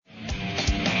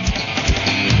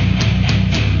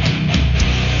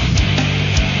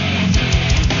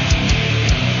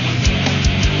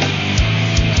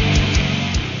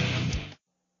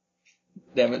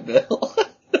Damn it, Bill.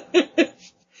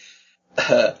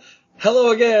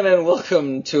 Hello again, and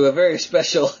welcome to a very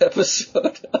special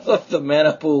episode of the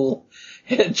Mana Pool,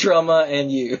 Drama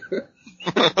and You.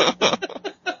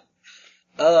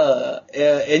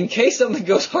 In case something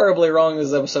goes horribly wrong in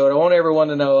this episode, I want everyone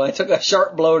to know I took a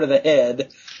sharp blow to the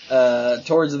head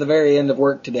towards the very end of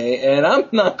work today, and I'm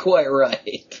not quite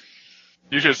right.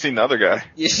 You should have seen the other guy.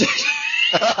 You should.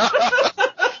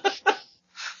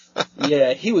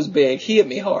 Yeah, he was big. He hit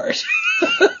me hard.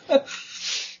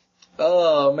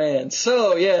 Oh, man.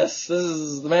 So, yes, this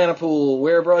is the Mana Pool.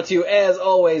 We're brought to you, as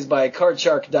always, by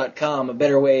CardShark.com, a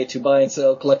better way to buy and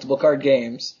sell collectible card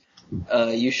games.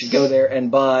 You should go there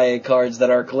and buy cards that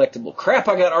are collectible. Crap,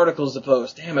 I got articles to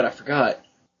post. Damn it, I forgot.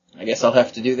 I guess I'll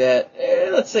have to do that,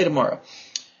 let's say tomorrow.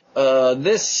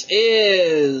 This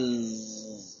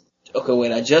is... Okay,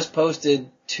 wait, I just posted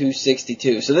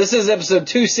 262. So this is episode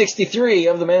 263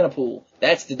 of the Mana Pool.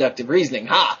 That's deductive reasoning.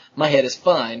 Ha! My head is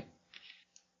fine.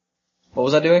 What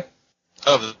was I doing?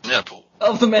 Of the Mana Pool.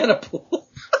 Of the Mana Pool.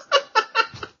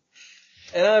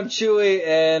 And I'm Chewy,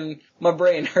 and my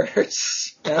brain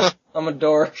hurts. I'm a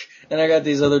dork, and I got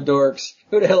these other dorks.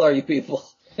 Who the hell are you people?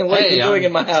 And what are you doing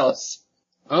in my house?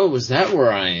 Oh, is that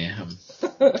where I am?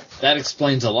 That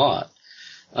explains a lot.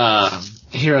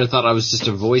 Here I thought I was just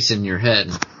a voice in your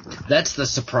head. That's the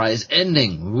surprise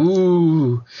ending.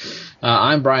 Ooh.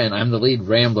 I'm Brian. I'm the lead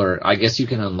rambler. I guess you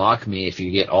can unlock me if you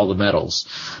get all the medals.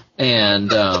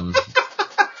 And, and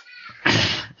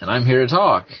I'm here to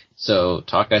talk. So,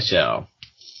 talk I shall.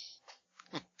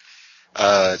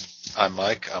 I'm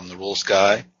Mike. I'm the rules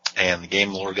guy and the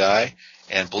game lore guy.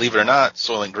 And believe it or not,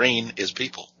 Soylent Green is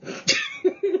people.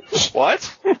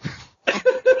 What?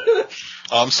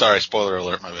 Oh, I'm sorry. Spoiler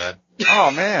alert. My bad.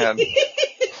 Oh, man.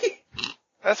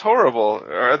 That's horrible.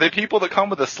 Are they people that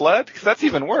come with a sled? Because that's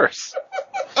even worse.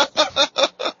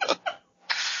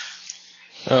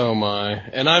 Oh my.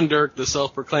 And I'm Dirk, the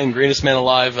self-proclaimed greenest man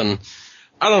alive, and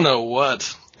I don't know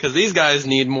what, because these guys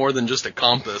need more than just a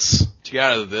compass to get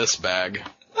out of this bag.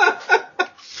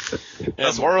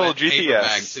 A moral GPS.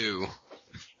 Bag too.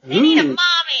 They need a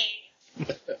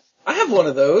mommy. I have one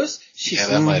of those. Yeah,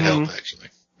 that might help, actually.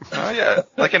 Oh, yeah.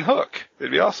 Like in Hook.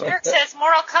 It'd be awesome. Dirk says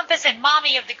moral compass and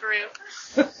mommy of the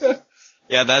group.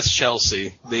 Yeah, that's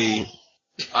Chelsea.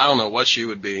 I don't know what she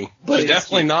would be. Budinsky. She's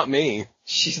definitely not me.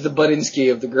 She's the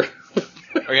Budinsky of the group.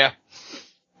 Oh, yeah.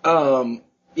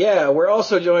 Yeah, we're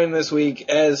also joined this week,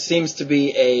 as seems to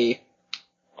be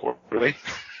Quarterly?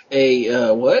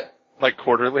 What? Like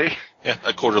quarterly? Yeah,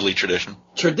 a quarterly tradition.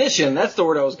 Tradition, that's the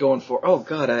word I was going for. Oh,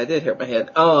 God, I did hurt my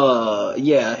head.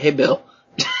 Yeah, hey, Bill.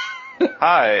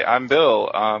 Hi, I'm Bill.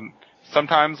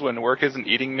 Sometimes when work isn't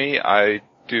eating me, I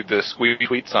do the squeak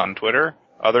tweets on Twitter.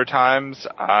 Other times,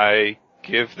 I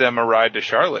give them a ride to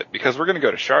Charlotte, because we're going to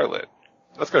go to Charlotte.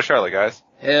 Let's go to Charlotte, guys.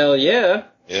 Hell yeah.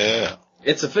 Yeah.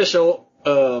 It's official.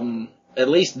 At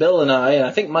least Bill and I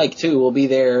think Mike too, will be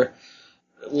there.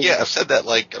 Yeah, I've said that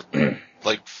like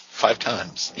 5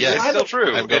 times. Yeah, It's still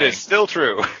true. It is still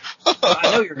true.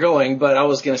 I know you're going, but I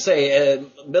was going to say,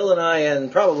 Bill and I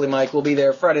and probably Mike will be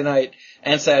there Friday night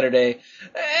and Saturday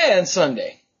and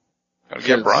Sunday. Gotta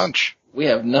get brunch. We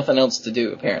have nothing else to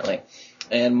do, apparently.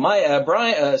 And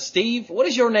Brian, Steve, what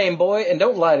is your name, boy? And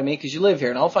don't lie to me, because you live here,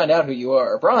 and I'll find out who you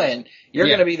are. Brian, you're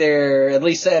going to be there at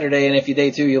least Saturday, and if you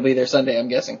day 2, you'll be there Sunday, I'm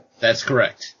guessing. That's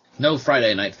correct. No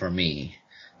Friday night for me.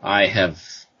 I have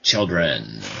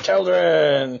children.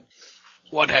 Children!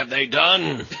 What have they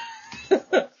done?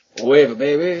 Wave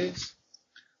babies.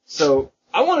 So,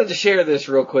 I wanted to share this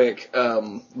real quick,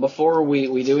 before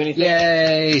we do anything.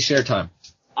 Yay, share time.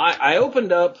 I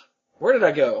opened up, where did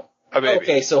I go?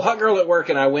 Okay, so Hot Girl at Work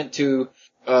and I went to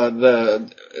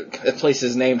the place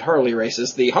is named Harley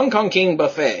Races, the Hong Kong King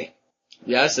Buffet.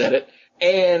 Yeah, I said it.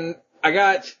 And I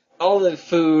got all the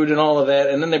food and all of that,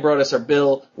 and then they brought us our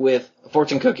bill with a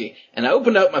fortune cookie. And I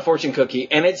opened up my fortune cookie,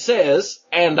 and it says,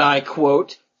 and I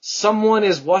quote, "Someone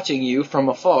is watching you from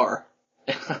afar."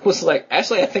 And I was like,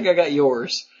 actually, I think I got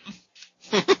yours.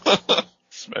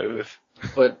 Smooth.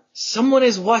 But someone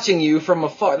is watching you from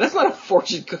afar. That's not a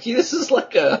fortune cookie. This is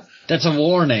like That's a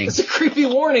warning. It's a creepy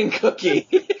warning cookie.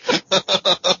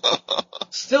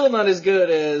 Still not as good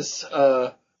as,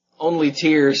 only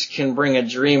tears can bring a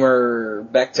dreamer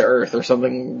back to earth or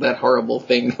something, that horrible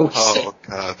thing. Oh,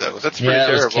 God, that's pretty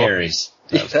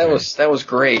terrible. That was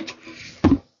great.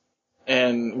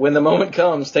 And when the moment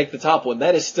comes, take the top one.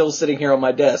 That is still sitting here on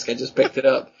my desk. I just picked it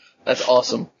up. That's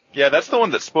awesome. Yeah, that's the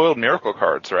one that spoiled Miracle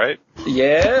Cards, right?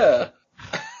 Yeah.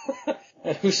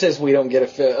 And who says we don't get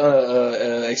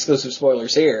exclusive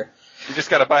spoilers here? You just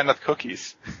gotta buy enough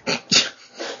cookies.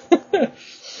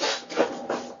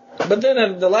 But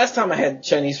then the last time I had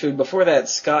Chinese food, before that,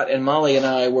 Scott and Molly and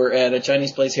I were at a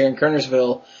Chinese place here in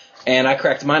Kernersville, and I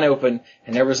cracked mine open,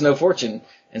 and there was no fortune.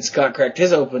 And Scott cracked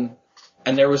his open,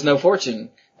 and there was no fortune.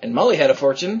 And Molly had a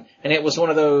fortune, and it was one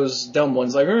of those dumb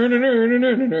ones, like,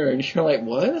 and you're like,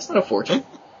 what? That's not a fortune.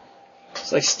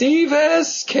 It's like, Steve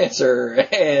has cancer,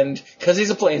 and, cause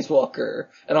he's a planeswalker,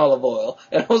 and olive oil.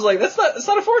 And I was like, that's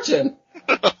not a fortune.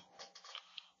 But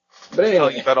anyway.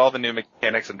 Telling you about all the new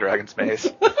mechanics in Dragon's Maze.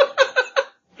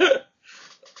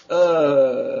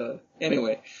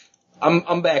 Anyway.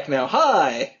 I'm back now.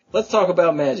 Hi! Let's talk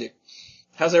about Magic.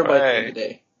 How's everybody doing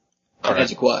today? All right.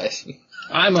 Magic-wise.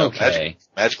 I'm okay.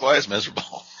 Magic-wise,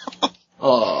 miserable.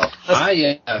 Oh,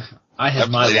 I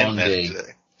had my long day.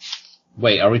 Today.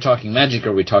 Wait, are we talking Magic or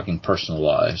are we talking personal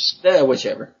lives?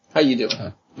 Whichever. How you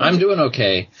doing? I'm doing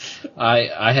okay.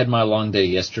 I had my long day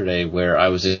yesterday where I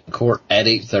was in court at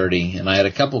 8:30 and I had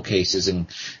a couple cases, and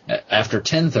after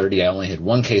 10:30 I only had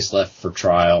one case left for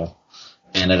trial,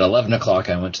 and at 11 o'clock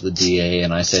I went to the DA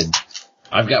and I said,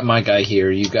 I've got my guy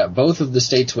here, you've got both of the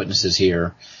state's witnesses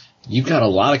here, you've got a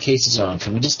lot of cases on,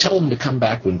 can we just tell them to come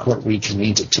back when court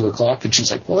reconvenes at 2 o'clock? And she's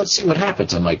like, well, let's see what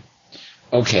happens. I'm like,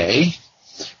 okay.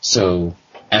 So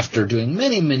after doing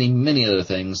many other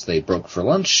things, they broke for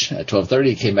lunch at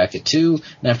 12:30, came back at 2,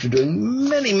 and after doing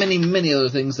many other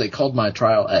things, they called my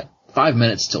trial at 5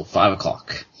 minutes till 5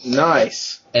 o'clock.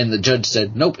 Nice. And the judge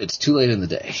said, nope, it's too late in the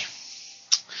day.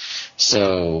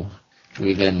 So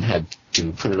we then had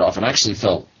to put it off, and I actually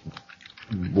felt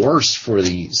worse for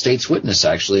the state's witness,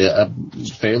 actually, a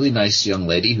fairly nice young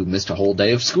lady who missed a whole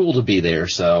day of school to be there,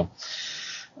 so...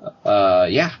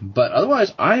 yeah, but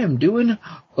otherwise I am doing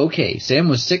okay. Sam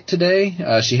was sick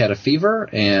today. She had a fever,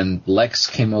 and Lex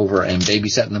came over and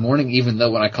babysat in the morning, even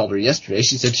though when I called her yesterday,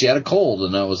 she said she had a cold,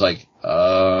 and I was like,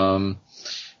 well,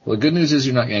 the good news is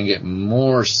you're not going to get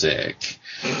more sick.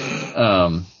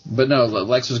 But no,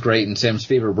 Lex was great, and Sam's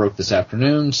fever broke this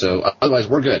afternoon, so otherwise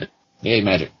we're good. Yay,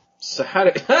 Magic. So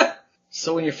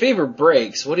so when your fever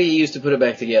breaks, what do you use to put it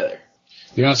back together?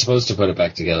 You're not supposed to put it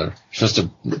back together. You're supposed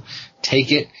to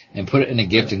take it and put it in a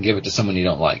gift and give it to someone you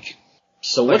don't like.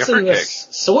 So what's in this?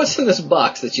 So what's in this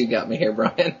box that you got me here,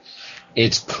 Brian?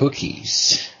 It's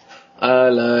cookies. I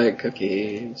like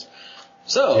cookies.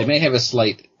 So they may have a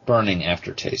slight burning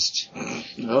aftertaste.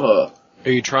 Oh.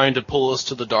 Are you trying to pull us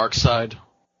to the dark side?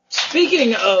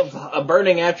 Speaking of a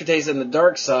burning aftertaste in the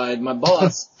dark side, my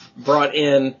boss brought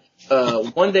in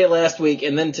one day last week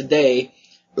and then today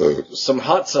some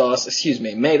hot sauce,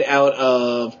 made out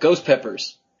of ghost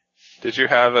peppers. Did you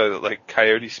have a,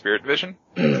 coyote spirit vision?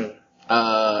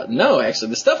 No, actually.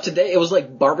 The stuff today, it was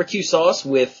like barbecue sauce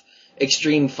with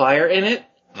extreme fire in it,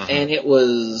 and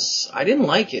I didn't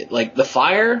like it. Like, the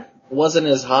fire wasn't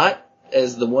as hot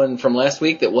as the one from last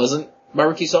week that wasn't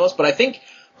barbecue sauce, but I think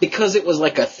because it was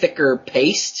like a thicker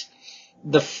paste,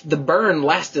 the burn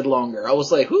lasted longer. I was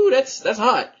like, ooh, that's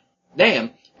hot.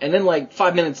 Damn. And then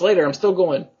 5 minutes later, I'm still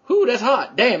going, ooh, that's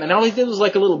hot. Damn. And all he did was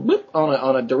like a little whoop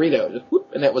on a Dorito. Just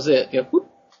whoop, and that was it. Yeah,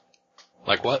 whoop.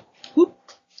 Like what? Whoop.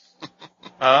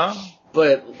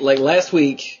 But last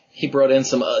week, he brought in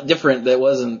some different, it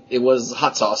was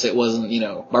hot sauce. It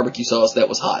wasn't, barbecue sauce that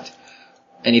was hot.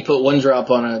 And he put one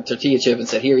drop on a tortilla chip and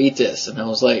said, here, eat this. And I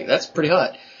was like, that's pretty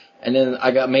hot. And then I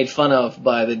got made fun of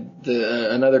by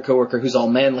another coworker who's all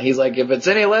manly. He's like, if it's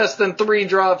any less than 3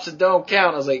 drops, it don't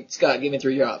count. I was like, Scott, give me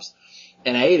 3 drops.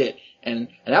 And I ate it. And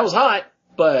that was hot,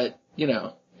 but,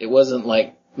 it wasn't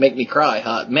make me cry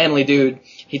hot. Manly dude,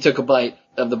 he took a bite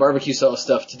of the barbecue sauce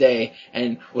stuff today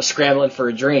and was scrambling for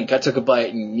a drink. I took a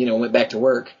bite and, went back to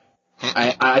work.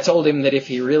 I told him that if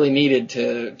he really needed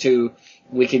to,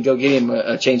 we could go get him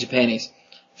a change of panties.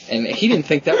 And he didn't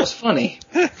think that was funny.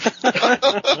 Oh,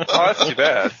 that's too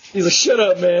bad. He's like, shut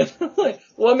up, man. I'm like,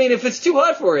 well, I mean, if it's too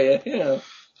hot for you,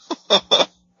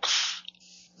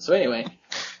 So anyway.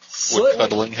 Would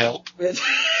cuddling help? I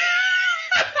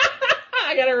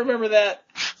gotta remember that.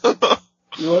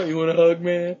 You want a hug,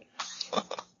 man?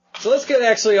 So let's get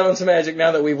actually on to Magic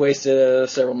now that we've wasted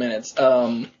several minutes.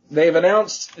 They've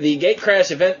announced the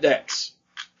Gatecrash event decks.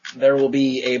 There will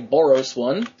be a Boros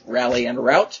one, Rally and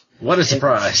Rout. What a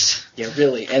surprise. Yeah,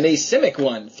 really. And a Simic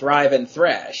one, Thrive and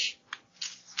Thrash.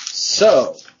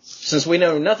 So, since we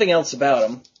know nothing else about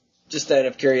them, just out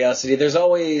of curiosity, there's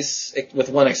always, with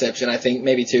one exception, I think,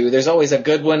 maybe 2, there's always a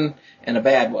good one and a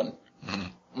bad one.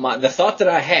 The thought that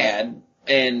I had,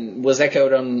 and was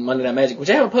echoed on Monday Night Magic, which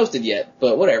I haven't posted yet,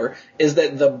 but whatever, is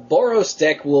that the Boros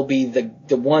deck will be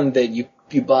the one that you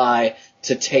buy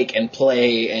to take and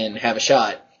play and have a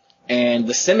shot. And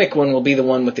the Simic one will be the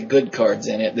one with the good cards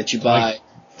in it that you buy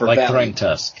for value. Thrang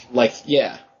Tusk.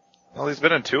 Yeah. Well, he's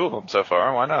been in 2 of them so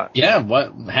far. Why not? Yeah,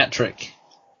 what hat trick?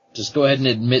 Just go ahead and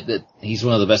admit that he's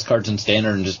one of the best cards in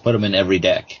Standard and just put him in every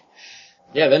deck.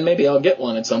 Yeah, then maybe I'll get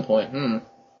one at some point.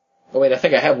 Oh wait, I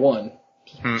think I have one.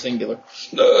 Singular.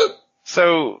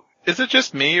 So, is it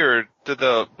just me, or do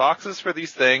the boxes for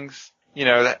these things,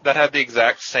 that have the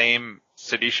exact same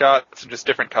city shots and just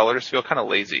different colors feel kind of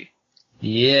lazy?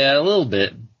 Yeah, a little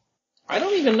bit. I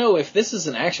don't even know if this is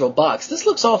an actual box. This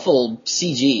looks awful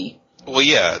CG. Well,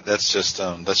 yeah, that's just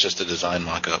a design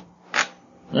mock-up.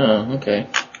 Oh, okay.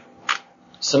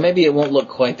 So maybe it won't look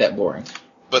quite that boring.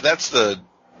 But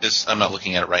I'm not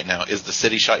looking at it right now. Is the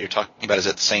city shot you're talking about, is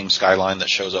it the same skyline that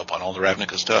shows up on all the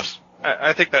Ravnica stuff?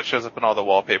 I think that shows up in all the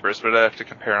wallpapers, but I have to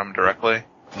compare them directly.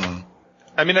 Mm.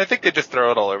 I mean, I think they just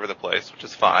throw it all over the place, which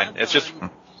is fine. It's just...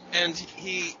 And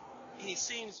he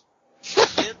seems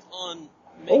bent on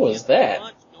What was that?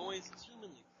 much noise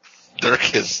humanly.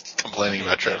 Dirk is complaining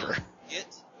about Trevor.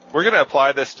 We're going to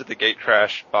apply this to the gate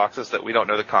crash boxes that we don't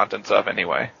know the contents of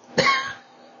anyway.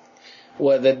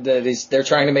 What, they're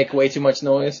trying to make way too much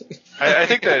noise? I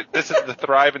think that this is the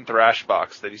Thrive and Thrash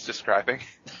box that he's describing.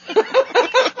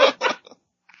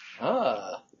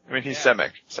 Ah. I mean, he's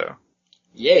Semic, so.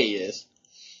 Yeah, he is.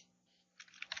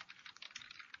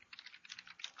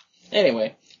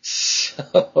 Anyway,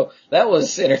 so that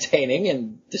was entertaining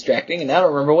and distracting, and I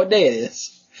don't remember what day it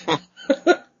is.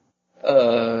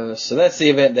 So that's the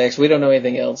event decks. We don't know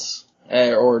anything else,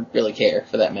 or really care,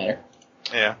 for that matter.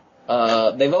 Yeah.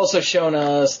 They've also shown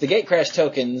us the Gate Crash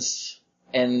tokens,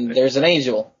 and there's an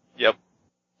angel. Yep.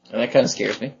 And that kind of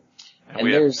scares me. And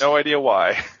we have no idea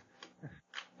why.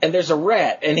 And there's a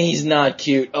rat, and he's not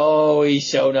cute. Oh, he's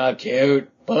so not cute.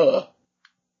 Ugh.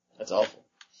 That's awful.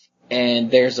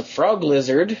 And there's a frog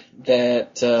lizard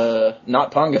that,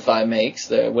 not Pongify makes.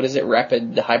 What is it?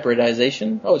 Rapid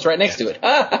hybridization? Oh, it's right next to it.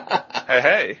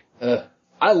 Hey.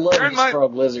 I love this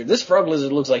frog lizard. This frog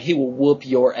lizard looks like he will whoop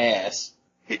your ass.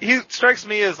 He strikes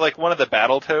me as like one of the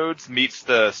Battletoads meets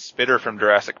the Spitter from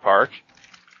Jurassic Park.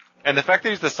 And the fact that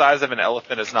he's the size of an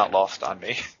elephant is not lost on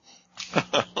me.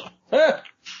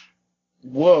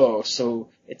 Whoa, so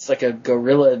it's like a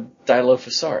gorilla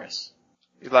Dilophosaurus.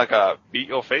 He's like a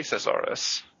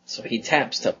beat-your-face-osaurus. So he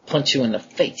taps to punch you in the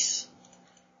face.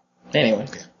 Anyway,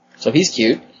 so he's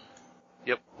cute.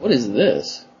 Yep. What is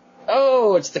this?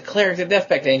 Oh, it's the cleric the Death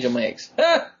Pact Angel makes.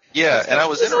 Yeah, and I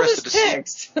was interested to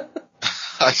text.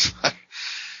 see.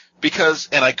 Because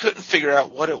I couldn't figure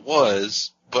out what it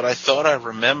was, but I thought I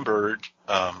remembered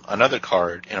another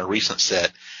card in a recent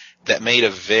set that made a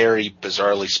very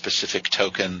bizarrely specific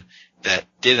token that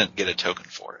didn't get a token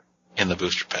for it in the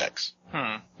booster packs.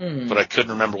 But I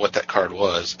couldn't remember what that card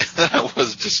was. I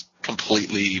was just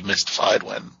completely mystified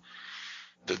when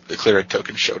the cleric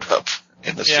token showed up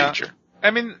in this feature.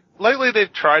 I mean, lately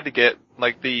they've tried to get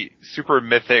like the super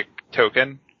mythic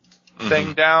token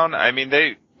thing down. I mean,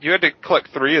 you had to collect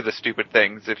 3 of the stupid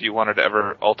things if you wanted to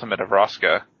ever Ultimate of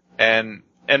Roska. And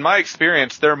in my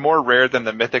experience, they're more rare than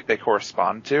the mythic they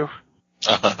correspond to.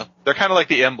 They're kind of like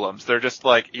the emblems. They're just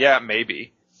like, yeah,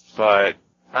 maybe. But,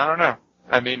 I don't know.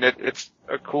 I mean, it's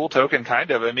a cool token, kind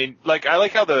of. I mean, like, I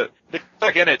like how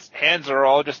like, in its hands are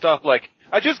all just up like,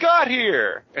 I just got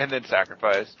here! And then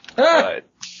sacrificed. But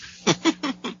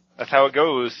that's how it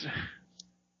goes.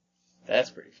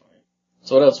 That's pretty funny.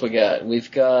 So what else we got? We've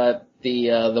got the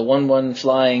 1/1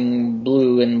 flying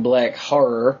blue and black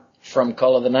horror from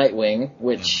Call of the Nightwing,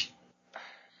 which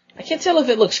I can't tell if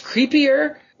it looks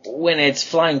creepier when it's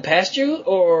flying past you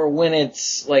or when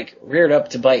it's like reared up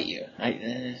to bite you.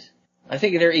 I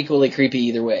think they're equally creepy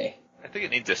either way. I think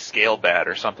it needs a scale bat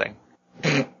or something.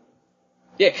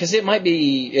 Yeah, because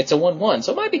it's a 1/1,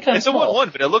 so it might be kind of small. It's a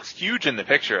 1/1, but it looks huge in the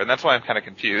picture, and that's why I'm kind of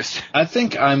confused. I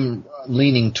think I'm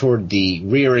leaning toward the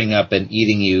rearing up and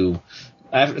eating you.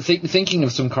 Thinking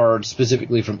of some cards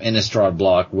specifically from Innistrad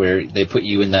block where they put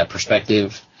you in that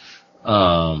perspective,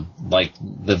 like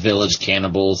the village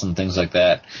cannibals and things like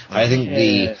that. I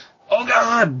think oh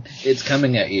god, it's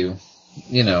coming at you.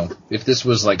 You know, if this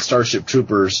was like Starship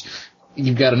Troopers,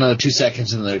 you've got another 2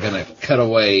 seconds and they're gonna cut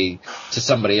away to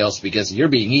somebody else because you're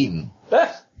being eaten.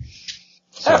 That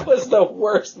was the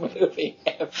worst movie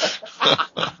ever.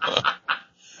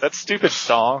 That stupid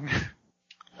song.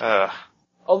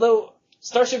 Although,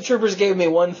 Starship Troopers gave me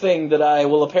one thing that I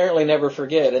will apparently never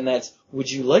forget, and that's,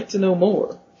 would you like to know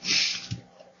more?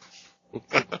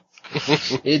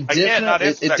 It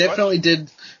definitely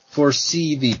did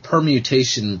foresee the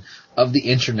permutation of the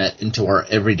internet into our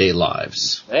everyday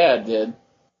lives. Yeah, it did.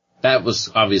 That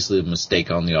was obviously a mistake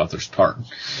on the author's part.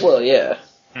 Well, yeah.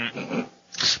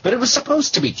 But it was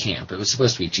supposed to be camp. It was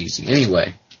supposed to be cheesy.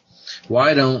 Anyway,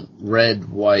 why don't red,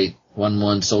 white,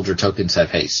 1/1 soldier tokens have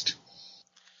haste.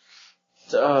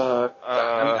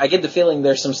 I get the feeling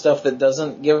there's some stuff that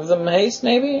doesn't give them haste,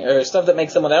 maybe? Or stuff that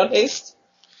makes them without haste?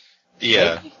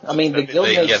 Yeah. Maybe? I mean, the guild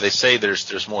makes... Yeah, they say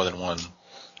there's more than one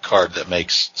card that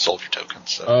makes soldier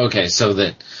tokens. So. Okay, so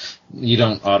that you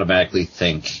don't automatically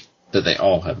think that they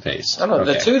all have haste. I don't know,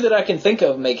 okay. The two that I can think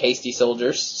of make hasty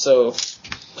soldiers, so...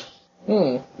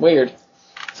 weird.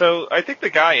 So, I think the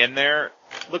guy in there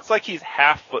looks like he's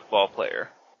half football player.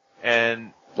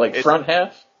 And... Like front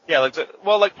half? Yeah,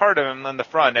 like part of him on the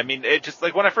front. I mean, it just,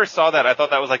 like, when I first saw that, I thought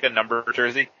that was like a number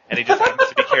jersey, and he just happens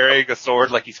to be carrying a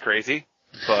sword like he's crazy.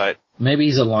 But... Maybe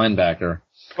he's a linebacker.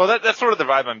 Well, that's sort of the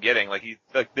vibe I'm getting. Like,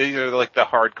 these are like the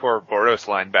hardcore Boros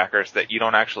linebackers that you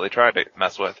don't actually try to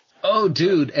mess with. Oh,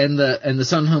 dude, and the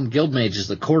Sun Home Guild Mage is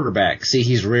the quarterback. See,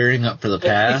 he's rearing up for the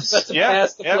pass. Yeah.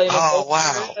 Oh,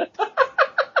 wow.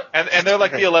 And they're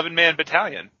like the 11-man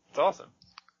battalion. It's awesome.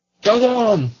 Go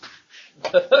on!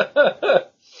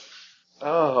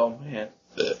 Oh, man.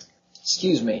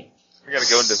 Excuse me. We gotta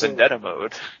go into vendetta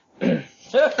mode.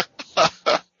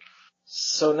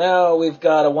 So now we've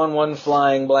got a 1/1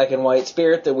 flying black and white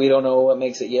spirit that we don't know what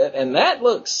makes it yet, and that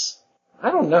looks...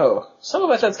 I don't know. Some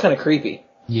of that's kind of creepy.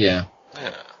 Yeah.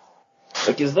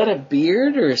 Like, is that a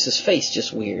beard, or is his face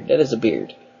just weird? That is a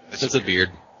beard. It's a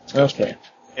beard. Okay.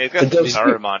 Yeah, he's got some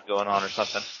Saruman going on or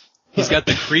something. He's got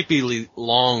the creepily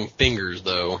long fingers,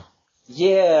 though.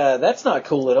 Yeah, that's not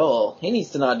cool at all. He needs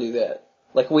to not do that.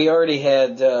 Like, we already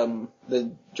had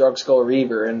the Drogskull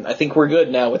Reaver, and I think we're good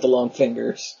now with the long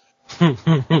fingers. I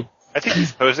think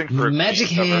he's posing for a magic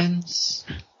queen hands.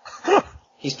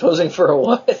 He's posing for a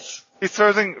what? He's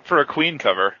posing for a queen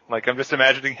cover. Like, I'm just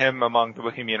imagining him among the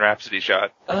Bohemian Rhapsody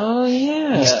shot. Oh,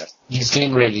 yeah. He's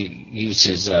getting ready to use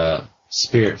his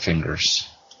spirit fingers.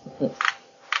 And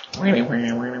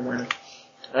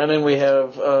then we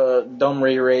have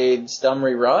Domri Raid's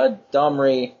Domri Rod?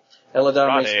 Domri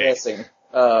Eladamri's Blessing.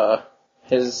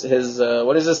 His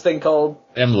what is this thing called?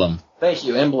 Emblem. Thank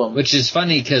you, Emblem. Which is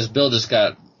funny because Bill just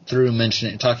got through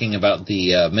talking about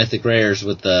the mythic rares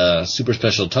with the super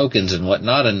special tokens and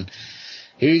whatnot, and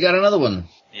here you got another one.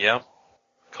 Yep.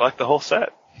 Collect the whole set.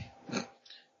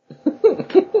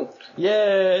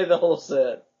 Yay, the whole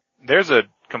set. There's a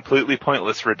completely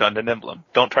pointless redundant emblem.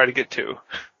 Don't try to get two.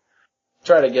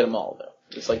 Try to get them all, though.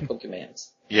 Just like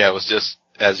Pokemans. Yeah, it was just,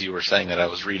 as you were saying that, I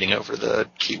was reading over the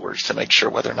keywords to make sure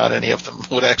whether or not any of them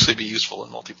would actually be useful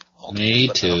in multiple. Me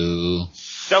too.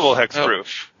 Double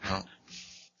hexproof. Oh.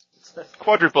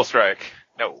 Quadruple strike.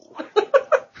 No.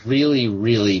 Really,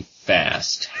 really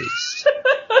fast haste.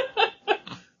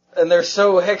 And they're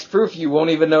so hexproof you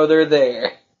won't even know they're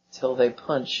there. Till they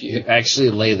punch you. You actually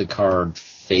lay the card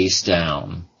face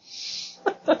down.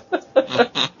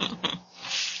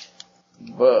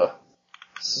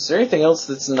 Is there anything else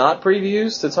that's not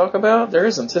previews to talk about? There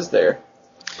isn't, is there?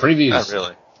 Previews. Not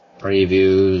really.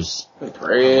 Previews.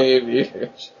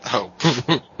 Oh.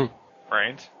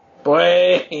 Brains.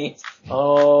 Brains.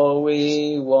 All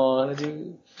we want to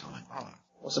do.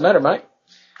 What's the matter, Mike?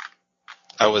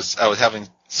 I was having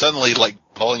suddenly like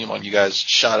volume on you guys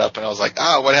shot up, and I was like,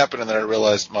 what happened? And then I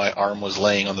realized my arm was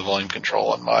laying on the volume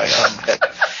control on my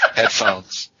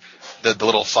headphones. The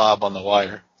little fob on the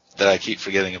wire that I keep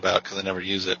forgetting about because I never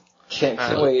use it.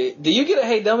 Wait, do you get a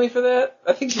hey dummy for that?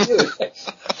 I think you do.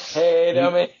 Hey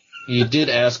dummy. You did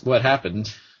ask what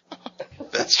happened.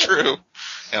 That's true.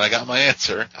 And I got my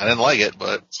answer. I didn't like it,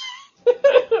 but...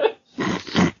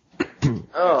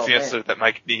 It's the answer that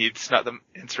Mike needs, not the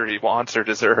answer he wants or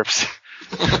deserves.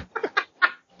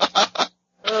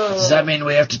 Does that mean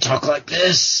we have to talk like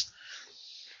this?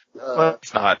 Well,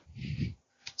 it's not.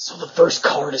 So the first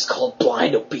card is called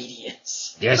Blind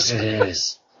Obedience. Yes, it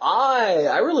is.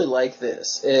 I really like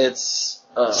this. It's...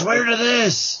 Swear to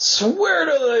this! Swear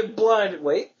to the blind...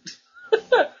 Wait.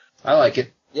 I like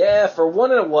it. Yeah, for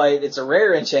 1 and a white, it's a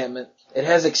rare enchantment. It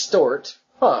has Extort.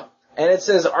 Huh. And it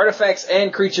says artifacts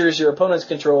and creatures your opponents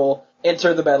control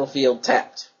enter the battlefield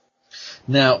tapped.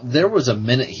 Now, there was a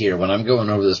minute here when I'm going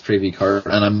over this preview card,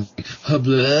 and I'm blah,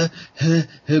 blah,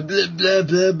 blah,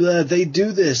 blah, blah. They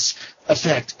do this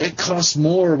effect. It costs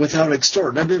more without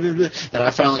extort. Blah, blah, blah, blah. And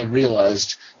I finally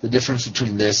realized the difference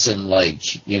between this and,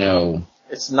 like, you know...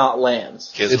 It's not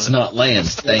lands. It's not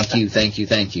lands. Thank you.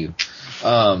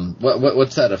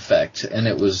 What's that effect? And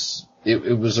it was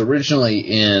originally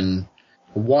in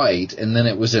white, and then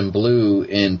it was in blue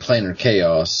in Planar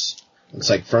Chaos. It's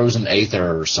like Frozen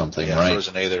Aether or something, yeah, right?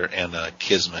 Frozen Aether and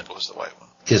Kismet was the white one.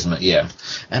 Kismet, yeah.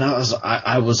 And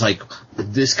I was like,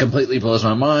 this completely blows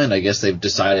my mind. I guess they've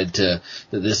decided that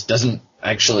this doesn't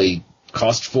actually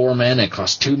cost 4 mana, it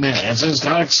costs 2 mana. And so it's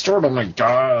got Extort, oh my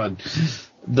god.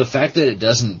 the fact that it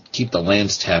doesn't keep the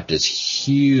lands tapped is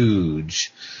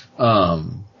huge. But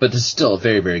this is still a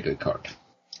very, very good card.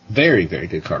 Very, very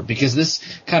good card. Because this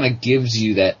kind of gives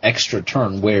you that extra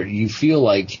turn where you feel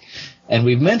like, and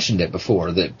we've mentioned it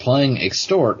before, that playing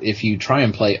Extort, if you try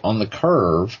and play on the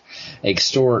curve,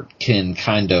 Extort can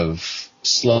kind of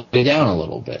slow you down a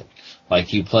little bit.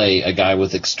 Like you play a guy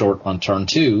with Extort on turn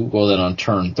 2, well then on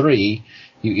turn 3,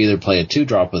 you either play a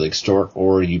 2-drop with Extort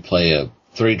or you play a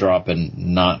 3-drop and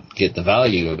not get the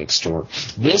value of Extort.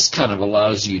 This kind of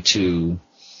allows you to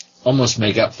almost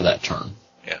make up for that turn.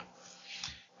 Yeah.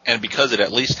 And because it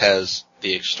at least has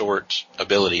the Extort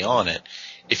ability on it,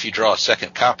 if you draw a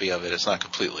second copy of it, it's not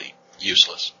completely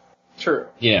useless. True.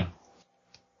 Yeah.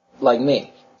 Like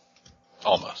me.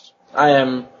 Almost. I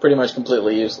am pretty much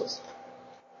completely useless.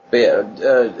 But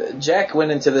yeah, Jack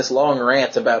went into this long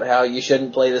rant about how you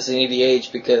shouldn't play this in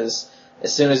EDH because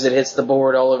as soon as it hits the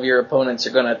board, all of your opponents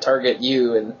are going to target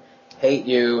you and hate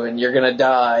you and you're going to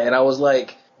die. And I was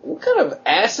like, what kind of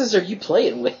asses are you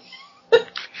playing with?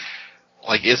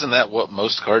 Like, isn't that what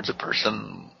most cards a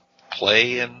person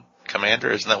play in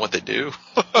Commander? Isn't that what they do?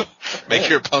 Make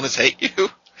your opponents hate you?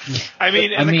 I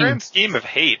mean, in the grand scheme of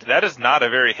hate, that is not a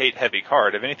very hate-heavy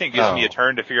card. If anything, it gives me a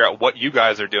turn to figure out what you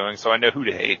guys are doing, so I know who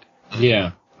to hate.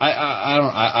 Yeah.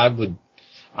 I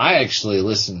actually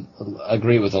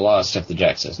agree with a lot of stuff that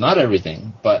Jack says. Not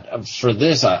everything, but for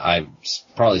this, I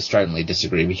probably stridently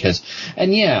disagree because,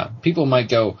 and yeah, people might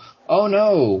go, oh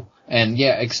no, and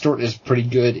yeah, Extort is pretty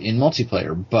good in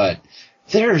multiplayer, but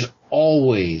there's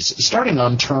always, starting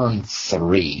on turn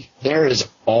 3, there is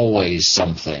always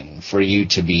something for you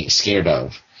to be scared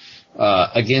of.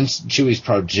 Against Chewy's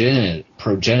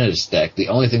Progenitus deck, the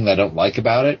only thing that I don't like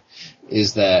about it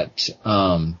is that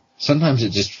sometimes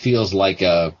it just feels like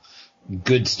a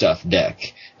good stuff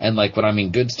deck. And like when I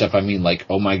mean good stuff, I mean like,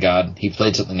 oh my god, he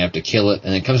played something, I have to kill it,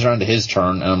 and it comes around to his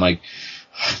turn, and I'm like,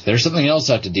 there's something else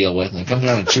I have to deal with, and it comes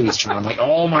around to Chewy's turn, I'm like,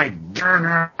 oh my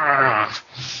god,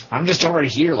 I'm just over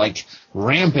here, like,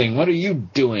 ramping, what are you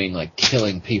doing? Like,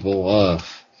 killing people, ugh.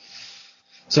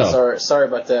 So. Sorry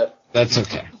about that. That's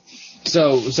okay.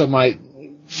 So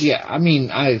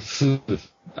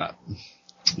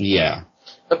yeah.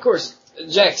 Of course,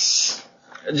 Jack's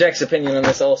opinion on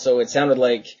this also, it sounded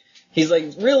like, he's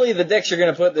like, really, the decks you're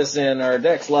gonna put this in are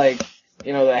decks like,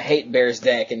 you know, the Hate Bears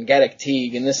deck and Gaddock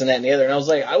Teague and this and that and the other. And I was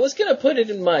like, I was gonna put it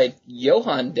in my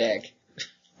Johan deck.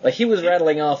 Like, he was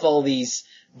rattling off all these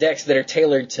decks that are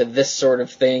tailored to this sort of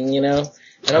thing, you know?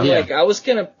 And I'm like, I was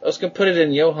gonna put it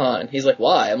in Johan. He's like,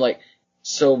 why? I'm like,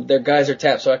 so their guys are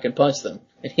tapped so I can punch them.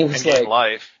 And he was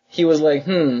like, he was like,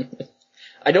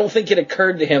 I don't think it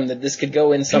occurred to him that this could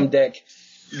go in some deck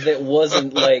that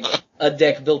wasn't like a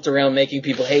deck built around making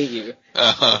people hate you.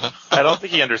 I don't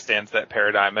think he understands that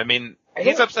paradigm. I mean,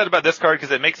 he's upset about this card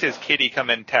because it makes his kitty come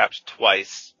in tapped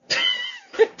twice.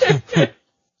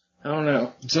 I don't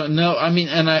know. So, no, I mean,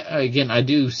 and I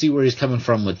do see where he's coming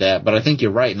from with that, but I think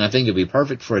you're right, and I think it'd be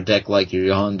perfect for a deck like your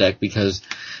Johan deck because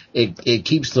it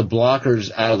keeps the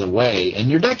blockers out of the way,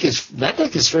 and that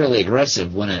deck is fairly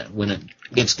aggressive when it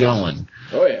gets going.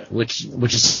 Oh yeah. Which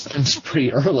is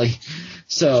pretty early.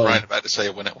 So. I was right about to say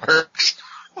when it works.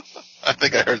 I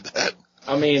think I heard that.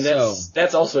 I mean,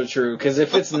 that's also true, because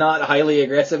if it's not highly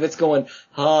aggressive, it's going,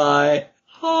 hi.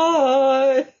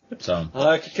 So.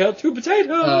 I can count 2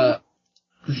 potatoes.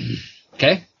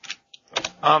 Okay.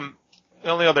 The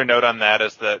only other note on that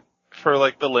is that for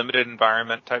like the limited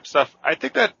environment type stuff, I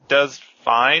think that does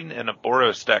fine in a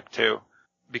Boros deck too,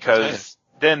 because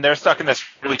then they're stuck in this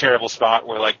really terrible spot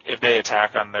where like if they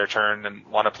attack on their turn and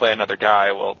want to play another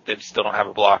guy, well, they still don't have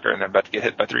a blocker and they're about to get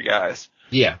hit by 3 guys.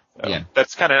 Yeah. So yeah.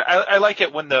 That's kind of, I like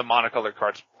it when the monocolored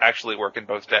cards actually work in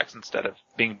both decks instead of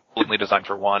being blatantly designed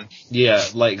for one. Yeah,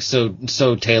 like so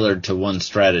tailored to one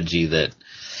strategy that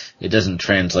it doesn't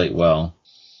translate well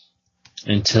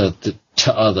into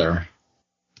to other.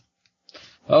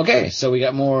 Okay, so we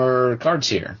got more cards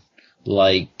here,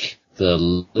 like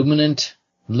the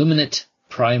Luminant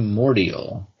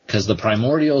Primordial, because the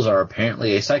Primordials are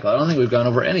apparently a cycle. I don't think we've gone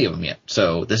over any of them yet,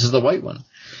 so this is the white one.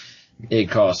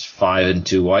 It costs 5 and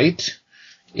 2 white.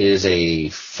 It is a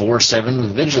 4/7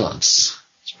 with Vigilance.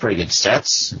 It's pretty good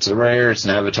stats. It's a rare. It's an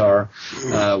avatar.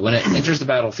 When it enters the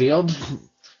battlefield,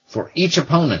 for each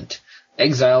opponent,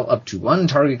 exile up to 1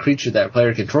 target creature that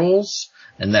player controls,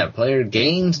 and that player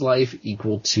gains life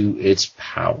equal to its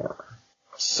power.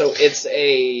 So it's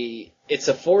a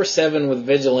 4/7 with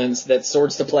Vigilance that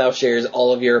sorts to plowshares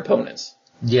all of your opponents.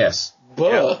 Yes.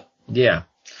 Buh. Yeah.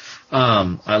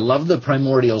 I love the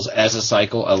Primordials as a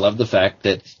cycle. I love the fact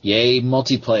that, yay,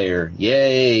 multiplayer.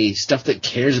 Yay, stuff that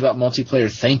cares about multiplayer.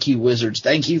 Thank you, Wizards.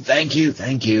 Thank you, thank you,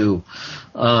 thank you.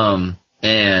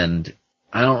 And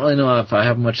I don't really know if I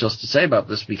have much else to say about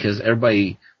this because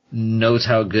everybody knows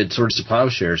how good Swords to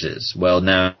Plowshares is. Well,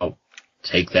 now,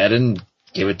 take that and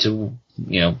give it to,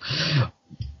 do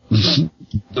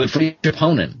it for your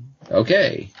opponent.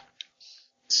 Okay.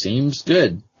 Seems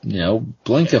good.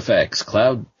 Blink effects,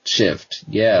 cloud shift.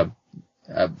 Yeah.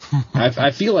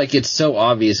 I feel like it's so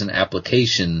obvious in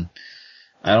application,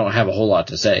 I don't have a whole lot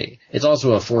to say. It's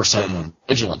also a 4/7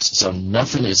 vigilance, so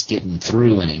nothing is getting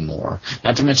through anymore.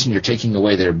 Not to mention you're taking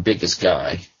away their biggest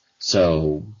guy.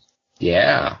 So,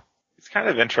 yeah. It's kind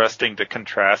of interesting to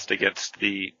contrast against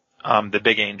the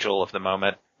big angel of the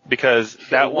moment, because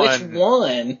that Which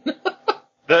one?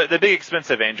 The big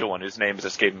expensive angel one whose name is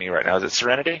escaping me right now. Is it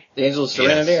Serenity? The Angel of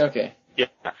Serenity? Yes. Okay. Yeah.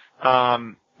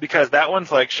 Because that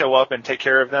one's like show up and take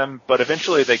care of them, but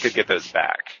eventually they could get those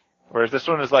back. Whereas this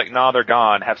one is like, nah, they're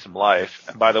gone, have some life,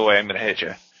 and by the way, I'm gonna hit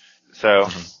you. So,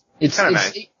 it's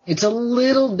nice. It's a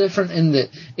little different in that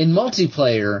in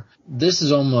multiplayer, this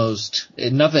is almost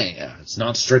nothing. It's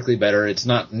not strictly better. It's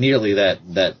not nearly that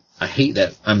I hate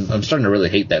that. I'm starting to really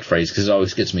hate that phrase because it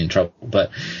always gets me in trouble. But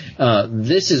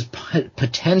this is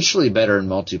potentially better in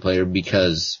multiplayer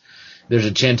because there's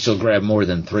a chance you'll grab more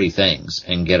than 3 things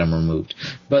and get them removed.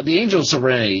 But the Angel of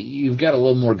Serenity, you've got a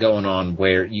little more going on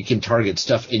where you can target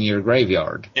stuff in your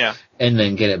graveyard. Yeah. And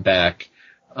then get it back.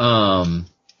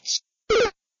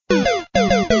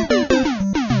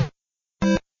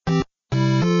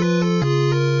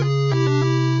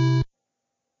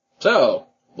 So,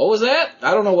 what was that?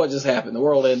 I don't know what just happened. The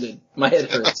world ended. My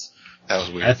head hurts. That was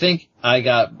weird. I think I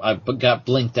got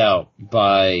blinked out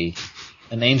by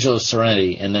an Angel of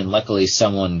Serenity, and then luckily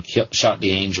someone shot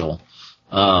the angel,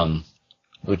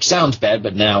 which sounds bad,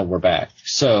 but now we're back.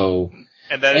 So,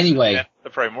 And that is anyway, the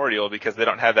Primordial, because they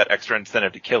don't have that extra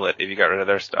incentive to kill it if you got rid of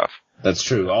their stuff. that's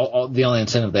true. All the only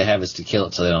incentive they have is to kill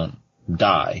it so they don't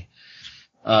die.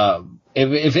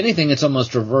 If anything, it's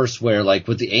almost reverse where, like,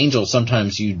 with the angel,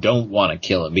 sometimes you don't want to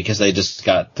kill it because they just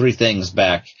got 3 things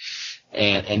back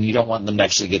and you don't want them to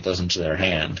actually get those into their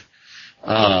hand.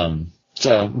 But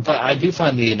I do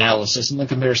find the analysis and the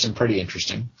comparison pretty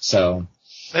interesting. So,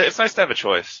 It's nice to have a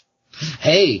choice.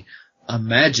 hey,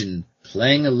 imagine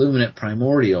playing a Luminate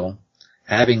Primordial,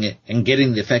 having it, and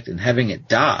getting the effect and having it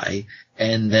die,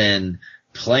 and then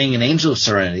playing an Angel of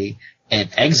Serenity and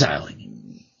exiling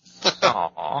it.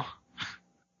 Aww.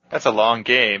 That's a long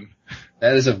game.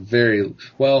 That is a very,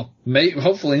 well,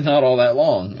 hopefully not all that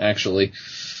long, actually.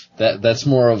 That's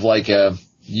more of like how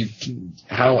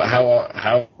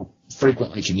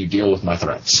frequently can you deal with my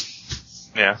threats?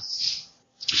 Yeah.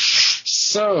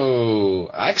 So,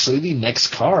 actually, the next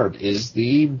card is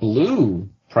the blue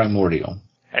Primordial.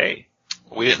 Hey.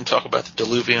 We didn't talk about the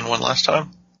Diluvian one last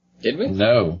time? Did we?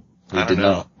 No, we I don't did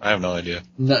know. not. I have no idea.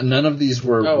 None of these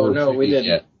were no, we previewed didn't.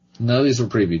 yet. None of these were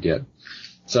previewed yet.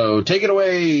 So, take it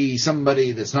away,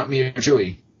 somebody that's not me or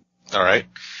Chewy. All right.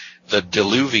 The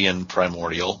Diluvian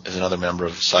Primordial is another member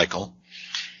of the cycle.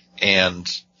 And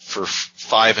for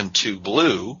 5 and 2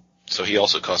 blue, so he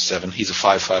also costs 7, he's a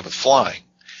 5/5 with flying.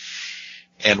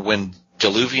 And when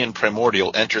Diluvian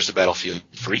Primordial enters the battlefield,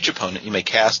 for each opponent, you may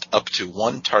cast up to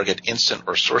 1 target instant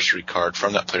or sorcery card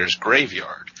from that player's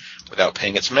graveyard without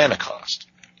paying its mana cost.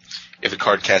 If the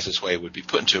card cast this way, it would be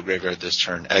put into a graveyard this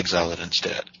turn, exile it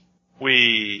instead.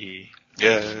 Yay.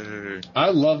 I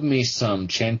love me some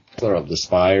Chancellor of the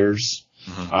Spires.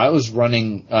 Mm-hmm. I was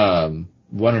running 1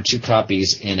 or 2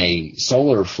 copies in a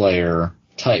Solar Flare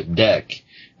type deck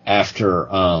after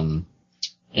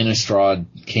Innistrad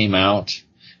came out,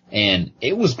 and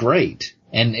it was great.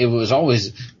 And it was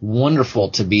always wonderful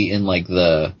to be in like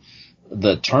the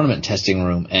tournament testing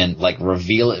room and like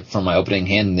reveal it from my opening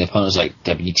hand, and the opponent's like,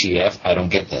 WTF, I don't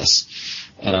get this.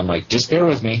 And I'm like, just bear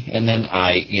with me. And then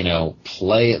I,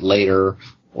 play it later,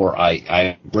 or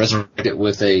I resurrect it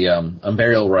with a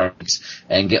Unburial Rites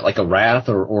and get like a Wrath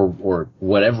or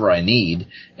whatever I need.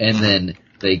 And then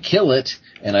they kill it,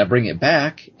 and I bring it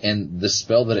back, and the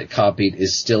spell that it copied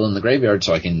is still in the graveyard,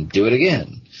 so I can do it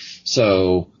again.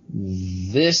 So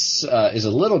this is a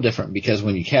little different because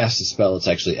when you cast a spell, it's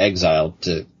actually exiled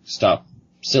to stop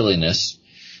silliness.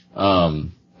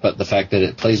 But the fact that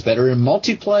it plays better in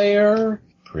multiplayer,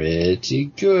 pretty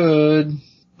good.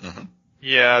 Mm-hmm.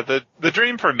 Yeah, the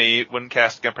dream for me when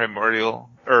casting a Primordial,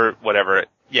 or whatever,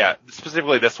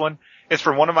 specifically this one, is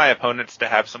for one of my opponents to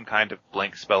have some kind of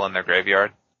blink spell in their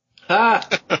graveyard. Ha!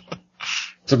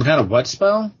 Some kind of what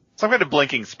spell? Some kind of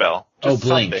blinking spell. Oh, Just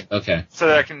blink. something. Okay. So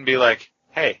that I can be like,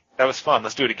 hey, That was fun.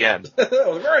 Let's do it again. That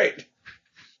was great.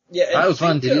 Yeah, That was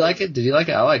fun. Did you like it? Did you like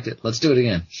it? I liked it. Let's do it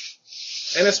again.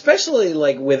 And especially,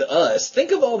 like, with us,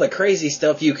 think of all the crazy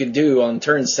stuff you could do on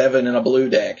turn 7 in a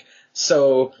blue deck.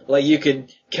 So, like, you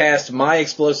could cast my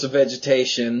Explosive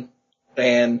Vegetation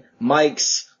and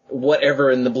Mike's whatever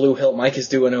in the blue hilt Mike is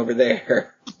doing over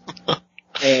there.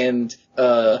 And,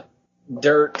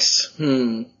 Dirk's,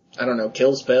 I don't know,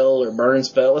 Kill Spell or Burn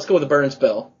Spell. Let's go with a Burn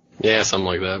Spell. Yeah, something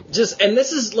like that. This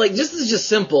is just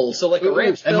simple. So, like, a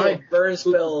Ramp Spell, a Burn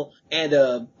Spell, and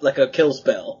a Kill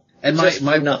Spell. And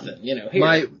my nothing, you know.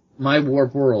 Here. My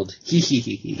Warp World.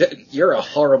 You're a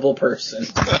horrible person.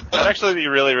 That'd actually be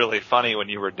really, really funny when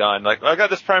you were done. Like, I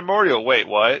got this Primordial. Wait,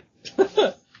 what?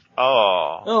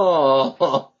 Oh.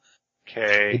 Oh.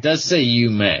 Okay. It does say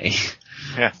you may.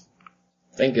 Yeah.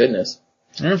 Thank goodness.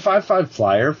 And a 5/5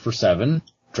 flyer for 7,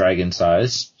 dragon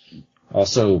size.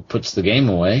 Also puts the game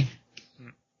away.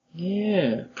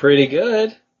 Yeah, pretty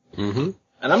good. Mm-hmm.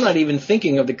 And I'm not even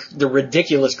thinking of the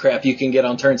ridiculous crap you can get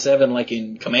on turn 7 like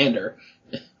in Commander.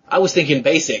 I was thinking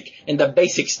basic, and the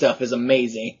basic stuff is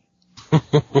amazing.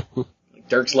 Like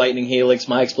Dirk's Lightning Helix,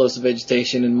 my Explosive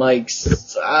Vegetation, and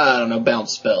Mike's, I don't know,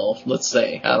 Bounce Spell, let's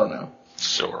say. I don't know.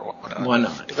 Sure, why not? Why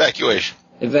not? Evacuation.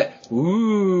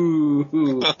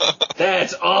 Ooh,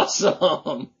 that's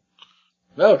awesome.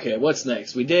 Okay, what's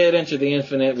next? We did Enter the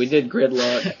Infinite, we did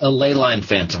Gridlock. A Leyline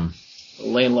Phantom.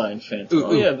 Lane Line Phantom. Ooh,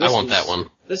 Oh yeah, I want that one.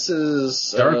 This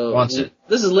is Dark wants it.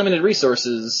 This is Limited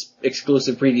Resources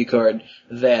exclusive preview card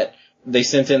that they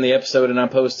sent in the episode, and I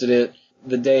posted it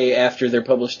the day after their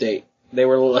published date. They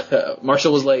were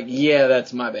Marshall was like, "Yeah,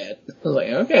 that's my bad." I was like,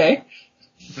 "Okay."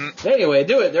 Anyway,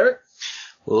 do it, Dirk.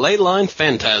 Leyline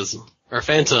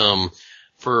Phantom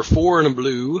for 4 and a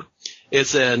blue.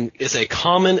 It's a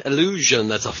common illusion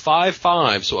that's a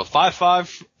 5/5, so a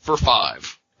 5/5 for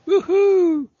 5.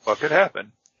 Woohoo! What could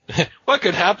happen? What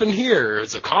could happen here?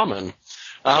 It's a common.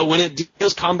 When it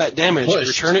deals combat damage,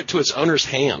 return it to its owner's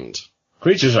hand.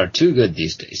 Creatures are too good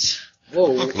these days.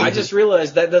 Whoa, I just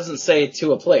realized that doesn't say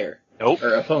to a player. Nope.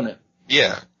 Or opponent.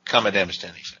 Yeah, combat damage to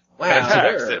anything. Wow,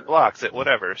 Attacks it, blocks it,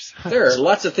 whatever's. there are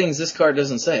lots of things this card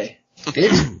doesn't say.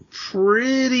 It's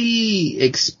pretty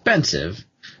expensive.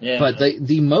 Yeah. But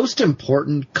the most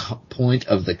important point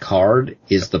of the card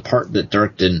is the part that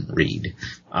Dirk didn't read.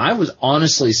 I was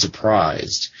honestly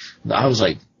surprised. I was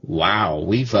like, wow,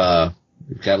 we've got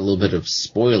a little bit of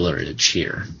spoilerage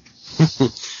here.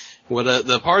 Well,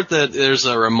 the part that there's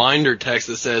a reminder text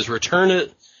that says return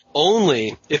it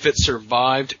only if it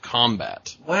survived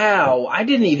combat. Wow, I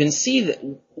didn't even see that.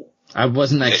 I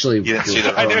wasn't actually... You didn't see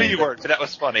that? I knew you weren't, but that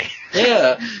was funny.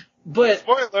 Yeah, but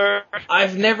Spoiler!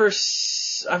 I've never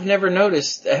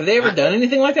noticed. Have they ever done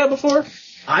anything like that before?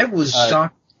 I was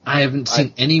shocked. I haven't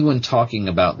seen anyone talking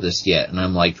about this yet, and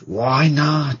I'm like, why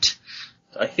not?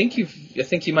 I think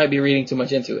you might be reading too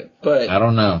much into it, but I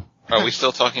don't know. Are we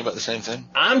still talking about the same thing?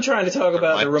 I'm trying to talk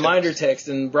about the reminder text,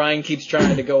 and Brian keeps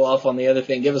trying to go off on the other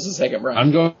thing. Give us a second, Brian.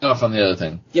 I'm going off on the other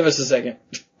thing. Give us a second.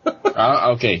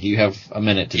 Okay, you have a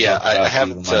minute to talk about I the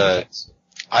haven't. reminder text.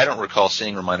 I don't recall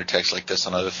seeing reminder text like this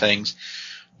on other things,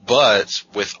 but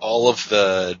with all of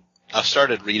I've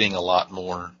started reading a lot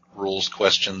more rules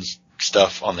questions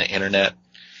stuff on the internet,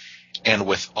 and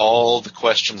with all the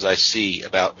questions I see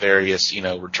about various,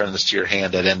 return this to your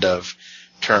hand at end of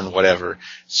turn whatever,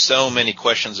 so many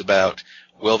questions about,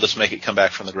 will this make it come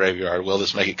back from the graveyard? Will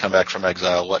this make it come back from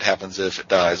exile? What happens if it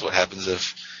dies? What happens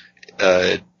if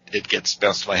it gets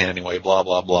bounced to my hand anyway? Blah,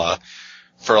 blah, blah.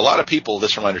 For a lot of people,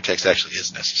 this reminder text actually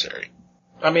is necessary.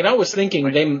 I mean, I was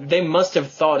thinking they must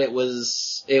have thought it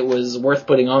was worth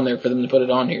putting on there for them to put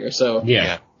it on here. So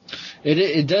Yeah.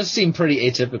 It does seem pretty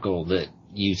atypical that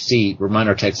you see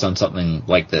reminder text on something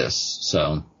like this.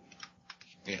 So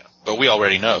Yeah, but we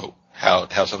already know how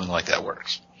something like that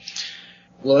works.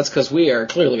 well, that's because we are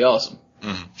clearly awesome.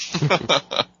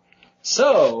 Mm.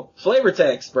 So flavor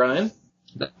text, Brian.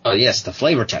 Oh yes, the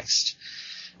flavor text.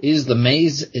 Is the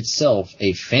maze itself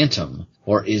a phantom,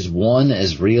 or is one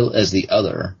as real as the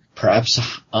other? Perhaps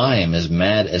I am as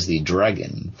mad as the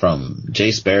dragon from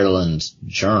Jace Berlin's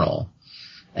journal.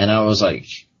 And I was like,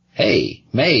 hey,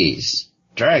 maze,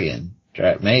 dragon,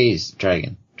 maze,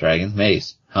 dragon,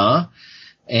 maze, huh?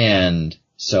 And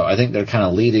so I think they're kind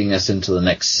of leading us into the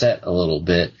next set a little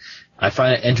bit. I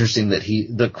find it interesting that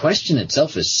the question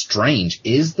itself is strange.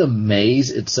 Is the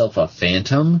maze itself a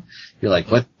phantom? You're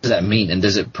like, what does that mean? And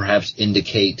does it perhaps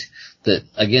indicate that,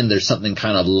 again, there's something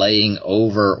kind of laying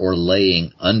over or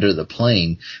laying under the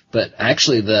plane? But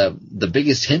actually the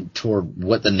biggest hint toward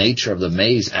what the nature of the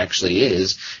maze actually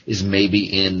is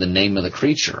maybe in the name of the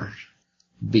creature.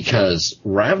 because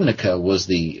Ravnica was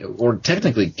or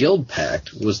technically Guild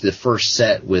Pact was the first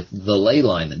set with the ley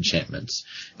line enchantments.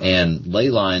 And ley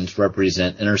lines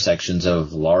represent intersections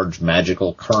of large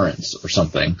magical currents or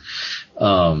something.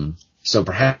 So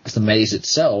perhaps the maze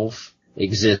itself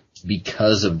exists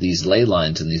because of these ley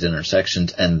lines and these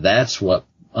intersections, and that's what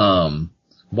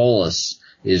Bolus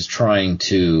is trying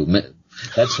to.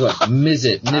 That's what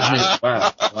Mizzet.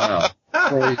 Wow.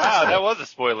 Wow, that was a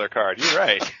spoiler card. You're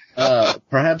right.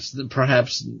 Perhaps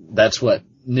that's what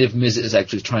Niv Mizzet is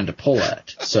actually trying to pull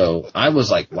at. So I was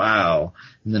like, wow,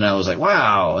 and then I was like,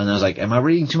 wow, and I was like, am I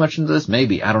reading too much into this?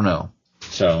 Maybe, I don't know.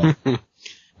 So.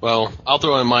 Well, I'll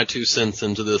throw in my 2 cents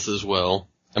into this as well,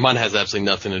 and mine has absolutely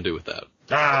nothing to do with that.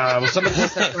 Well, somebody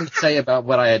has something to say about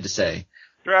what I had to say.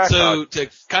 So to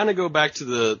kind of go back to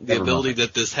the ability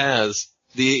that this has,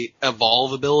 the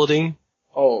evolve ability.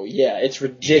 Oh yeah, it's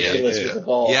ridiculous with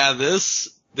evolve. Yeah, this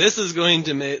is going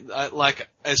to make, like,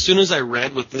 as soon as I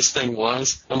read what this thing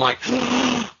was, I'm like,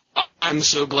 I'm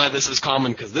so glad this is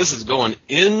common because this is going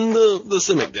in the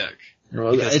Simic deck.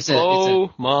 Well, Because,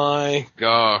 my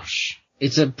gosh.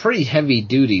 It's a pretty heavy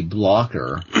duty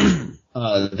blocker.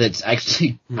 That's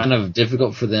actually kind of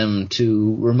difficult for them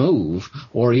to remove,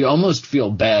 or you almost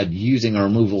feel bad using a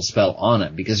removal spell on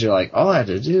it because you're like, all I have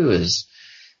to do is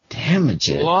damage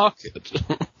it.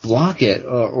 Block it,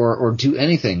 or do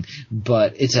anything.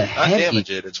 But it's a heavy... Not damage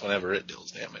it, it's whenever it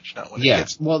deals damage, not when it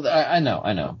gets... Well, I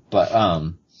know. But,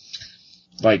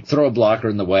 like, throw a blocker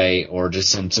in the way, or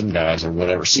just send some guys or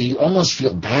whatever. So you almost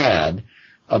feel bad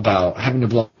about having to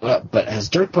blow it up. But as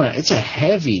Dirk pointed out, it's a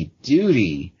heavy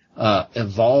duty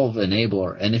evolve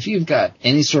enabler. And if you've got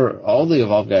any all the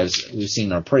evolve guys we've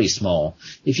seen are pretty small.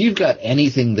 If you've got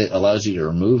anything that allows you to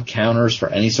remove counters for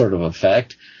any sort of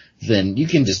effect, then you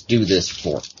can just do this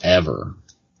forever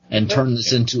and turn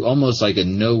this into almost like a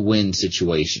no-win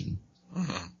situation.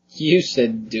 You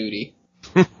said duty.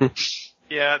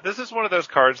 Yeah, this is one of those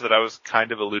cards that I was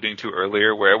kind of alluding to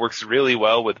earlier, where it works really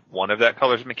well with one of that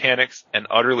color's mechanics and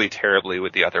utterly terribly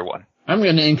with the other one. I'm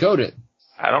going to encode it.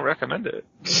 I don't recommend it.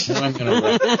 I'm gonna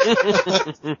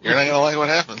You're not going to like what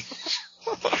happens.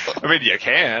 I mean, you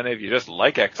can if you just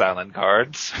like exiling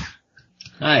cards.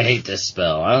 I hate this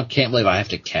spell. I can't believe I have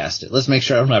to cast it. Let's make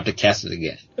sure I don't have to cast it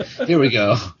again. Here we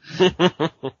go.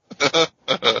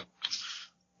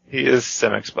 He is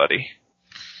Simic's buddy.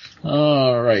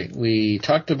 Alright, we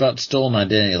talked about Stolen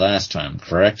Identity last time,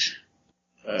 correct?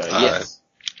 Yes.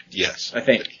 Yes. I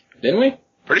think. Didn't we?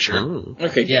 Pretty sure. Ooh.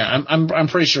 Okay. Yeah, I'm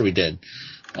pretty sure we did.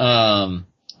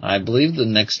 I believe the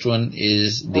next one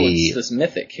is it's this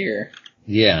mythic here.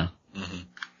 Yeah.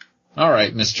 Mm-hmm.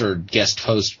 Alright, Mr. Guest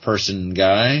Host Person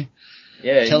Guy.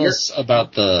 Yeah. Tell us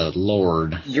about the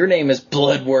Lord. Your name is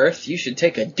Bloodworth. You should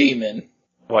take a demon.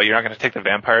 Well, you're not going to take the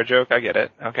vampire joke? I get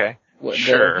it. Okay. What,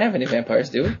 Sure. They don't have any vampires,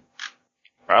 do we?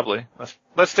 Probably.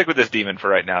 Let's stick with this demon for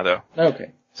right now, though.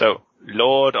 Okay. So,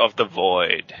 Lord of the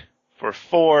Void. For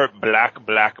 4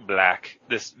 black,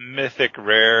 this mythic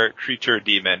rare creature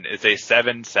demon is a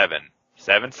 7/7.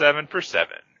 7/7 for 7.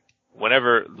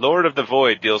 Whenever Lord of the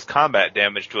Void deals combat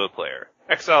damage to a player,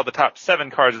 exile the top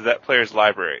 7 cards of that player's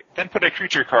library, then put a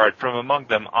creature card from among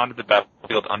them onto the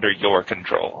battlefield under your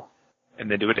control.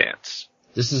 And then do a dance.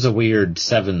 This is a weird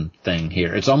 7 thing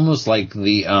here. It's almost like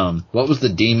the, what was the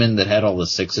demon that had all the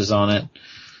 6s on it?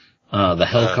 The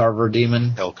Hellcarver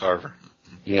demon? Hellcarver.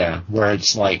 Yeah, where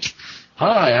it's like,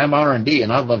 hi, I'm R&D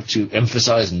and I love to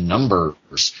emphasize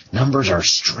numbers. Numbers are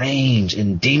strange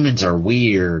and demons are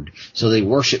weird, so they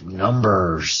worship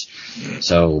numbers.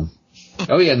 So,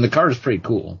 oh yeah, and the card is pretty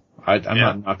cool. I'm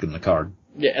not knocking the card.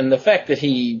 Yeah, and the fact that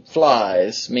he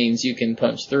flies means you can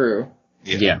punch through.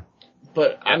 Yeah.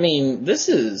 But, I mean, this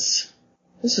is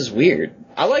weird.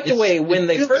 I like the way when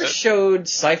they first showed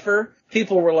Cypher,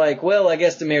 people were like, well, I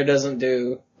guess Dimir doesn't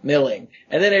do milling.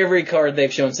 And then every card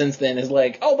they've shown since then is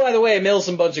like, oh, by the way, mills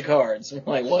a bunch of cards. I'm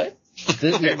like, what?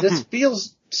 This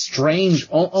feels strange,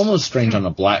 almost strange on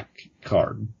a black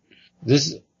card.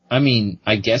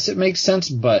 I guess it makes sense,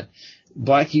 but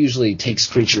black usually takes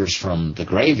creatures from the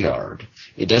graveyard.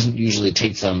 It doesn't usually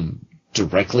take them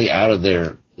directly out of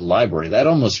their library. That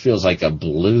almost feels like a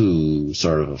blue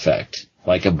sort of effect.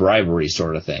 Like a bribery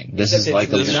sort of thing. This is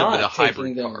like a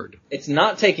hybrid card. It's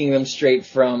not taking them straight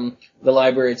from the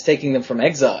library, it's taking them from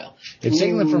exile. It's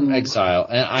taking them from exile,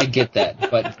 and I get that,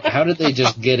 but how did they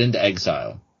just get into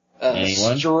exile?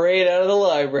 Anyone? Straight out of the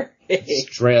library.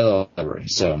 Straight out of the library,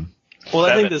 so. Well,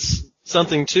 I think this,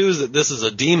 something too is that this is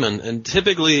a demon, and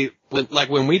typically,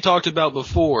 when we talked about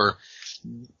before,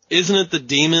 isn't it the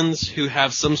demons who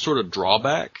have some sort of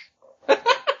drawback?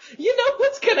 You know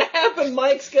what's kind gonna happen?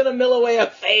 Mike's gonna mill away a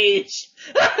phage.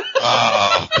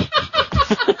 Oh.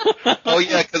 Oh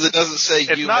yeah, because it doesn't say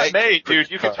It's you not make made, dude.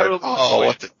 You can totally. Oh,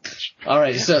 what the? All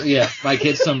right, so yeah, Mike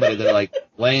hits somebody. They're like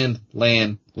land,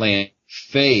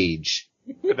 phage,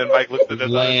 And then Mike looks at the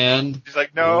land. He's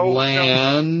like, no,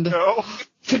 land. no.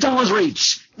 $50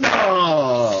 reach.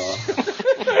 No.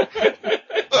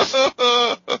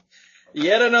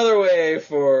 Yet another way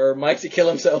for Mike to kill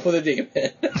himself with a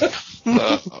demon.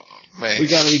 Oh, man. We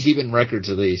gotta be keeping records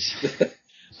of these.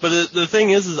 But the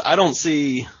thing is I don't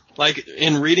see, like,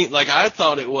 in reading, like, I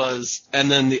thought it was, and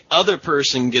then the other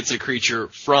person gets a creature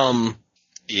from,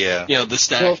 Yeah. the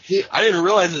stack. Well, I didn't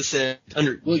realize it said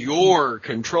under your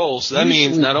control, so that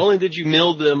means usually- not only did you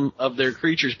mill them of their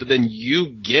creatures, but then you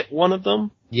get one of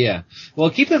them? Yeah. Well,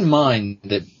 keep in mind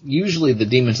that usually the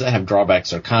demons that have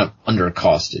drawbacks are kind of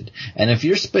undercosted. And if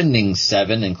you're spending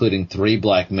 7, including 3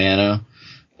 black mana,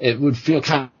 it would feel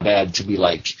kind of bad to be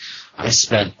like, I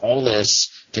spent all this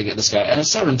to get this guy. And a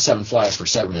 7/7 flyer for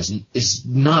 7 is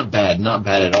not bad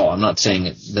at all. I'm not saying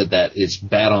that is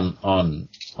bad on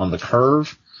the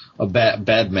curve, a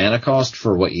bad mana cost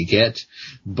for what you get.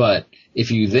 But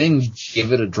if you then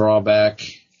give it a drawback,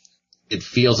 it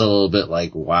feels a little bit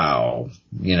like, wow,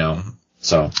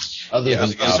 So, other than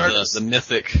the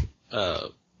mythic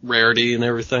rarity and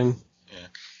everything. Yeah.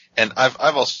 And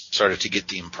I've also started to get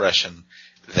the impression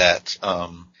that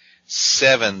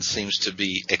 7 seems to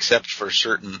be, except for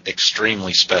certain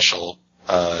extremely special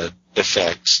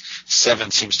effects,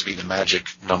 7 seems to be the magic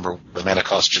number. The mana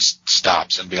cost just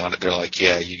stops, and beyond it, they're like,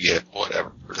 yeah, you get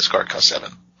whatever. This card costs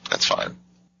 7. That's fine.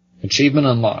 Achievement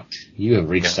unlocked. You have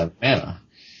reached 7 mana.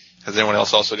 Has anyone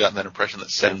else also gotten that impression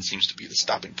that 7 seems to be the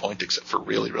stopping point, except for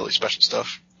really, really special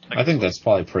stuff? I think that's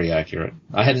probably pretty accurate.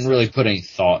 I hadn't really put any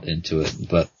thought into it,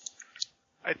 but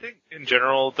I think in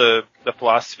general the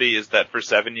philosophy is that for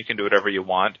 7 you can do whatever you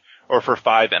want, or for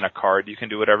 5 and a card you can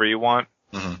do whatever you want,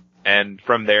 and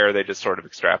from there they just sort of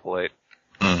extrapolate.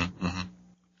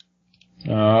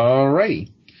 Alrighty.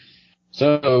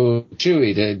 So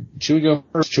Chewy, did Chewy go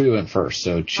first? Chewy went first,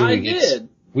 so Chewy did.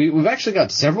 We've actually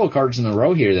got several cards in a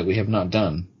row here that we have not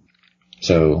done.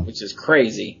 So, which is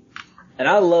crazy. And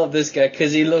I love this guy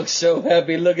because he looks so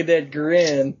happy. Look at that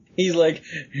grin. He's like,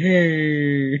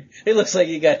 it looks like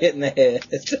he got hit in the head.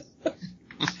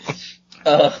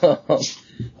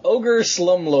 Ogre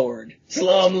Slumlord.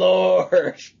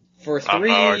 For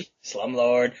 3,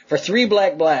 Slumlord. For 3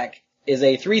 black is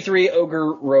a 3/3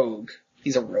 Ogre Rogue.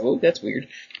 He's a rogue? That's weird.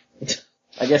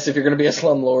 I guess if you're gonna be a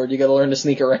Slumlord, you gotta learn to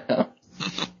sneak around.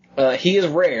 He is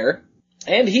rare,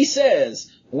 and he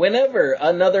says, whenever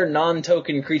another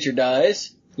non-token creature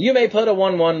dies, you may put a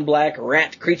 1/1 black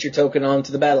rat creature token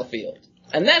onto the battlefield.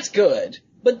 And that's good.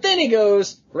 But then he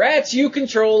goes, rats you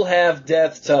control have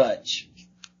death touch.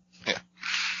 Yeah.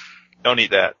 Don't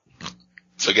eat that.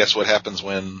 So guess what happens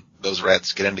when those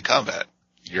rats get into combat?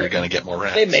 You're gonna get more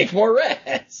rats. They make more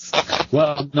rats.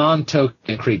 well,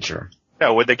 non-token creature.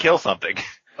 No, would they kill something?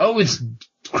 Oh, it's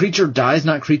creature dies,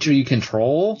 not creature you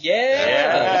control?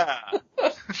 Yeah.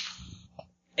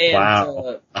 And,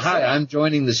 wow. Hi, I'm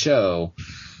joining the show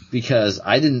because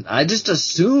I just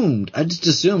assumed,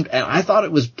 and I thought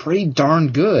it was pretty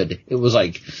darn good. It was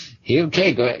like, hey,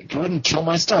 okay, go ahead and kill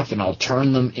my stuff and I'll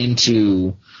turn them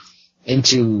into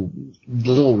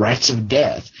little rats of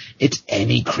death. It's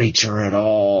any creature at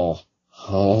all.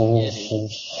 Oh.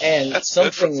 And that's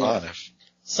good for fun.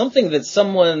 Something that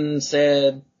someone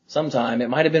said sometime, it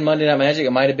might have been Monday Night Magic,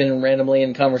 it might have been randomly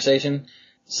in conversation,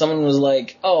 someone was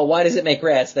like, oh, why does it make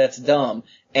rats? That's dumb.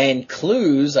 And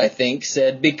Clues, I think,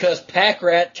 said, because Pack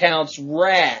Rat counts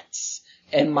rats.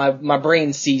 And my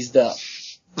brain seized up.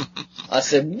 I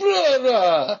said,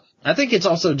 blah. I think it's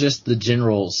also just the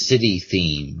general city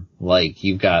theme. Like,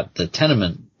 you've got the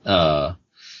tenement,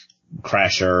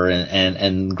 Crasher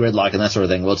and Gridlock and that sort of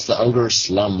thing. Well, it's the Ogre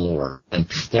Slumlord, and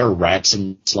there are rats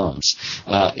in slums.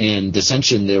 In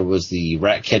Dissension, there was the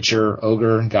rat catcher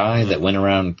ogre guy that went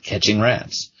around catching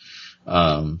rats.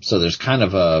 So there's kind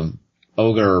of a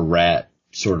ogre rat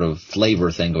sort of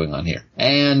flavor thing going on here.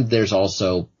 And there's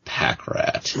also Pack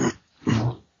Rat.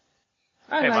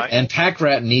 Hey, Mike. And Pack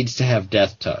Rat needs to have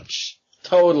death touch.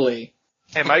 Totally.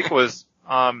 Hey, Mike, was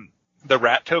the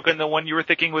rat token the one you were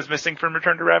thinking was missing from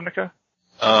Return to Ravnica?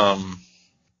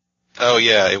 Oh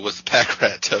yeah, it was the Pack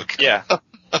Rat token. Yeah.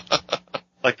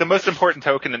 Like the most important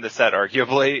token in the set,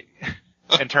 arguably,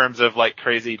 in terms of like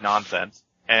crazy nonsense.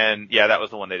 And yeah, that was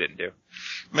the one they didn't do.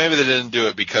 Maybe they didn't do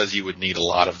it because you would need a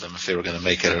lot of them if they were going to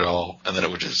make it at all, and then it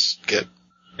would just get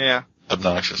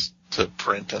obnoxious to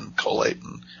print and collate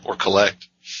or collect.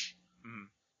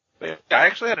 I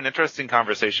actually had an interesting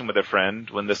conversation with a friend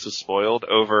when this was spoiled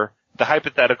over the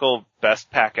hypothetical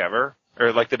best pack ever,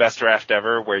 or like the best draft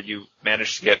ever, where you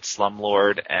managed to get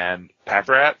Slumlord and Pack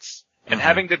Rats, and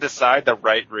having to decide the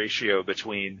right ratio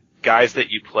between guys that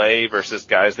you play versus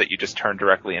guys that you just turn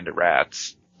directly into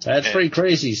rats. That's pretty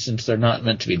crazy since they're not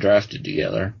meant to be drafted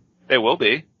together. They will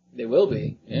be. They will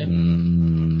be. Yeah.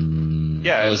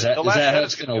 Yeah. Is that how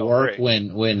it's going to work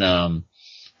when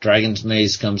Dragon's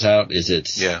Maze comes out? Is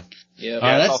it? Yeah. Yeah.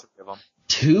 That's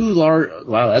too large.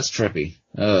 Wow, that's trippy.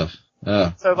 So,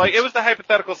 like, it was the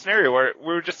hypothetical scenario where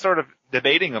we were just sort of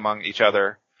debating among each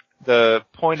other the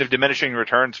point of diminishing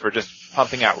returns for just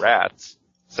pumping out rats.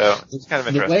 So, it's kind of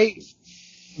interesting.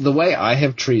 The way I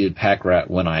have treated Pack Rat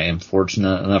when I am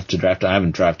fortunate enough to draft, I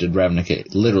haven't drafted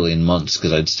Ravnica literally in months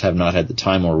because I just have not had the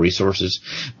time or resources,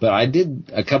 but I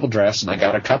did a couple drafts and I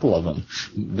got a couple of them.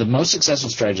 The most successful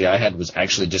strategy I had was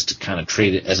actually just to kind of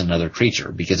treat it as another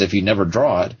creature, because if you never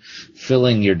draw it,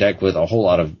 filling your deck with a whole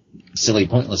lot of silly,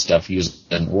 pointless stuff usually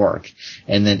doesn't work.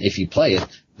 And then if you play it,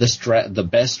 the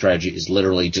best strategy is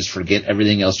literally just forget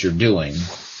everything else you're doing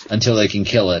until they can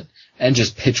kill it and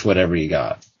just pitch whatever you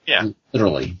got. Yeah.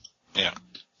 Literally. Yeah.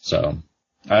 So,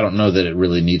 I don't know that it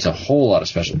really needs a whole lot of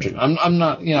special treatment. I'm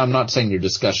not saying your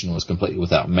discussion was completely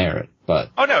without merit,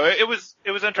 but. Oh no, it was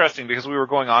interesting because we were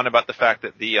going on about the fact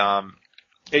that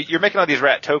you're making all these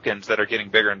rat tokens that are getting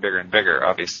bigger and bigger and bigger,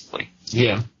 obviously.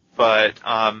 Yeah. But,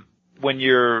 when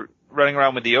you're running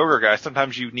around with the ogre guy,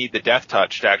 sometimes you need the death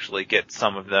touch to actually get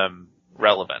some of them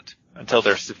relevant until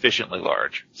they're sufficiently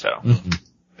large. So,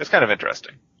 it's kind of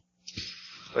interesting.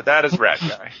 But that is Rat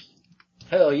Guy.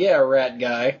 Hell yeah, Rat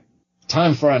Guy.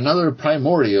 Time for another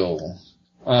primordial.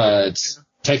 It's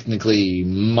technically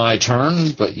my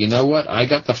turn, but you know what? I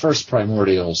got the first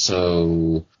primordial,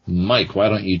 so Mike, why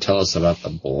don't you tell us about the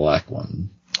black one?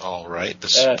 All right.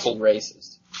 That's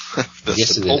racist.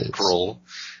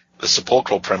 The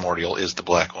sepulchral primordial is the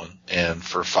black one, and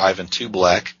for 5 and 2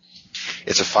 black,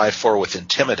 it's a 5/4 with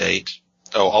intimidate.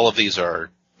 Oh, all of these their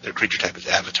creature type is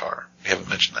avatar. We haven't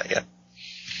mentioned that yet.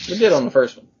 We did on the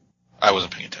first one. I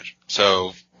wasn't paying attention.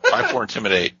 So 5/4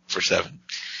 intimidate for 7.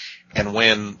 And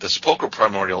when the sepulchral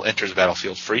primordial enters the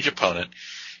battlefield for each opponent,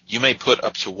 you may put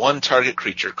up to 1 target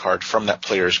creature card from that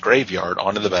player's graveyard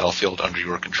onto the battlefield under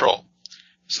your control.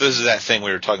 So this is that thing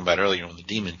we were talking about earlier when the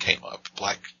demon came up,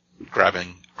 black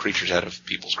grabbing creatures out of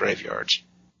people's graveyards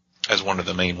as one of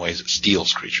the main ways it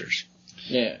steals creatures.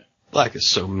 Yeah. Black is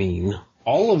so mean.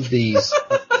 All of these,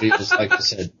 like I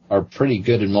said, are pretty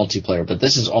good in multiplayer, but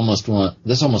this almost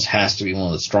has to be one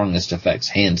of the strongest effects,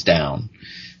 hands down,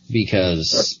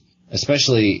 because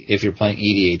especially if you're playing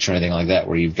EDH or anything like that,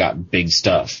 where you've got big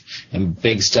stuff, and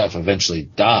big stuff eventually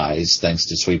dies thanks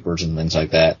to sweepers and things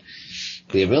like that.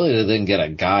 The ability to then get a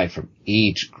guy from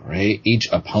each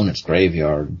opponent's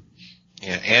graveyard.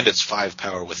 Yeah, and it's 5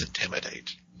 power with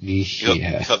intimidate. Yeah.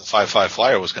 You thought the 5/5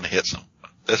 flyer was going to hit someone.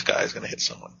 This guy is going to hit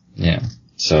someone. Yeah.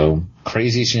 So,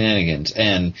 crazy shenanigans.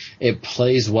 And it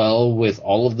plays well with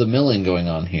all of the milling going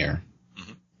on here.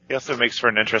 Mm-hmm. He also makes for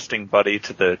an interesting buddy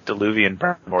to the Diluvian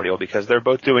Primordial because they're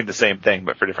both doing the same thing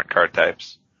but for different card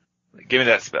types. Like, give me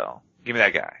that spell. Give me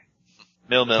that guy.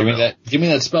 Mill. Give me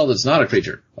that spell that's not a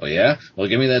creature. Oh yeah? Well,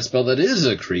 give me that spell that is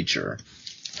a creature.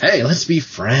 Hey, let's be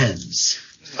friends.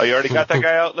 Oh, you already got that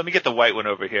guy out? Let me get the white one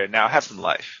over here. Now have some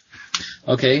life.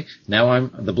 Okay, now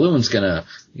the blue one's gonna,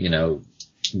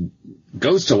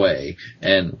 ghost away,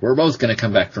 and we're both gonna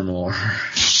come back for more.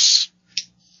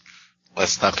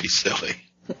 Let's not be silly.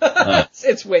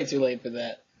 It's way too late for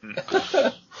that.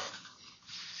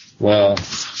 Well,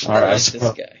 alright. This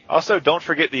guy. Also, don't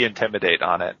forget the intimidate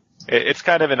on it. It's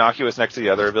kind of innocuous next to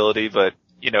the other ability, but,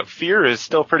 fear is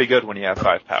still pretty good when you have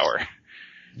 5 power.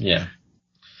 Yeah.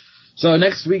 So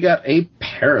next we got a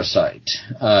parasite,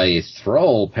 a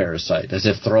thrall parasite, as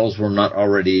if thralls were not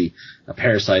already a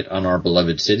parasite on our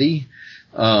beloved city.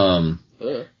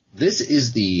 This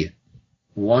is the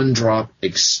 1-drop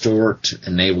extort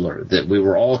enabler that we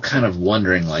were all kind of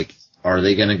wondering, are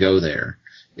they going to go there?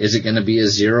 Is it going to be a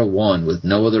 0/1 with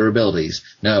no other abilities?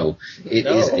 No, it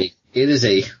is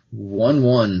a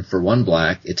 1/1 for 1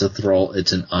 black. It's a thrall.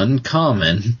 It's an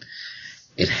uncommon.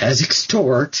 It has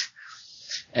extort.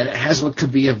 And it has what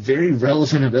could be a very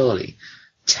relevant ability.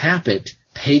 Tap it,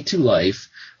 pay 2 life,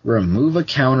 remove a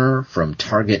counter from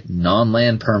target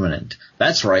non-land permanent.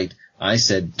 That's right, I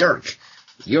said, Dirk,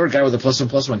 your guy with a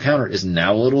 +1/+1 counter is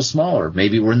now a little smaller.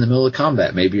 Maybe we're in the middle of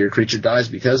combat. Maybe your creature dies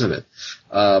because of it.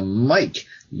 Mike,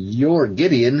 your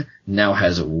Gideon now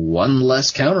has 1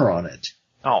 less counter on it.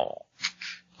 Oh.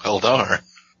 Well darn.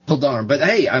 Well darn. But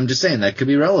hey, I'm just saying that could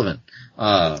be relevant.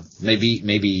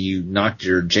 Maybe you knocked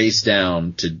your Jace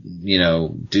down to,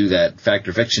 do that fact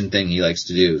or fiction thing he likes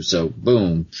to do. So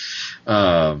boom.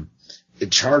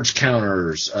 Charge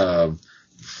counters,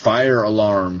 fire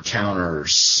alarm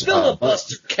counters,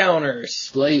 Filibuster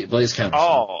counters. Blaze counters.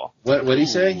 Oh. What did he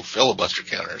say? Ooh, filibuster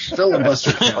counters.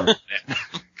 Filibuster counters.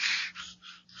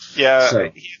 Yeah,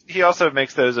 So- he also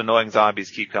makes those annoying zombies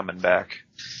keep coming back.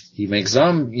 He makes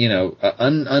some,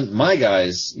 my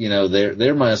guys, their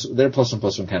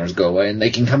 +1/+1 counters go away and they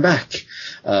can come back.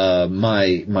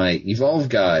 My evolve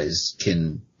guys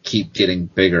can keep getting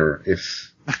bigger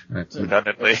if.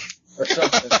 Redundantly. Or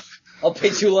something. I'll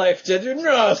pay 2 life to do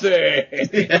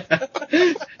nothing.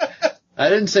 I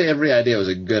didn't say every idea was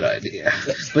a good idea,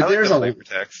 but there's a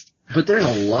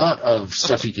lot of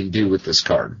stuff you can do with this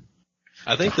card.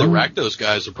 I think the Rakdos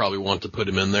guys would probably want to put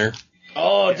him in there.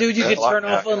 Oh, dude, you Yeah, can turn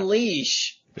off yeah.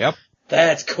 Unleash. Yep.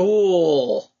 That's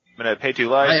cool. I'm gonna pay 2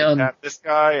 life, tap this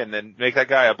guy, and then make that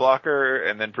guy a blocker,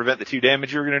 and then prevent the 2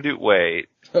 damage you were gonna do. Wait.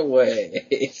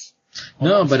 Wait.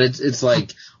 No, but it's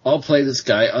like, I'll play this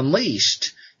guy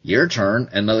Unleashed. Your turn,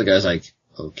 and another guy's like,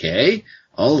 okay,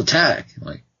 I'll attack. I'm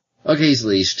like, okay, he's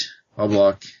leashed. I'll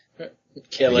block.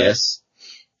 Kill it. Yes.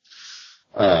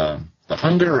 The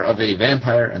hunger of a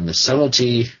vampire and the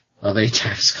subtlety of a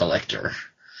tax collector.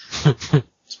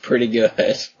 It's pretty good.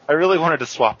 I really wanted to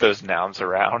swap those nouns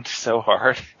around so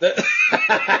hard.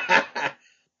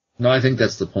 No, I think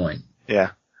that's the point.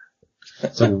 Yeah.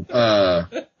 So, I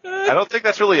don't think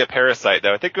that's really a parasite,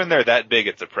 though. I think when they're that big,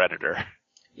 it's a predator.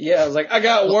 Yeah, I was like, I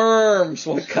got worms.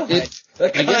 What kind? The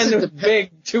kind of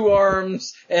big 2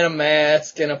 arms and a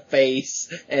mask and a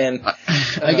face and.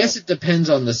 I guess it depends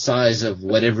on the size of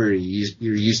whatever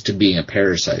you're used to being a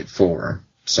parasite for.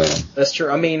 So That's true.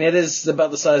 I mean, it is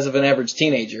about the size of an average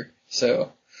teenager.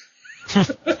 So.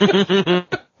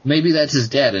 maybe that's his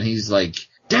dad, and he's like,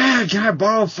 "Dad, can I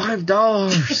borrow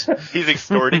 $5?" He's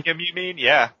extorting him, you mean?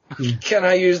 Yeah. Can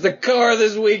I use the car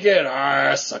this weekend?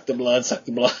 Suck the blood, suck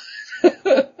the blood.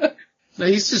 No,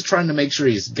 he's just trying to make sure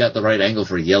he's got the right angle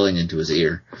for yelling into his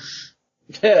ear.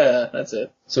 Yeah, that's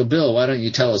it. So, Bill, why don't you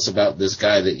tell us about this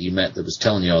guy that you met that was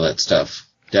telling you all that stuff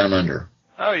down under?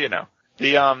 Oh,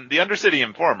 the Undercity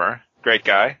Informer, great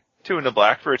guy. 2 in the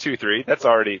black for a 2/3. That's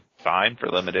already fine for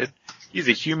limited. He's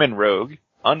a human rogue,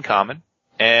 uncommon,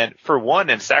 and for 1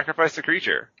 and sacrifice a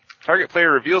creature. Target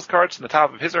player reveals cards from the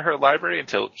top of his or her library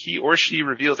until he or she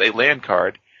reveals a land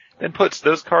card, then puts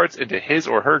those cards into his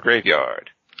or her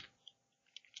graveyard.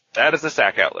 That is a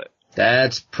sack outlet.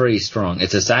 That's pretty strong.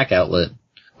 It's a sack outlet.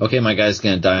 Okay, my guy's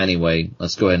gonna die anyway.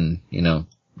 Let's go ahead and,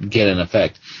 get an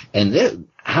effect. And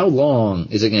how long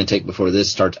is it gonna take before this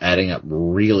starts adding up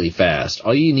really fast?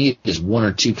 All you need is 1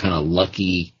 or 2 kind of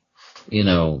lucky,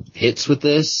 hits with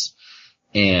this,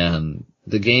 and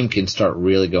the game can start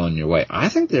really going your way. I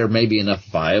think there may be enough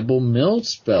viable mill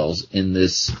spells in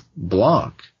this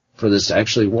block for this to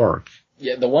actually work.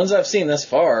 Yeah, the ones I've seen thus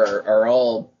far are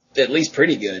all at least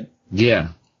pretty good. Yeah.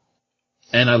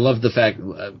 And I love the fact,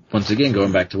 once again,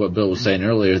 going back to what Bill was saying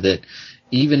earlier, that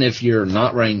even if you're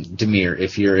not running Dimir,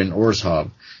 if you're in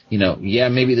Orzhov,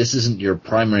 maybe this isn't your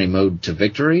primary mode to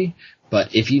victory,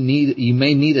 but if you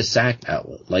may need a sack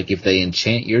outlet. Like if they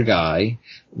enchant your guy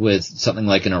with something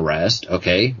like an arrest,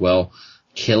 okay, well,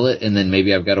 kill it and then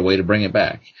maybe I've got a way to bring it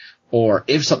back. Or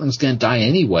if something's gonna die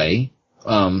anyway,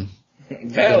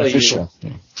 beneficial.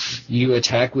 You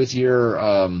attack with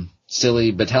your,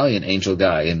 silly battalion angel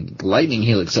guy and lightning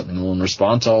helix something will in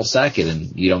response I'll sack it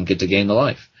and you don't get to gain the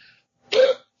life.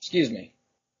 Excuse me.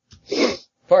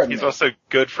 Pardon He's me. also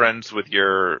good friends with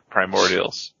your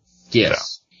primordials.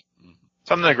 Yes.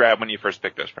 Something to grab when you first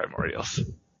pick those primordials.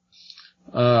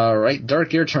 Right,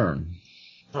 Dark, your turn.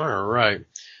 Alright.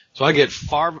 So I get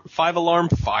 5 alarm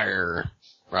fire.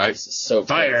 Right? This is so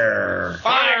Fire!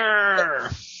 Fire!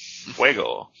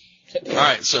 Fuego.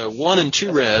 Alright, so 1 and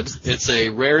 2 red. It's a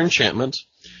rare enchantment.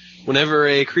 Whenever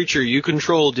a creature you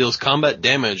control deals combat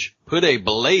damage, put a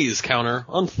blaze counter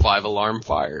on 5 alarm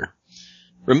fire.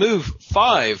 Remove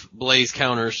 5 blaze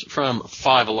counters from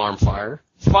 5 alarm fire.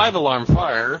 5 alarm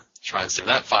fire, try and say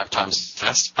that 5 times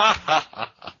fast,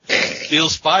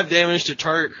 deals 5 damage to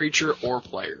target creature or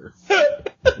player.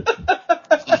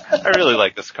 I really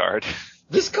like this card.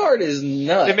 This card is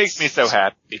nuts. It makes me so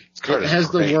happy. This card It is has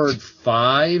great. the word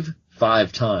 5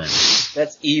 times.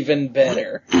 That's even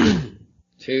better.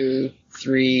 2,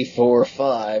 3, 4,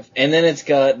 5. And then it's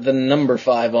got the number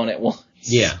 5 on it once.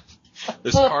 Yeah.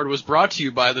 This card was brought to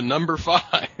you by the number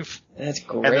 5. That's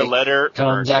great. And the letter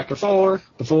Comes after 4,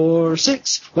 before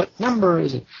 6. What number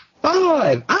is it?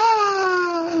 5!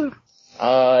 Ah!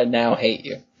 I now hate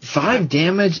you. 5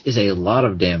 damage is a lot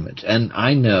of damage. And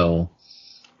I know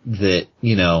that,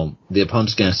 the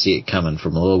opponent's going to see it coming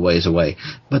from a little ways away.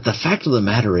 But the fact of the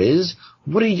matter is,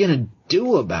 what are you going to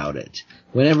do about it?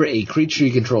 Whenever a creature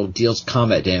you control deals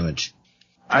combat damage.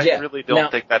 I really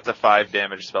don't think that's a 5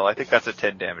 damage spell. I think that's a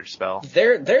 10 damage spell.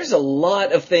 There's a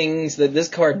lot of things that this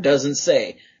card doesn't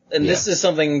say. And this is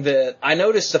something that I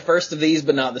noticed the first of these,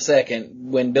 but not the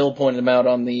second, when Bill pointed them out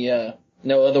on the,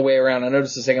 no other way around. I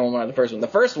noticed the second one, not the first one. The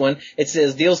first one, it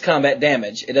says deals combat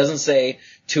damage. It doesn't say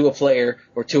to a player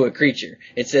or to a creature.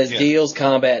 It says deals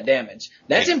combat damage.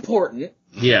 That's important.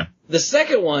 Yeah. The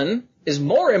second one is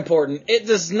more important. It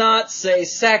does not say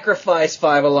sacrifice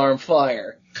 5-alarm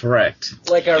fire. Correct.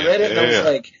 Like, I read it and I was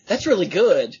like, that's really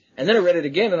good. And then I read it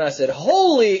again and I said,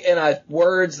 holy, and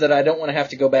words that I don't want to have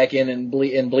to go back in and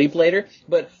bleep later,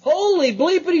 but holy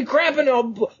bleepity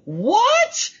crapping,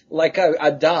 what? Like, I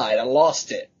died. I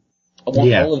lost it. I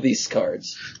want all of these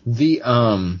cards.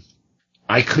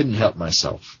 I couldn't help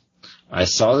myself. I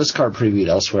saw this card previewed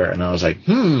elsewhere and I was like,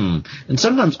 And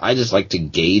sometimes I just like to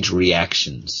gauge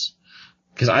reactions.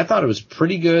 Because I thought it was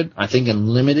pretty good. I think in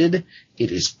limited,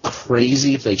 it is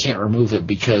crazy if they can't remove it,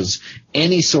 because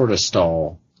any sort of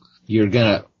stall, you're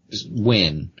gonna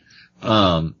win.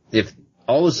 If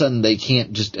all of a sudden they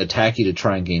can't just attack you to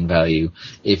try and gain value,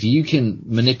 if you can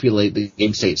manipulate the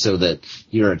game state so that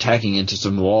you're attacking into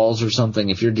some walls or something,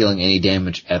 if you're dealing any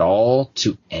damage at all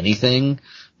to anything,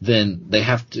 then they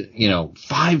have to,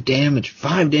 5 damage,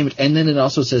 and then it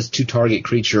also says to target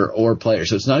creature or player.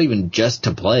 So it's not even just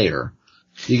to player.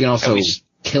 You can also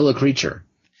kill a creature.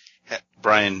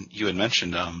 Brian, you had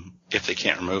mentioned if they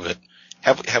can't remove it.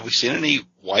 Have we seen any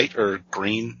white or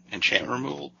green enchantment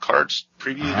removal cards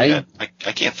previewed yet?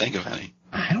 I can't think of any.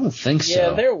 I don't think so.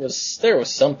 Yeah, there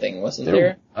was something, wasn't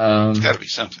there? It's got to be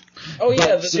something. Oh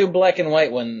yeah, the new black and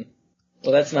white one.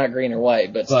 Well, that's not green or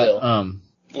white, but still.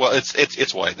 Well,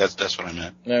 it's white. That's what I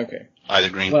meant. Okay. Either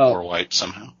green or white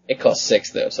somehow. It costs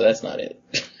 6 though, so that's not it.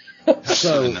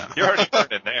 So you already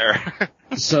turned in there.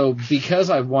 So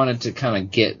because I wanted to kind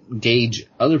of gauge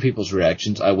other people's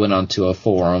reactions, I went onto a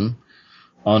forum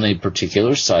on a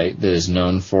particular site that is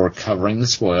known for covering the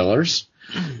spoilers,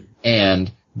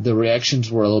 and the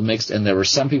reactions were a little mixed, and there were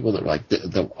some people that were like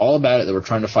all about it, that were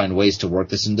trying to find ways to work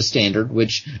this into standard,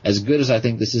 which, as good as I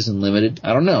think this is in limited,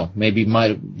 I don't know, maybe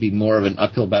might be more of an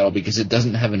uphill battle because it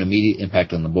doesn't have an immediate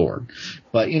impact on the board.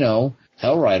 But,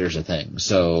 Hellrider's a thing,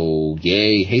 so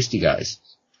yay, hasty guys.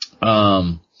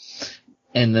 And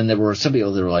then there were some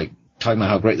people that were like talking about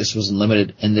how great this was in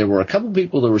limited, and there were a couple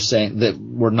people that were saying that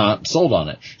were not sold on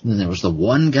it. And then there was the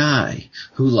one guy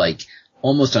who, like,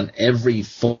 almost on every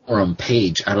forum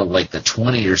page out of like the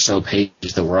 20 or so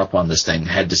pages that were up on this thing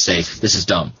had to say, this is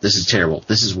dumb, this is terrible,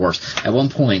 this is worse. At one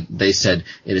point they said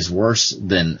it is worse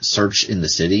than Search the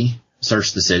City,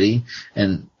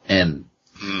 and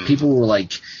people were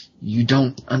like, you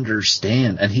don't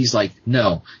understand. And he's like,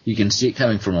 no, you can see it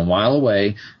coming from a mile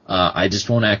away. I just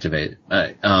won't activate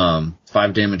it. 5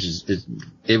 damage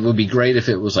it would be great if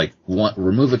it was like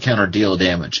remove a counter, deal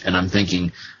damage. And I'm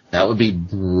thinking that would be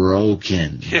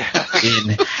broken in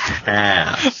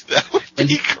half. That would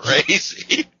be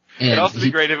crazy. It'd also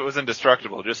be great if it was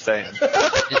indestructible, just saying.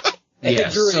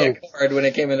 It drew a card when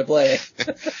it came into play.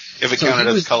 If it counted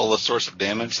as colorless source of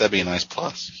damage, that'd be a nice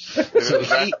plus. So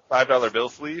 $5 bill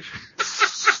sleeve.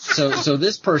 So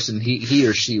this person, he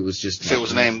or she was just. If it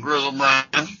was named Grizzle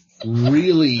Brian.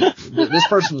 Really, this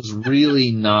person was really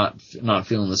not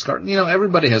feeling this card.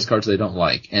 Everybody has cards they don't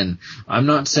like, and I'm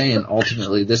not saying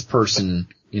ultimately this person,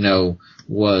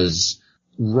 was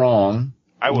wrong.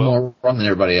 More wrong than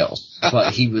everybody else.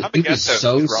 But he was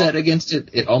so set against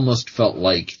it, it almost felt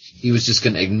like he was just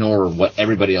going to ignore what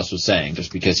everybody else was saying,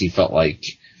 just because he felt like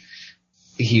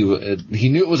he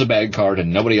knew it was a bad card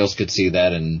and nobody else could see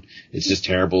that, and it's just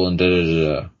terrible and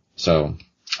da-da-da-da. So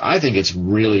I think it's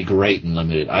really great in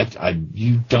limited.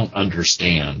 You don't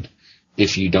understand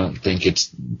if you don't think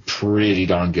it's pretty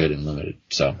darn good in limited.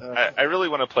 So I really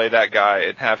want to play that guy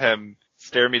and have him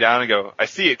stare me down and go, I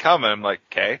see it coming. I'm like,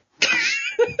 okay.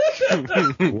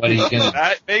 What are you gonna?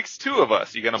 That makes 2 of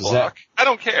us. You gonna block? I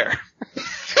don't care.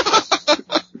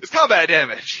 It's combat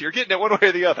damage. You're getting it one way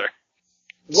or the other.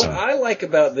 What I like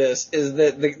about this is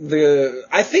that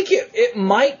I think it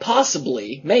might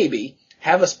possibly, maybe,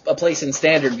 have a place in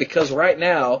standard, because right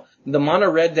now the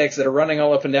mono red decks that are running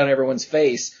all up and down everyone's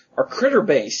face are critter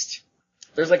based.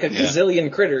 There's like a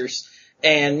gazillion critters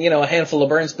and, a handful of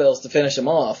burn spells to finish them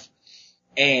off.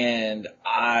 And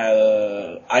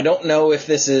I don't know if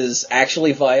this is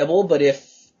actually viable, but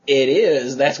if it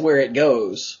is, that's where it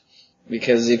goes.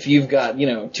 Because if you've got,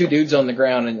 2 dudes on the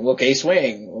ground and,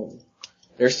 swing, well,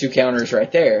 there's 2 counters right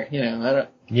there, I don't.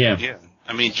 Yeah. Yeah.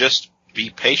 I mean, just be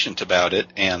patient about it,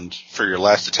 and for your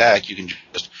last attack, you can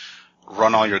just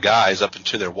run all your guys up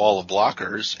into their wall of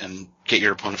blockers and get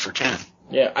your opponent for 10.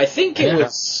 Yeah, I think it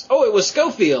was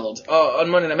Schofield on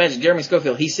Monday Night Magic, Jeremy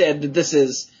Schofield. He said that this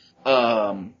is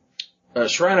a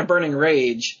Shrine of Burning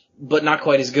Rage, but not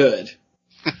quite as good.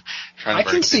 I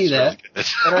can see that. Really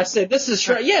And I said, this is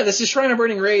Shrine of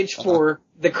Burning Rage for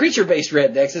the creature-based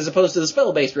red decks as opposed to the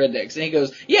spell-based red decks. And he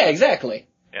goes, yeah, exactly.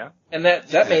 Yeah. And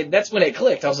that's when it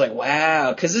clicked. I was like,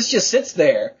 wow, because this just sits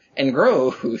there and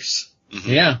grows.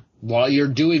 Yeah, while you're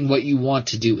doing what you want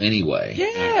to do anyway.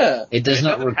 Yeah. It does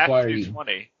not doesn't have require to do you.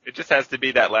 20. It just has to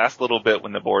be that last little bit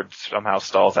when the board somehow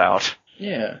stalls out.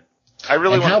 Yeah. I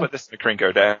really And want how- to put this in the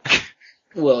Krinko deck.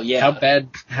 Well, yeah.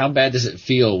 How bad does it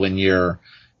feel when you're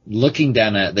looking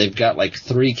down at, they've got like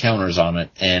 3 counters on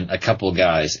it and a couple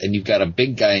guys, and you've got a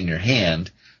big guy in your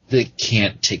hand that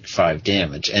can't take 5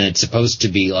 damage, and it's supposed to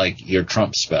be like your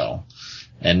trump spell.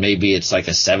 And maybe it's like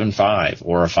a 7/5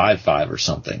 or a 5/5 or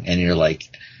something, and you're like,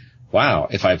 wow,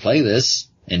 if I play this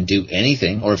and do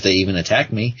anything, or if they even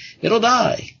attack me, it'll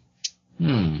die.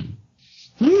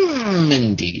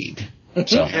 Indeed.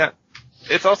 So. Yeah.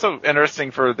 It's also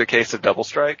interesting for the case of Double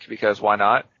Strike, because why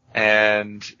not?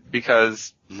 And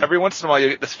because every once in a while you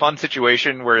get this fun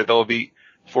situation where there'll be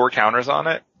 4 counters on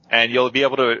it, and you'll be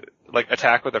able to like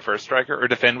attack with a first striker or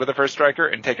defend with a first striker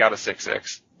and take out a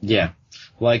 6/6. Yeah.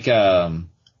 Like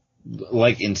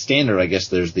in standard, I guess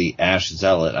there's the Ash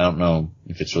Zealot. I don't know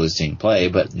if it's really seeing play,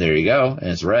 but there you go, and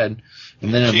it's red.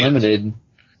 And then unlimited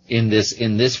in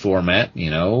this format,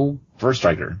 first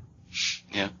striker.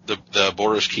 Yeah, the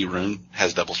Boros Key rune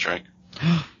has double strike.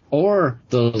 Or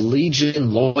the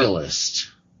Legion Loyalist.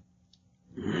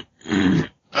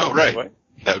 Oh, right. What?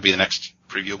 That would be the next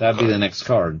preview. That'd be the next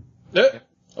card.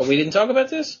 Oh, we didn't talk about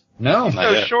this? No. It's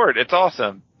so yet. short. It's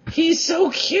awesome. He's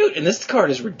so cute, and this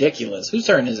card is ridiculous. Whose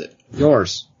turn is it?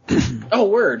 Yours. Oh,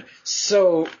 word.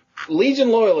 So, Legion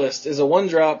Loyalist is a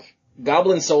 1-drop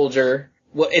Goblin Soldier.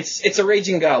 Well, it's a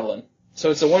Raging Goblin.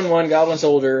 So it's a 1/1 Goblin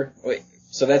Soldier. Wait,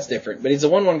 so that's different. But he's a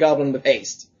 1/1 Goblin with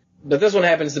haste. But this one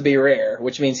happens to be rare,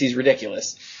 which means he's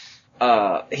ridiculous.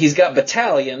 He's got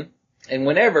Battalion, and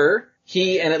whenever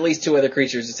he and at least 2 other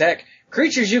creatures attack,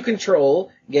 creatures you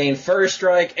control gain First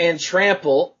Strike and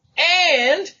Trample,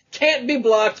 and can't be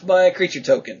blocked by creature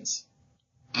tokens.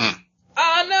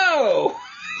 Oh no!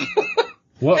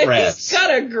 What And rats? He's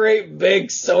got a great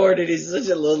big sword, and he's such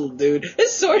a little dude.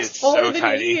 His sword's He's taller so than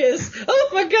tiny. he is. Oh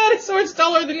my god, his sword's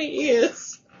taller than he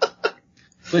is.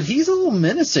 But he's a little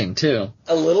menacing too.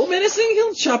 A little menacing?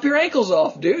 He'll chop your ankles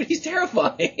off, dude. He's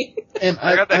terrifying. And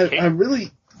I got that I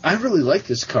really like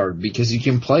this card because you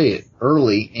can play it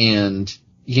early, and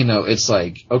it's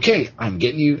like, okay, I'm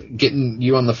getting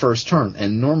you on the first turn.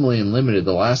 And normally in limited,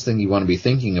 the last thing you want to be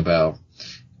thinking about,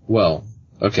 well,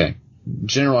 okay,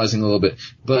 generalizing a little bit,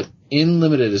 but in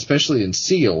limited, especially in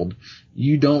sealed,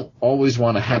 you don't always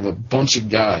want to have a bunch of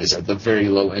guys at the very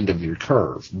low end of your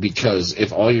curve, because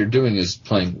if all you're doing is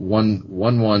playing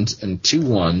 1/1s and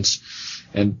 2/1s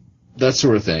and that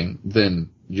sort of thing, then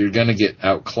you're going to get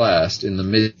outclassed in the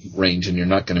mid-range and you're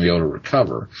not going to be able to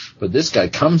recover. But this guy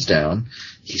comes down,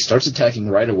 he starts attacking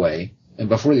right away, and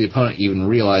before the opponent even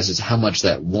realizes how much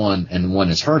that 1/1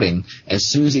 is hurting, as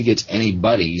soon as he gets any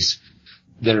buddies,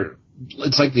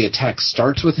 it's like the attack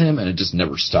starts with him and it just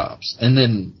never stops. And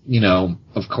then,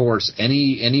 of course,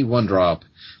 any 1-drop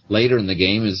later in the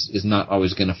game is not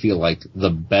always going to feel like the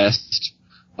best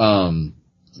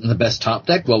top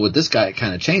deck. Well, with this guy, it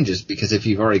kind of changes, because if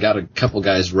you've already got a couple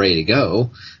guys ready to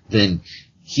go, then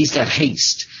he's got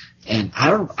haste. And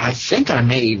I think I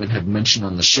may even have mentioned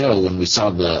on the show when we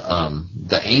saw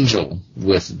the Angel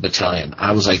with Battalion,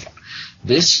 I was like,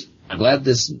 I'm glad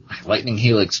this Lightning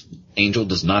Helix Angel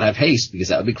does not have haste, because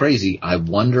that would be crazy. I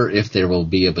wonder if there will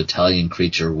be a Battalion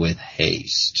creature with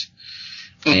haste.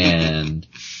 And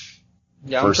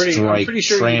Yeah, First I'm Strike, pretty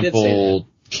sure you did say that. Trample,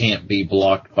 can't be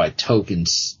blocked by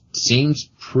tokens seems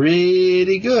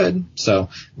pretty good. So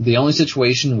the only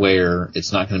situation where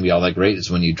it's not going to be all that great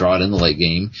is when you draw it in the late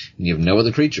game and you have no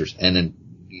other creatures. And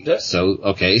then,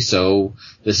 so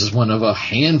this is one of a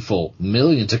handful,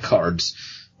 millions of cards,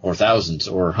 or thousands,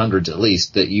 or hundreds at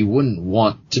least, that you wouldn't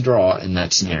want to draw in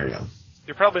that scenario.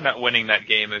 You're probably not winning that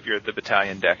game if you're the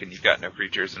Battalion deck and you've got no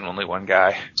creatures and only one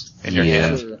guy in your Yeah.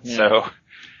 hand. Sure, yeah. So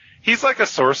he's like a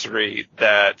sorcery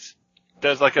that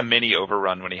does like a mini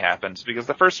overrun when he happens, because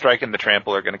the first strike and the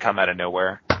trample are going to come out of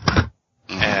nowhere.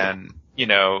 And,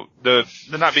 the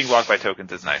not being blocked by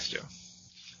tokens is nice too.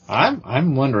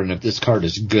 I'm wondering if this card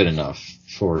is good enough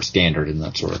for standard and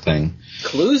that sort of thing.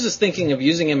 Clues is thinking of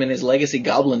using him in his Legacy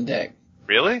Goblin deck.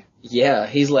 Really? Yeah,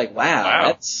 he's like,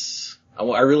 wow.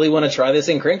 I really want to try this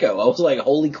in Krinko. I was like,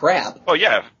 holy crap. Oh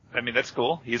yeah, I mean, that's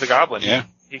cool. He's a goblin. Yeah.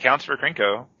 He counts for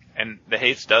Krinko, and the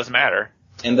haste does matter.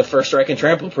 And the first strike and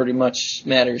trample pretty much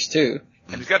matters too.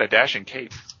 And he's got a dashing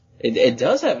cape. It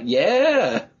does have,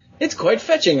 yeah. It's quite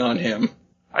fetching on him.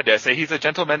 I dare say he's a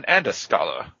gentleman and a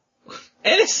scholar.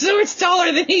 And his sword's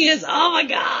taller than he is. Oh my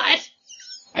god.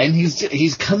 And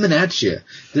he's coming at you.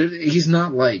 He's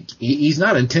not like, he's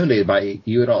not intimidated by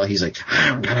you at all. He's like,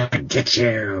 I'm gonna get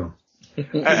you.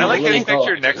 I like his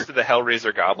picture Hawk. next to the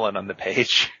Hellraiser Goblin on the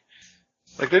page.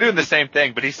 Like, they're doing the same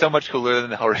thing, but he's so much cooler than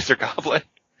the Hellraiser Goblin.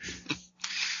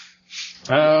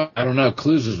 I don't know.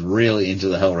 Clues was really into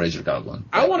the Hellraiser Goblin.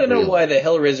 I want to know why the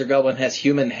Hellraiser Goblin has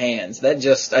human hands. I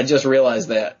just realized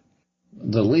that.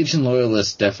 The Legion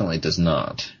Loyalist definitely does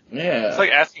not. Yeah. It's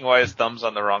like asking why his thumb's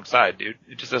on the wrong side, dude.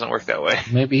 It just doesn't work that way.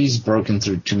 Maybe he's broken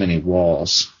through too many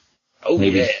walls. Oh,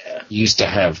 Maybe yeah. he used to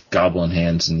have goblin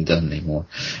hands and he doesn't anymore.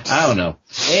 I don't know.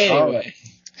 Anyway.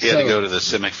 He had to go to the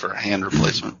Simic for a hand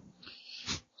replacement.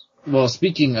 Well,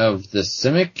 speaking of the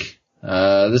Simic,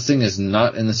 this thing is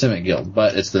not in the Simic Guild,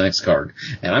 but it's the next card.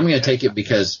 And I'm going to take it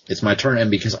because it's my turn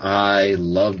and because I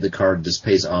love the card this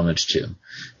pays homage to.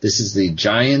 This is the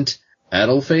Giant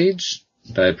Adelphage.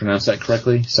 Did I pronounce that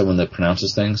correctly? Someone that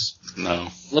pronounces things? No.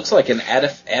 Looks like an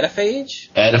adaphage?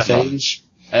 Adelphage?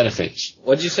 Adelphage.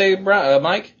 What'd you say,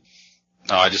 Mike?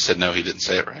 No, I just said no, he didn't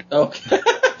say it right. Okay.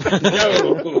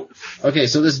 No. Okay,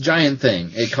 so this giant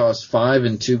thing, it costs 5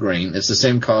 and 2 green. It's the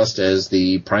same cost as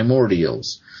the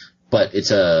Primordials, but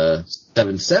it's a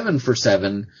 7/7 for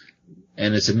 7,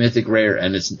 and it's a mythic rare,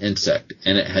 and it's an insect,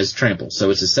 and it has trample. So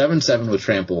it's a 7/7 with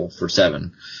trample for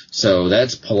 7. So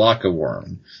that's Palaka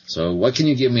Worm. So what can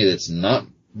you give me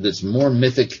that's more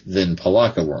mythic than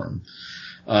Palaka Worm?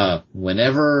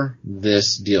 Whenever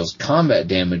this deals combat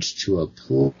damage to a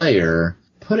player,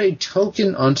 put a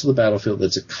token onto the battlefield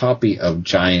that's a copy of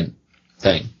Giant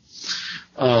Thing.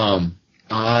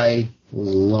 I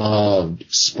loved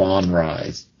Spawn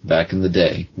Writhe back in the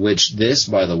day, which this,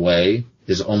 by the way,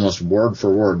 is almost word for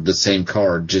word the same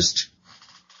card, just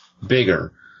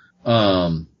bigger.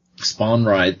 Spawn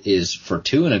Writhe is for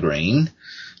 2 and a green,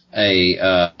 a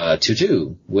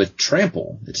 2/2 with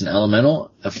trample. It's an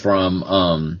elemental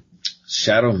from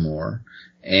Shadowmoor,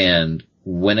 and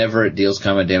whenever it deals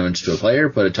combat damage to a player,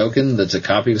 put a token that's a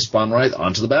copy of Spawn Writhe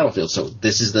onto the battlefield. So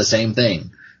this is the same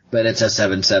thing, but it's a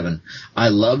 7/7. I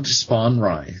loved Spawn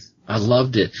Writhe. I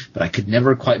loved it, but I could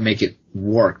never quite make it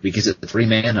work because at 3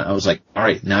 mana, I was like,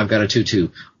 alright, now I've got a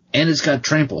 2/2. And it's got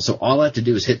trample, so all I have to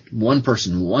do is hit one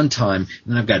person one time,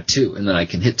 and then I've got 2, and then I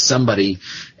can hit somebody,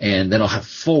 and then I'll have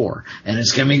 4, and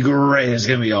it's gonna be great, it's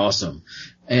gonna be awesome.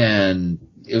 And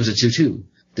it was a 2/2.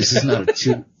 This is not a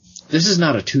 2, this is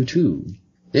not a 2/2.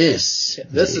 This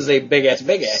is a big ass.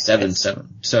 7/7.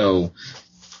 So,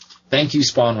 thank you,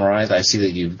 Spawn Writhe. I see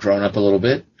that you've grown up a little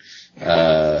bit.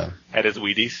 Had his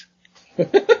Wheaties.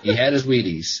 He had his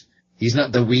Wheaties. He's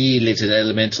not the wee little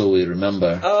elemental we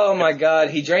remember. Oh my god,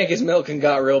 he drank his milk and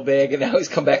got real big, and now he's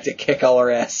come back to kick all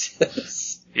our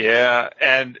asses. Yeah,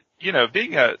 and,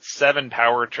 being a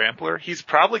 7-power trampler, he's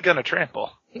probably gonna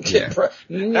trample. Yeah. That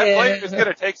player is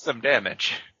gonna take some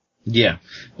damage. Yeah.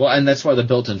 Well, and that's why the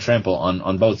built-in trample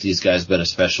on both these guys, but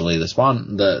especially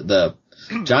the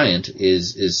Giant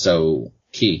is so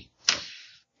key.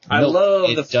 I love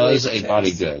the It does flavor a body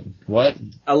text. good. What?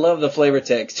 I love the flavor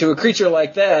text. To a creature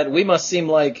like that, we must seem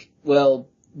like, well,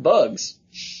 bugs.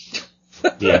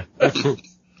 Yeah.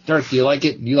 Dirk, do you like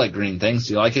it? You like green things.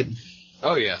 Do you like it?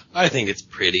 Oh yeah, I think it's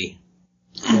pretty.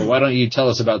 Well, why don't you tell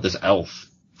us about this elf?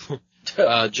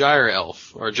 Gyre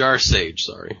Elf, or Gyre Sage,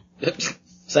 sorry.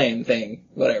 Same thing.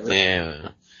 Whatever. Yeah.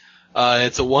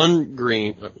 It's a 1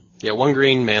 green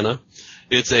mana.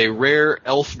 It's a rare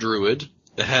elf druid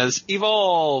that has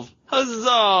evolve.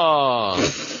 Huzzah!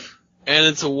 And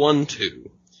it's a 1/2.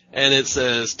 And it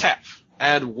says tap.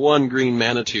 Add 1 green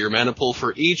mana to your mana pool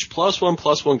for each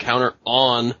 +1/+1 counter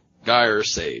on Gyre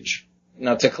Sage.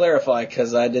 Now, to clarify,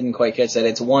 because I didn't quite catch that,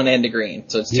 it's 1 and a green,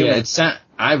 so it's 2. Yeah,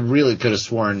 I really could have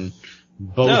sworn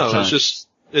both times.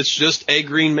 it's just a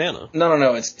green mana.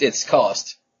 No, it's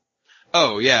cost.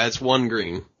 Oh yeah, it's 1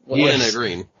 green. Yes. 1 and a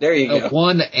green. There you go.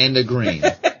 1 and a green.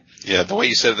 Yeah, the way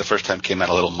you said it the first time came out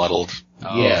a little muddled.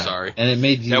 Oh, Yeah. sorry. And it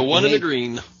made you... Yeah, 1 and a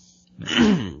green.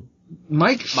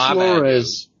 Mike My bad.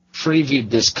 Flores previewed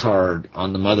this card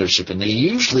on the mothership, and they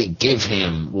usually give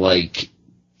him,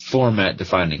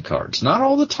 format-defining cards. Not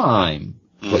all the time,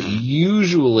 but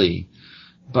usually.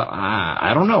 But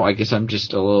I don't know. I guess I'm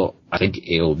just a little... I think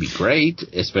it'll be great,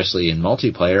 especially in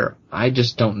multiplayer. I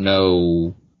just don't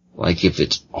know, if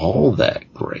it's all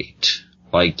that great.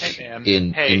 Hey,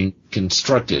 man. In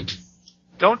constructed.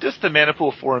 Don't diss the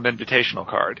Manipool Forum Invitational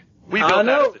card. We built I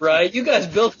know, that as a right? team. You guys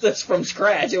built this from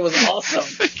scratch. It was awesome.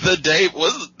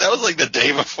 That was like the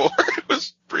day before it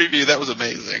was preview. That was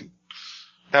amazing.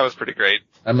 That was pretty great.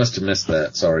 I must have missed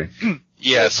that. Sorry.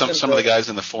 Yeah, some of the guys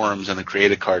in the forums and the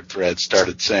create a card thread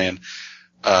started saying,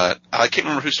 I can't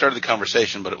remember who started the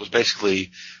conversation, but it was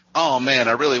basically, oh man,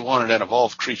 I really wanted an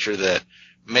evolved creature that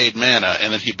made mana,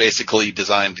 and then he basically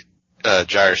designed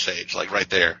Gyre Sage, like right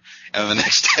there. And the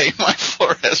next day my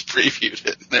Flores previewed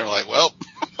it, and they were like, well.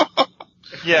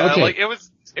 Yeah, Okay. like it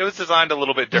was designed a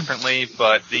little bit differently,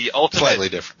 but the ultimate Slightly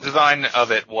different. design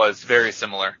of it was very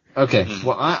similar. Okay. Mhm.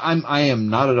 Well, I am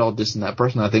not at all dissing that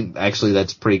person. I think actually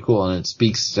that's pretty cool, and it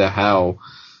speaks to how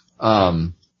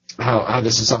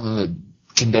this is something that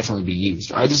can definitely be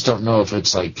used. I just don't know if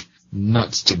it's like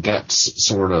nuts to guts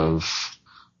sort of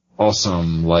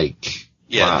awesome, like.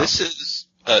 Yeah, wow.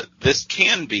 this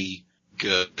can be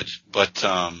good, but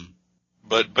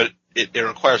it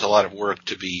requires a lot of work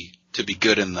to be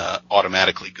good in the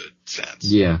automatically good sense.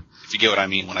 Yeah. If you get what I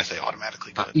mean when I say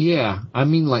automatically good. Yeah, I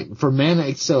mean, like, for mana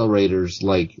accelerators,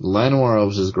 like, Llanowar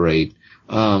Elves is great.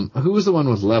 Who was the one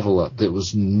with level up that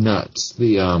was nuts?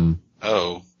 The,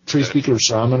 Tree Speaker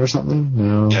Shaman or something?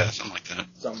 No. Yeah, something like that.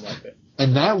 Something like that.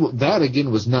 And that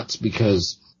again was nuts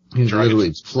because you Dragon.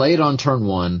 literally play it on turn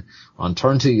 1, on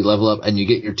turn 2 you level up, and you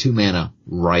get your 2 mana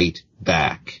right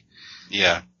back.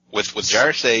 Yeah. With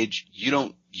Gyre Sage, you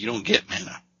don't get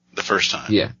mana the first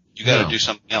time. Yeah. You gotta No. do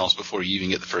something else before you even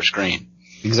get the first green.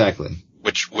 Exactly.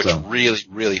 Which So. really,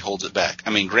 really holds it back.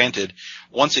 I mean, granted,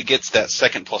 once it gets that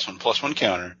second +1/+1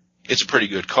 counter, it's a pretty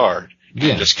good card. And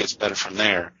Yeah. it just gets better from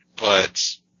there. But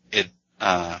it,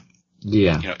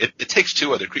 Yeah. it takes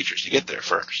 2 other creatures to get there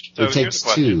first. So It here's takes the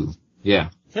question. 2. Yeah.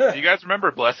 Do you guys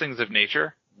remember Blessings of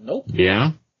Nature? Nope.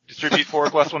 Yeah? Distribute 4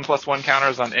 +1/+1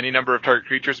 counters on any number of target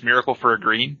creatures, miracle for a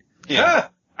green. Yeah.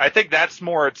 I think that's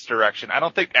more its direction. I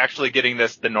don't think actually getting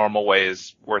this the normal way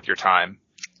is worth your time.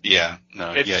 Yeah.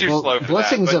 No. It's yeah. too slow for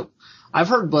Blessings that. But I've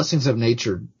heard Blessings of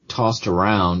Nature tossed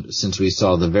around since we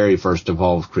saw the very first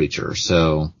evolved creature,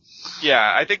 so.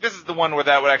 yeah, I think this is the one where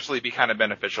that would actually be kind of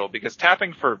beneficial because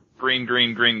tapping for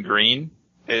green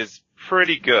is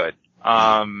pretty good.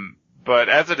 But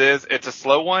as it is, it's a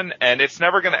slow one and it's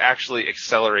never going to actually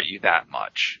accelerate you that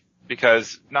much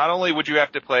because not only would you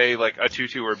have to play like a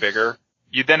 2/2 or bigger,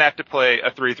 you then have to play a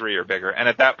 3/3 or bigger. And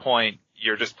at that point,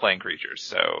 you're just playing creatures.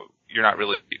 So you're not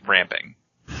really ramping.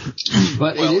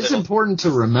 But it is important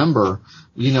to remember,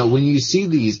 when you see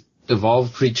these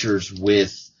evolved creatures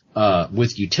with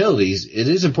utilities, it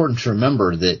is important to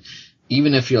remember that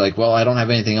even if you're like, well, I don't have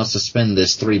anything else to spend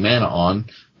this 3 mana on,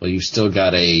 well, you've still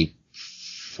got a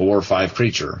 4 or 5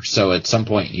 creature. So at some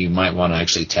point you might want to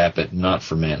actually tap it, not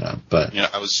for mana, but.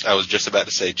 I was just about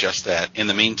to say just that. In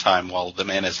the meantime, while the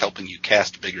mana is helping you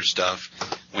cast bigger stuff,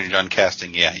 when you're done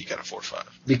casting, you got a 4/5.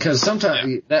 Because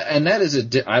sometimes, that is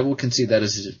I will concede that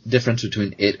is a difference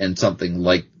between it and something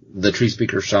like the Tree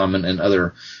Speaker Shaman and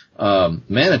other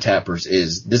mana tappers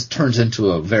is this turns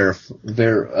into a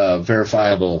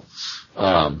verifiable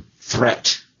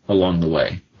threat along the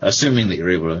way, assuming that you're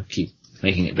able to keep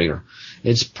making it bigger.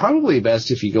 It's probably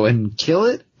best if you go ahead and kill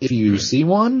it if you see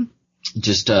one.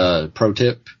 Just a pro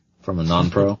tip from a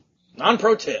non-pro.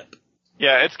 Non-pro tip.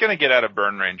 Yeah, it's going to get out of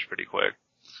burn range pretty quick.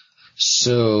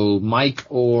 So, Mike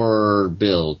or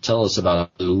Bill, tell us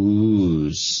about the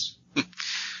ooze.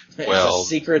 Well, it's a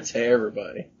secret to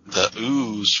everybody. The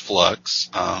Ooze Flux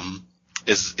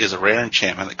is a rare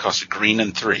enchantment that costs a green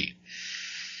and 3.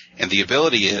 And the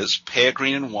ability is pay a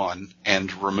green and 1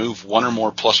 and remove 1 or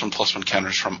more +1/+1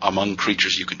 counters from among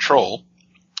creatures you control.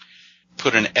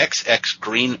 Put an XX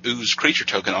green Ooze creature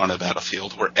token on the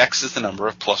battlefield where X is the number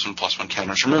of +1/+1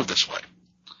 counters removed this way.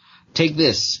 Take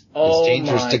this. Oh It's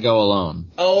dangerous my- to go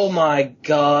alone. Oh my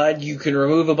god, you can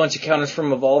remove a bunch of counters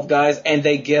from evolved guys and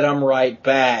they get them right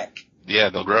back. Yeah,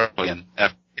 they'll grow again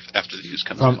after the use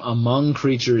comes From in. among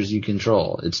creatures you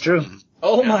control. It's true.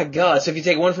 Oh my god, so if you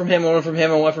take one from him, one from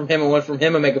him, and one from him, and one from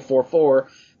him and make a 4/4,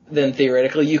 then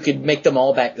theoretically you could make them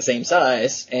all back the same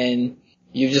size, and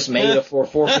you just made a 4/4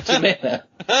 for 2 mana.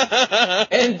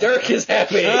 And Dirk is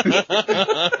happy.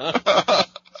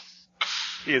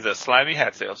 He is a slimy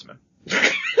hat salesman.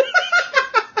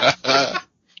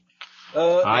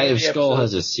 Eye of Skull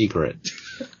has a secret.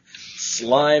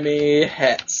 Slimy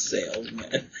hat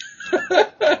salesman.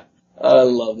 I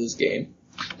love this game.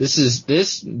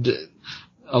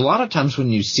 A lot of times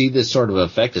when you see this sort of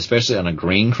effect, especially on a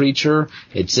green creature,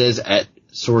 it says at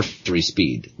sorcery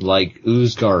speed, like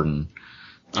Ooze Garden.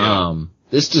 Yeah.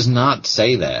 This does not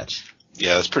say that.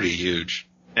 Yeah, that's pretty huge.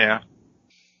 Yeah.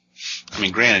 I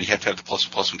mean, granted, you have to have the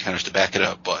 +1/+1 counters to back it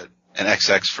up, but an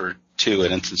XX for 2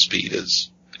 at instant speed is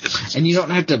And you don't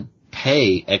have to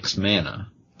pay X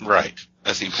mana. right.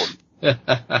 That's the important.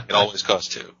 It always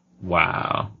costs 2.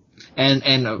 Wow.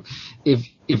 And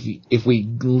if we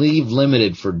leave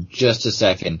limited for just a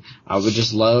second, I would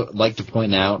just like to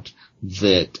point out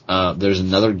that there's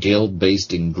another guild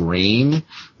based in green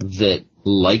that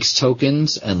likes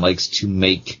tokens and likes to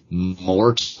make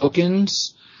more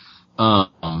tokens.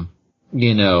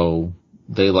 You know,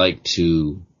 they like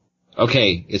to.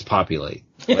 Okay, it's populate.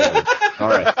 All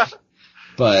right.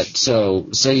 But so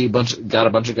say you got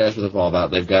a bunch of guys with Evolve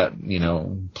out. They've got, you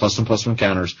know, +1/+1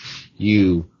 counters.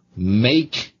 You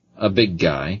make a big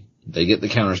guy. They get the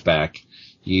counters back.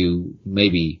 You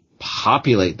maybe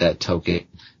populate that token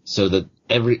so that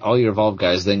all your Evolve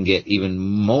guys then get even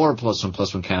more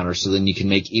 +1/+1 counters. So then you can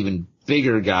make even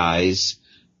bigger guys.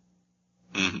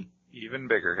 Mm-hmm. Even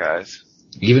bigger guys.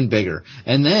 Even bigger.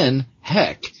 And then,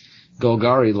 heck,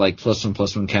 Golgari like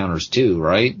 +1/+1 counters too,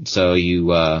 right? So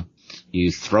you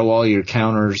throw all your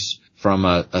counters from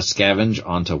a scavenge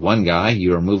onto one guy,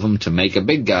 you remove them to make a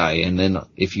big guy, and then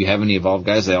if you have any Evolved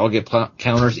guys, they all get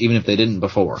counters even if they didn't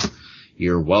before.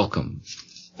 You're welcome.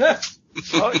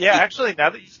 Oh, yeah, actually, now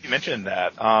that you mentioned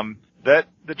that, that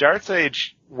the Jar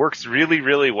Sage works really,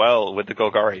 really well with the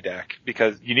Golgari deck,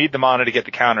 because you need the mana to get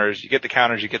the counters, you get the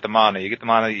counters, you get the mana, you get the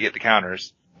mana, you get the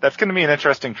counters. That's going to be an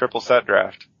interesting triple set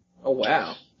draft. Oh,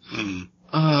 wow. Hmm.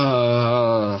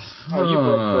 Oh, you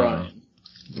broke Brian.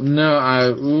 No,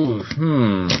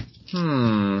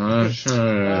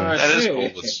 That is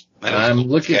cool. I'm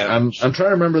looking. I'm trying to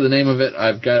remember the name of it.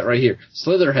 I've got it right here.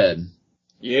 Slitherhead.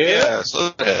 Yeah,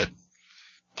 Slitherhead.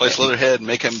 Play Slitherhead,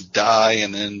 make him die,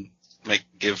 and then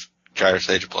give Gyro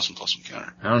Sage a +1/+1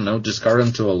 counter. I don't know. Discard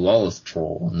him to a Lawless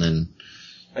Troll, and then.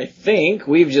 I think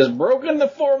we've just broken the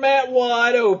format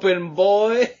wide open,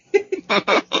 boy.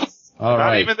 All Not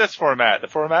right. even this format. The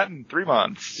format in 3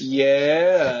 months.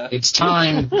 Yeah. It's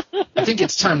time. I think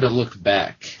it's time to look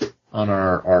back on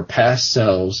our past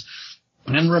selves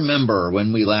and remember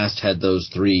when we last had those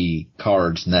 3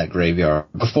 cards in that graveyard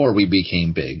before we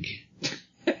became big.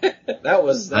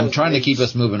 I'm trying to keep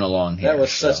us moving along here. That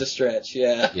was such a stretch,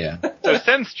 yeah. Yeah. So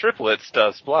since triplets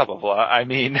does blah blah blah, I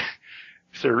mean,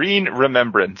 Serene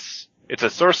Remembrance. It's a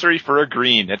sorcery for a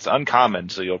green. It's uncommon,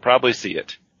 so you'll probably see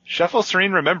it. Shuffle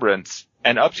Serene Remembrance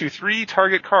and up to 3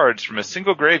 target cards from a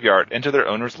single graveyard into their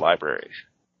owner's library.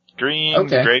 Green,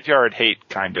 graveyard hate,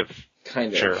 kind of.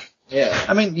 Kind of. Sure. Yeah.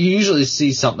 I mean, you usually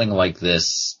see something like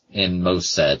this in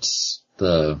most sets.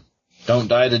 The don't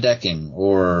die to decking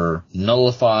or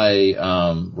nullify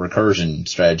recursion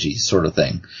strategies sort of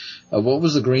thing. What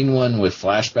was the green one with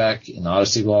flashback in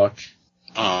Odyssey Block?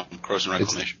 Corrosion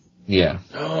Reclamation. Yeah.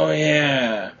 Oh,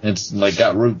 yeah. It's like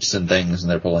got roots and things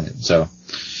and they're pulling it, so.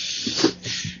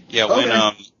 Yeah, when,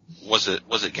 was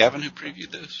it Gavin who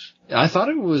previewed this? I thought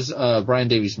it was, Brian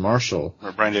Davies Marshall.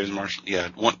 Or Brian Davies Marshall, yeah,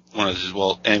 one of those as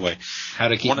well. Anyway. How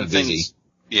to keep me busy.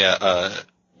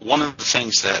 One of the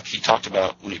things that he talked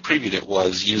about when he previewed it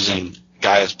was using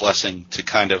Gaia's Blessing to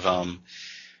kind of,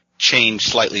 change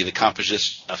slightly the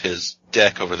composition of his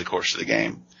deck over the course of the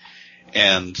game.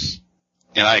 And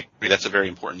I agree that's a very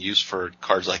important use for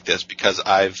cards like this because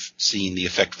I've seen the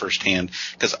effect firsthand.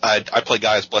 Because I play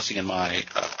Gaia's Blessing in my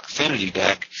Affinity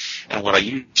deck, and what I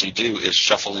usually do is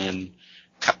shuffle in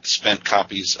spent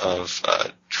copies of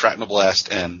Shrapnel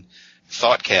Blast and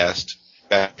Thoughtcast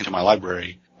back into my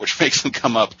library, which makes them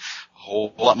come up a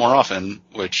whole lot more often,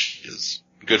 which is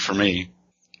good for me.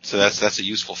 So that's a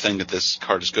useful thing that this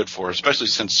card is good for, especially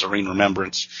since Serene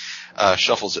Remembrance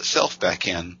shuffles itself back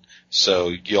in. So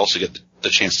you also get the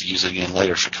chance to use it again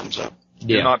later if it comes up.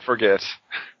 Yeah. Do not forget.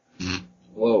 Mm-hmm.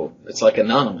 Whoa, it's like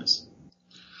anonymous.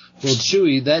 Well,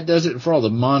 Chewy, that does it for all the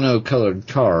mono-colored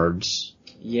cards.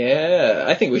 Yeah,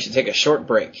 I think we should take a short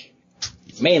break.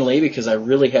 Mainly because I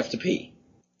really have to pee.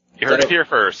 You heard it here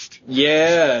first.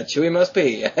 Yeah, Chewy must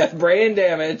pee. I have brain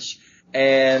damage,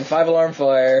 and 5 alarm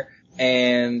fire,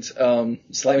 and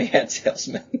slimy hat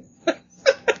salesman.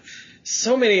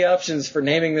 So many options for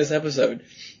naming this episode.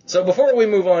 So before we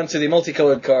move on to the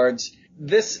multicolored cards,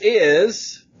 this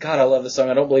is... God, I love this song.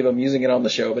 I don't believe I'm using it on the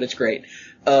show, but it's great.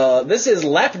 This is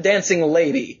Lap Dancing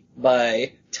Lady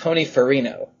by Tony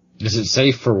Farino. Is it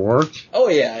safe for work? Oh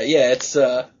yeah, it's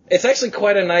actually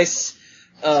quite a nice,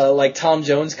 like Tom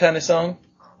Jones kind of song.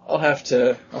 I'll have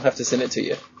to send it to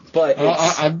you. But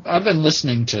I've been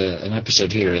listening to an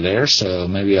episode here or there, so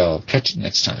maybe I'll catch it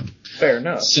next time. Fair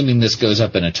enough. Assuming this goes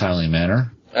up in a timely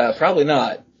manner. Probably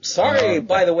not. Sorry,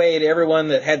 by the way, to everyone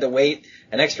that had to wait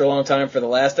an extra long time for the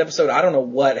last episode. I don't know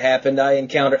what happened.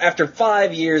 After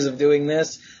 5 years of doing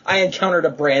this, I encountered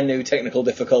a brand new technical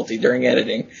difficulty during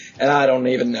editing, and I don't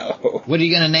even know. What are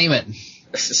you gonna name it?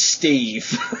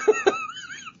 Steve.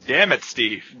 Damn it,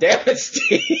 Steve. Damn it,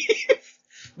 Steve.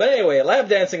 But anyway, Lap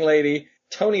Dancing Lady,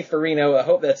 Tony Farino, I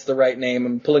hope that's the right name.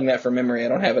 I'm pulling that from memory. I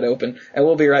don't have it open. And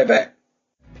we'll be right back.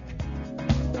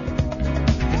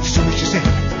 So she said,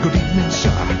 good evening, sir.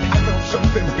 I felt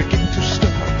something begin to stir.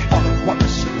 All at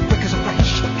once, quick as a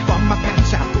flash, from my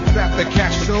pants I pulled out the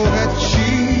cash so that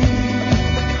she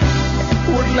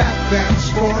would lap dance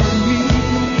for me.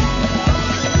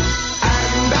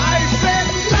 And I said,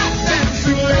 lap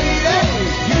dancing lady,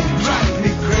 you drive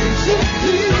me crazy.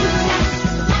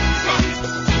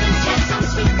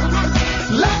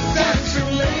 Lap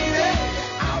dancing lady,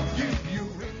 I'll give you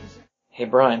reason. Hey,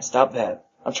 Brian, stop that.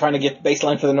 I'm trying to get the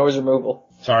baseline for the noise removal.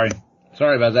 Sorry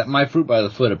about that. My fruit by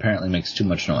the foot apparently makes too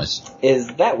much noise. Is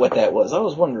that what that was? I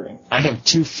was wondering. I have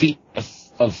 2 feet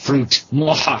of fruit.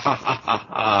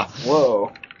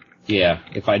 Whoa. Yeah,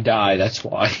 if I die, that's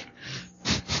why.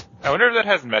 I wonder if that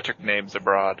has metric names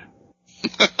abroad.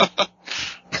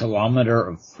 Kilometer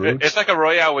of fruit? It's like a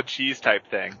Royale with cheese type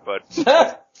thing, but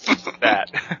that.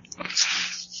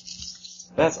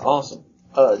 That's awesome.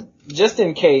 Just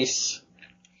in case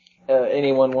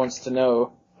anyone wants to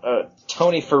know,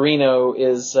 Tony Farino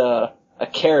is a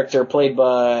character played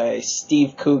by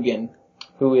Steve Coogan,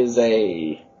 who is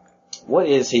what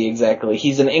is he exactly?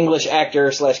 He's an English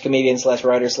actor / comedian /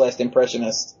 writer /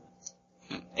 impressionist.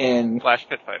 And Slash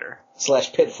pit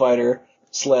fighter.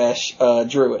 /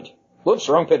 druid. Whoops,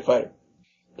 wrong pit fighter.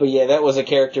 But yeah, that was a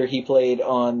character he played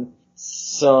on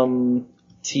some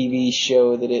TV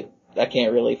show that I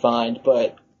can't really find,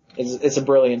 but it's a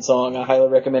brilliant song. I highly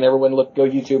recommend everyone go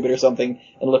YouTube it or something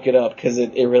and look it up, because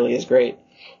it really is great.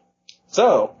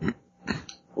 So,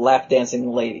 Lap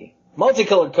Dancing Lady.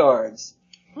 Multicolored cards.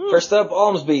 First up,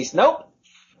 Alms Beast. Nope.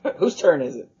 Whose turn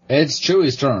is it? It's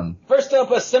Chewie's turn. First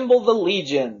up, Assemble the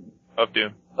Legion. Of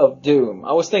Doom. Of Doom.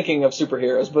 I was thinking of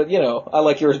superheroes, but I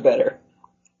like yours better.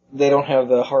 They don't have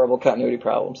the horrible continuity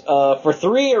problems. For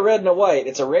 3, a red and a white,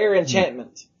 it's a rare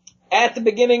enchantment. At the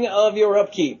beginning of your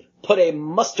upkeep, put a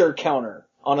mustard counter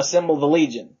on Assemble the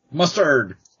Legion.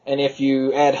 Mustard. And if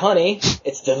you add honey,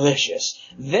 it's delicious.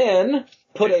 Then,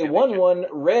 put a 1/1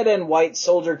 red and white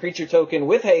soldier creature token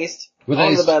with haste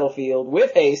the battlefield,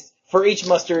 with haste, for each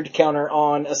mustard counter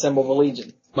on Assemble the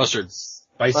Legion. Mustard.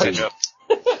 Spicy.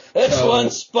 That's one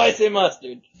spicy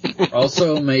mustard.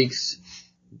 Also makes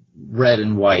red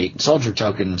and white soldier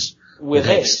tokens with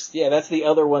haste. Yeah, that's the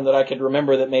other one that I could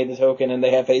remember that made the token, and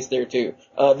they have haste there too.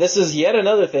 This is yet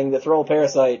another thing that Thrall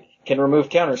Parasite can remove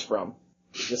counters from.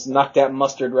 Just knock that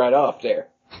mustard right off there.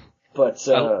 But,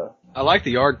 I like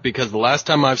the art because the last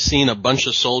time I've seen a bunch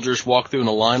of soldiers walk through in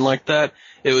a line like that,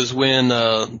 it was when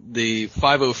the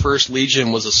 501st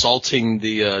Legion was assaulting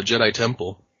the Jedi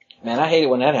Temple. Man, I hate it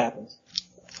when that happens.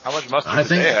 How much mustard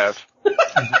do they have?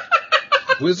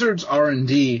 Wizards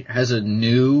R&D has a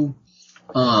new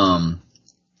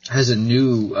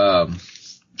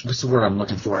what's the word I'm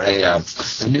looking for? A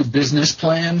new business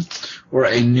plan or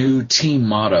a new team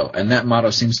motto, and that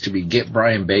motto seems to be get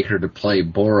Brian Baker to play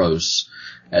Boros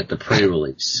at the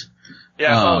pre-release.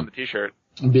 Yeah, I saw on the t-shirt.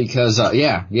 Because,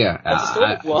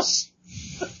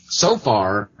 so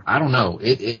far, I don't know,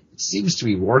 it seems to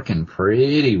be working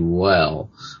pretty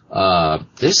well.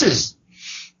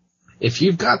 If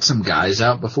you've got some guys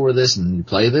out before this and you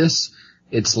play this,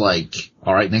 it's like,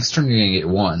 alright, next turn you're gonna get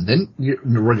 1. Then,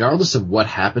 regardless of what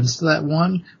happens to that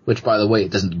 1, which by the way,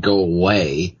 it doesn't go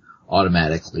away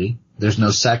automatically, there's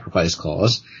no sacrifice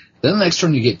clause, then the next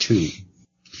turn you get 2.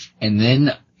 And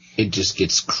then it just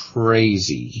gets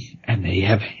crazy, and they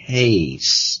have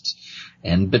haste,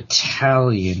 and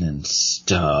battalion and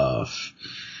stuff,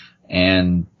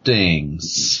 and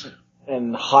things.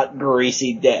 And hot,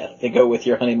 greasy death to go with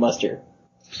your honey mustard.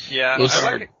 Yeah,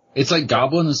 it's like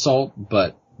Goblin Assault,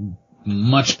 but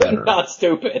much better. Not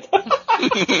stupid.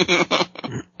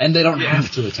 And they don't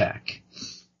have to attack.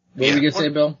 What were you going to say,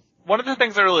 Bill? One of the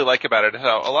things I really like about it is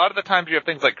how a lot of the times you have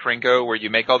things like Krinko where you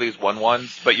make all these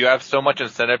 1/1s, but you have so much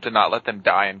incentive to not let them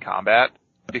die in combat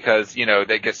because,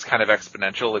 that gets kind of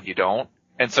exponential if you don't.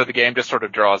 And so the game just sort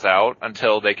of draws out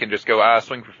until they can just go,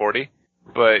 swing for 40.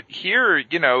 But here,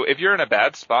 if you're in a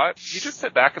bad spot, you just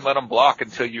sit back and let them block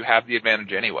until you have the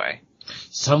advantage anyway.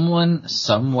 Someone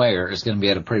somewhere is going to be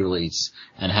at a pre-release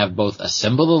and have both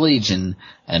Assemble the Legion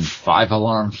and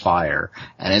 5-Alarm Fire,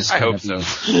 and it's going to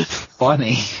be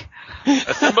funny.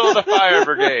 Assemble the Fire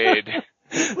Brigade.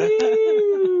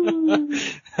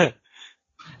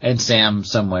 And Sam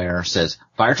somewhere says,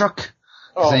 fire truck?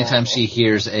 Because anytime she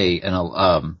hears a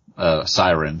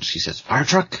siren, she says, fire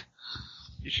truck?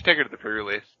 You should take her to the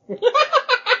pre-release. Be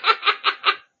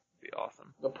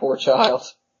awesome. The poor child.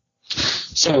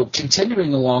 So,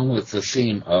 continuing along with the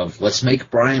theme of let's make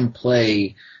Brian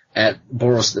play at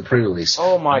Boros the pre-release.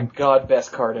 Oh my god,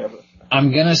 best card ever.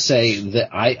 I'm gonna say that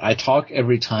I talk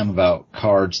every time about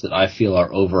cards that I feel are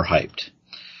overhyped.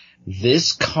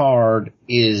 This card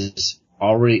is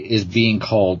being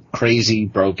called crazy,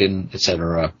 broken,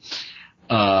 etc.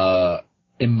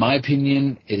 In my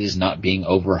opinion, it is not being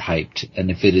overhyped. And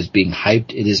if it is being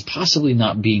hyped, it is possibly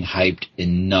not being hyped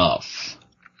enough.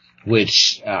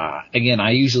 Which, again,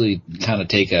 I usually kind of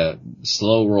take a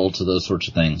slow roll to those sorts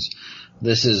of things.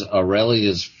 This is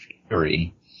Aurelia's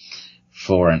Fury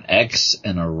for an X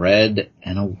and a red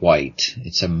and a white.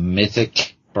 It's a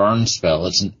mythic burn spell.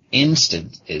 It's an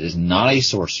instant. It is not a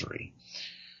sorcery.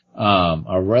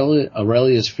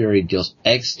 Aurelia's Fury deals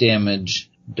X damage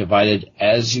divided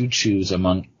as you choose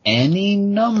among any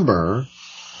number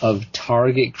of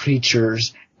target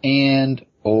creatures and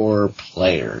or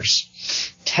players.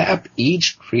 Tap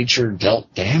each creature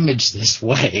dealt damage this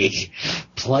way.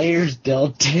 Players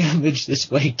dealt damage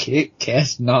this way can't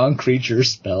cast non-creature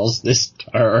spells this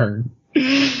turn.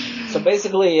 So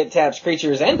basically it taps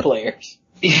creatures and players.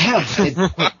 Yeah.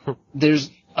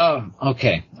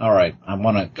 Okay. Alright. I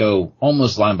want to go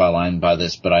almost line by line by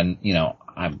this, but I'm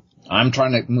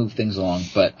trying to move things along,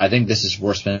 but I think this is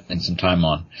worth spending some time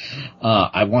on.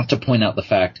 I want to point out the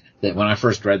fact that when I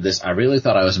first read this, I really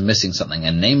thought I was missing something,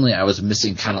 and namely I was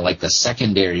missing kind of like the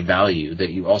secondary value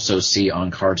that you also see on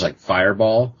cards like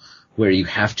Fireball, where you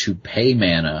have to pay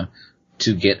mana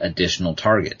to get additional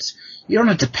targets. You don't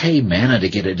have to pay mana to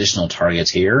get additional targets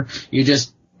here. You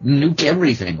just nuke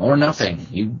everything or nothing.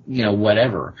 You know,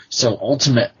 whatever. So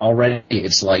ultimate already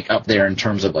it's like up there in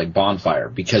terms of like Bonfire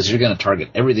because you're going to target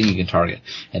everything you can target.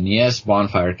 And yes,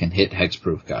 Bonfire can hit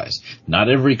hexproof guys. Not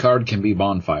every card can be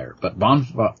Bonfire, but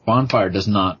Bonfire does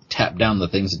not tap down the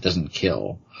things it doesn't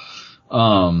kill.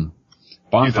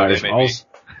 Bonfire is also,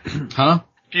 huh?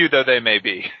 Few though they may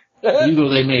be. Few though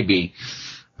they may be.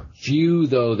 Few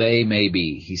though they may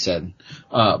be, he said.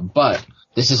 But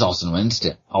this is also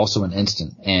an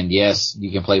instant. And yes,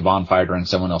 you can play Bonfire during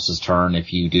someone else's turn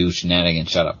if you do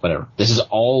shenanigans, shut up, whatever. This is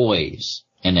always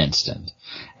an instant.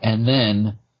 And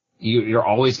then you're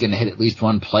always going to hit at least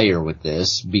one player with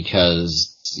this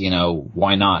because,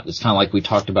 why not? It's kind of like we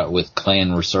talked about with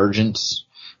Clan Resurgence.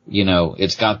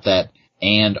 It's got that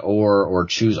and or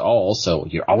choose all, so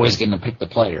you're always going to pick the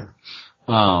player.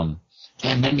 And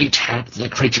then you tap the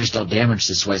creatures dealt damage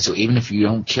this way, so even if you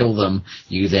don't kill them,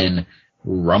 you then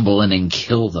rumble in and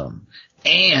kill them.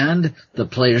 And the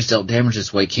players dealt damage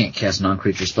this way can't cast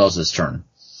non-creature spells this turn.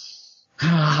 Ha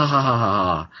ha ha ha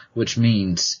ha, which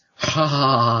means ha ha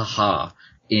ha ha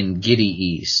in giddy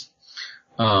ease.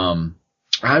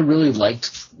 I really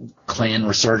liked Clan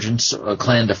Resurgence,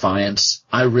 Clan Defiance.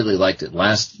 I really liked it.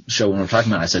 Last show when we were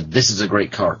talking about it, I said, this is a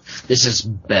great card. This is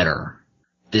better.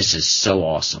 This is so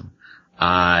awesome.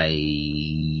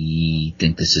 I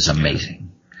think this is amazing.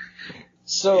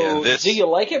 So, do you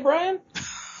like it, Brian?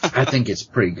 I think it's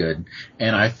pretty good.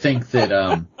 And I think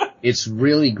that, it's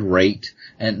really great.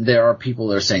 And there are people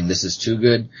that are saying this is too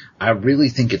good. I really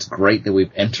think it's great that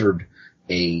we've entered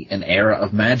an era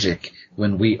of Magic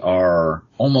when we are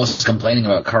almost complaining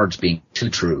about cards being too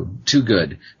true, too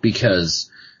good.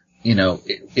 Because,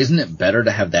 isn't it better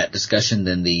to have that discussion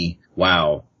than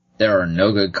wow, there are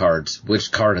no good cards.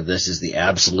 Which card of this is the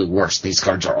absolute worst? These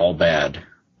cards are all bad.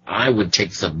 I would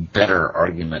take the better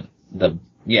argument. The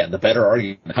better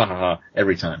argument. Ha ha ha.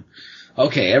 Every time.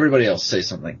 Okay, everybody else say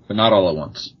something, but not all at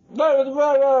once.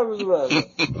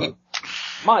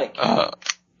 Mike.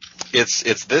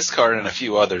 It's this card and a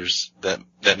few others that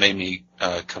made me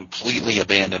completely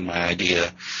abandon my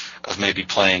idea of maybe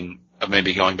going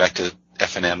back to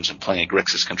FNMs and playing a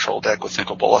Grixis control deck with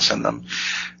Nicol Bolas in them.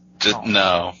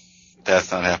 No,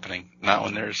 that's not happening. Not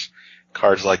when there's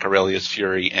cards like Aurelia's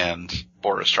Fury and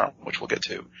Boros Charm, which we'll get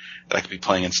to, that I could be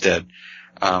playing instead.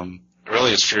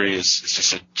 Aurelia's Fury is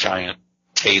just a giant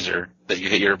taser that you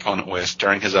hit your opponent with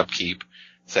during his upkeep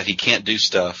so that he can't do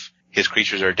stuff. His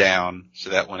creatures are down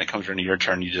so that when it comes into your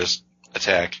turn, you just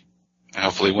attack and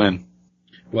hopefully win.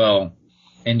 Well,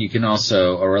 and you can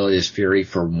also Aurelia's Fury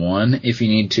for 1 if you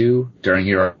need to during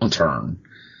your own turn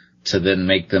to then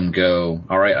make them go,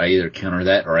 alright, I either counter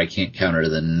that or I can't counter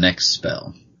the next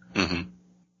spell. Mm-hmm.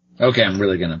 Okay, I'm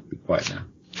really gonna be quiet now.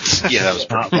 Yeah, that was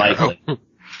not likely.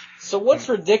 So what's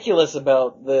ridiculous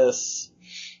about this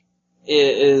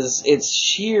is its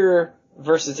sheer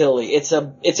versatility. It's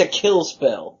a kill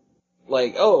spell.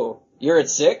 like, oh, you're at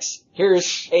 6?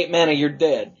 Here's 8 mana, you're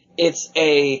dead. It's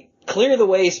a clear the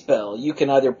way spell. You can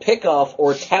either pick off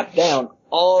or tap down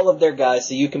all of their guys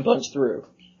so you can punch through.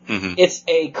 Mm-hmm. It's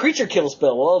a creature kill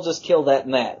spell. Well, I'll just kill that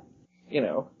and that.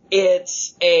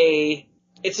 It's a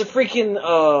freaking,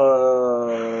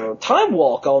 time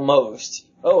walk almost.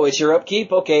 Oh, it's your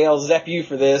upkeep? Okay, I'll zap you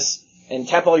for this and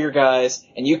tap all your guys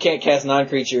and you can't cast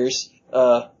non-creatures.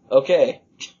 Okay.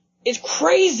 It's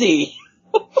crazy!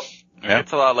 Yeah.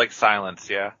 It's a lot like Silence,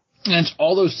 yeah. And it's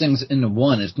all those things into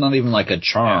one. It's not even like a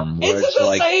charm. Where It's at the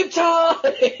like, same time!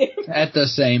 At the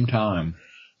same time.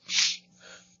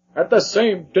 At the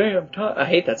same damn time. I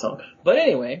hate that song. But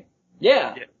anyway,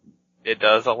 yeah. It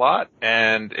does a lot,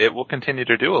 and it will continue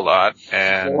to do a lot,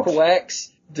 and... 4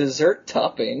 wax, dessert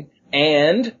topping,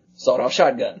 and sawed-off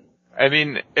shotgun. I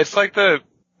mean, it's like the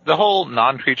whole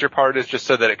non-creature part is just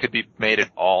so that it could be made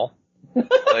at all.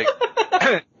 Like,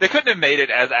 they couldn't have made it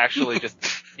as actually just,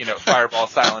 fireball,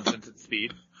 silence, instant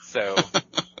speed. So,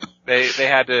 they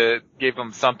had to give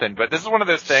them something. But this is one of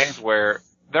those things where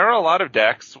there are a lot of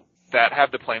decks that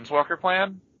have the Planeswalker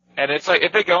plan, and it's like,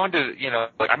 if they go into,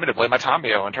 I'm gonna play my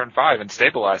Tomio on turn 5 and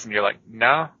stabilize, and you're like,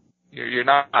 no, you're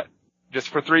not. Just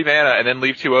for 3 mana, and then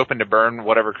leave 2 open to burn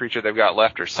whatever creature they've got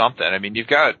left or something. I mean, you've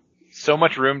got so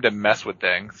much room to mess with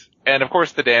things. And of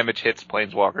course the damage hits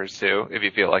Planeswalkers too, if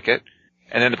you feel like it.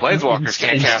 And then the Planeswalkers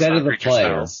can't cast instead of the non-creature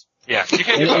player. spells. Yeah, you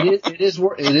can't do both. It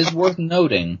is worth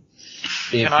noting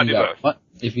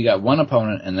if you got one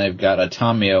opponent and they've got a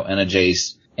Tomio and a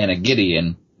Jace and a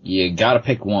Gideon, you gotta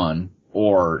pick one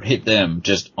or hit them,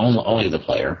 just only the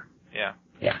player. Yeah.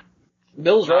 Yeah.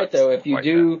 Bill's right though, if you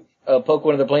do poke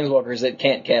one of the Planeswalkers, it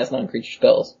can't cast non-creature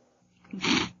spells.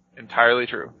 Entirely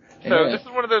true. So Yeah. this is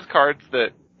one of those cards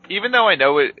that, even though I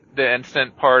know the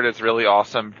instant part is really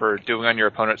awesome for doing on your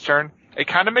opponent's turn, it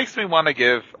kind of makes me want to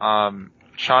give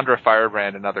Chandra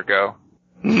Firebrand another go.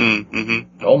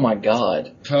 Mm-hmm. Oh my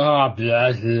god.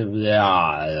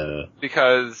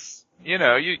 Because,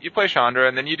 you play Chandra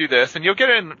and then you do this and you'll get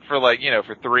in for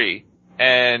for 3.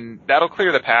 And that'll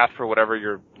clear the path for whatever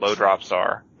your low drops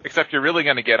are. Except you're really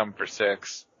going to get them for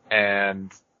 6.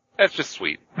 And that's just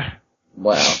sweet.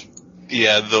 Wow.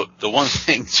 Yeah, the one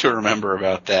thing to remember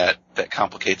about that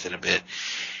complicates it a bit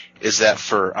is that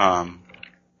for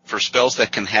spells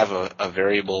that can have a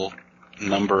variable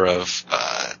number of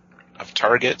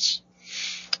targets,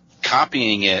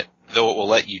 copying it, though it will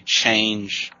let you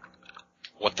change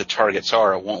what the targets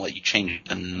are, it won't let you change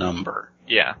the number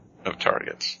of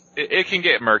targets. It can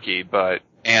get murky, but...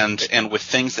 And with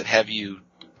things that have you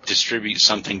distribute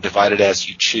something divided as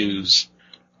you choose,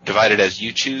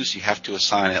 you have to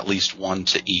assign at least 1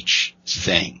 to each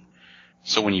thing.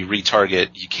 So when you retarget,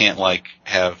 you can't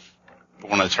have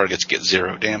one of the targets get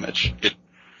 0 damage.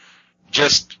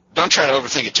 Just don't try to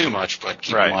overthink it too much, but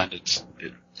keep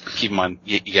in mind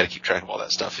you got to keep track of all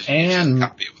that stuff if you just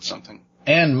copy it with something.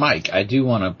 And Mike, I do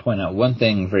want to point out one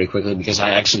thing very quickly because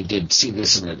I actually did see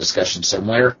this in a discussion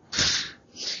somewhere.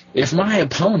 If my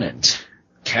opponent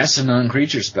casts a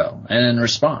non-creature spell, and in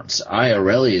response, I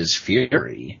Aurelia's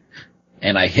Fury,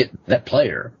 and I hit that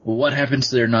player, what happens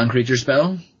to their non-creature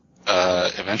spell?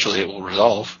 Eventually it will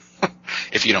resolve,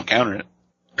 if you don't counter it.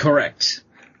 Correct.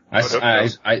 I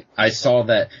saw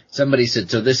that somebody said,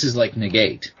 so this is like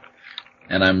negate.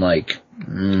 And I'm like,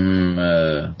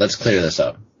 let's clear this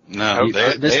up. No,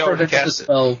 this they already prevents cast the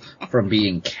spell from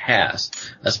being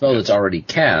cast. A spell that's already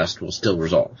cast will still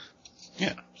resolve.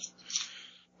 Yeah.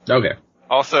 Okay.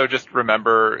 Also, just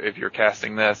remember, if you're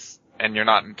casting this and you're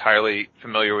not entirely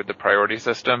familiar with the priority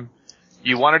system,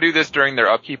 you want to do this during their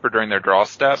upkeep or during their draw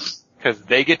step, because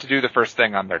they get to do the first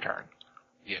thing on their turn.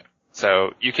 Yeah.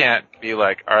 So you can't be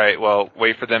like, alright, well,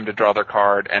 wait for them to draw their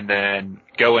card and then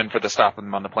go in for the stop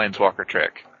them on the Planeswalker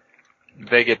trick.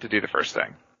 They get to do the first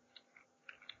thing.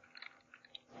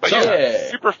 But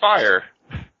super fire.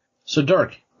 So,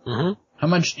 Dark, how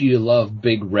much do you love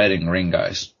big red and green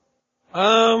guys?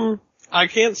 I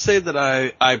can't say that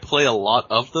I play a lot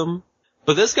of them,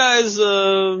 but this guy's,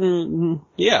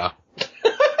 yeah.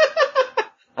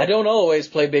 I don't always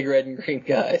play big red and green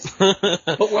guys.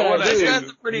 But when I do, this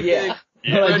guy's a pretty big.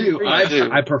 But I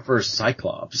do. I prefer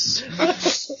Cyclops.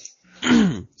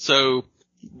 So,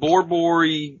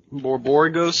 Borborygos.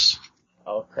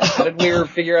 Oh crap! How did we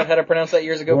figure out how to pronounce that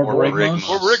years ago?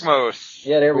 Borygmos.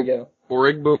 Yeah, there we go.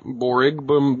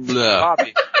 Blah.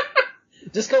 Bobby.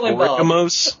 Just call him Bob.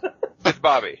 Borygmos. It's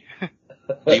Bobby.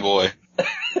 B-boy.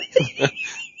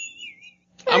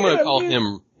 I'm gonna call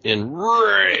him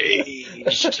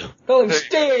Enraged. Call him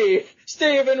Steve!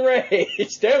 Steve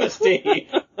Enraged! Damn it,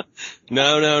 Steve!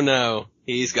 No.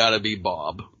 He's gotta be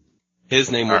Bob.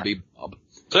 His name will be Bob.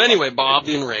 So anyway, Bob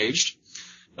the Enraged.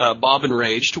 Bob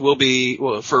Enraged will be,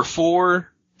 for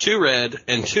 4, 2 red,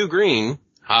 and 2 green,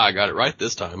 I got it right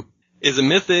this time, is a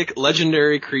mythic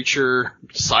legendary creature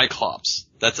Cyclops.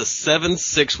 That's a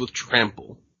 7/6 with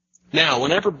trample. Now,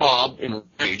 whenever Bob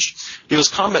Enraged deals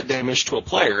combat damage to a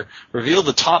player, reveal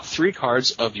the top 3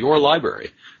 cards of your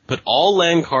library. Put all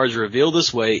land cards revealed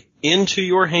this way into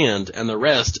your hand and the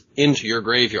rest into your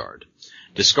graveyard.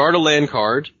 Discard a land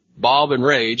card. Bob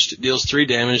Enraged deals 3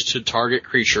 damage to target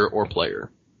creature or player.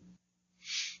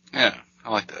 Yeah,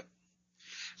 I like that.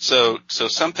 So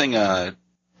something,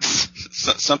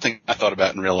 something I thought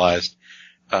about and realized,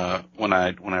 when I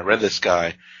read this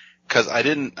guy, cause I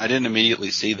didn't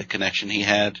immediately see the connection he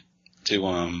had to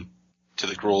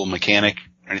the Gruul mechanic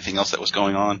or anything else that was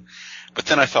going on. But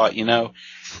then I thought,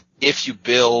 if you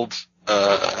build,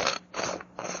 now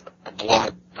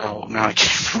I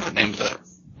can't remember the name of the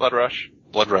Blood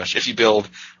Rush. If you build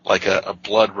like a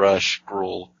Blood Rush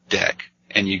Gruul deck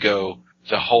and you go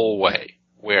the whole way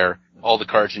where all the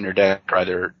cards in your deck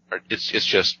it's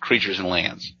just creatures and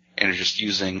lands and you're just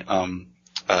using,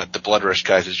 the Blood Rush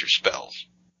guys as your spells.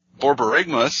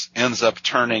 Borborygmus ends up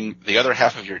turning the other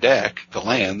half of your deck, the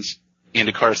lands,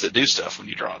 into cards that do stuff when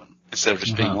you draw them, instead of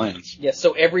just being lands. Yeah,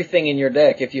 so everything in your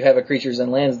deck, if you have a creatures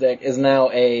and lands deck, is now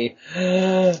a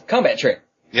combat trick.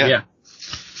 Yeah.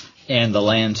 And the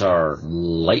lands are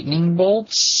lightning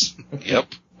bolts? Yep.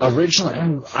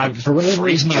 Originally, for whatever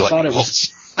reason, I thought it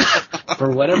was... For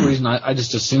whatever reason, I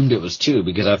just assumed it was 2,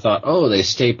 because I thought, they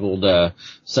stapled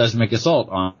Seismic Assault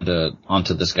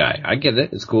onto this guy. I get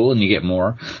it. It's cool, and you get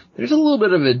more. There's a little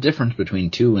bit of a difference between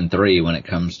 2 and 3 when it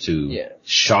comes to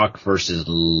shock versus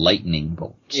lightning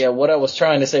bolts. Yeah, what I was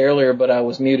trying to say earlier, but I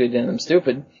was muted and I'm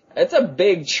stupid. It's a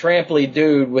big, tramply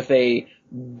dude with a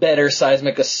better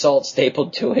Seismic Assault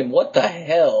stapled to him. What the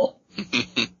hell?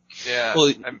 Yeah.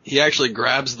 Well, he actually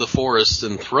grabs the forest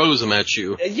and throws them at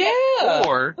you. Yeah!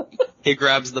 Or he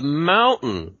grabs the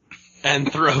mountain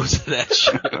and throws it at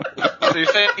you. So you're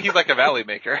saying he's like a Valley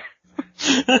Maker?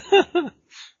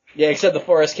 Yeah, except the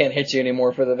forest can't hit you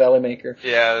anymore for the Valley Maker.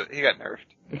 Yeah, he got nerfed.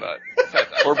 But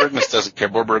Borborygmus doesn't care.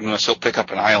 Borborygmus, he'll pick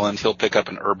up an island, he'll pick up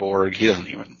an Urborg, he doesn't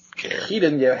even care. He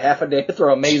didn't give half a day to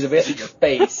throw a maze of it in your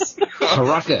face.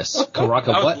 Caracas. I would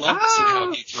What? love to see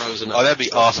how he throws an Oh, that'd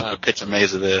be awesome to pitch a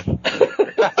maze of this. What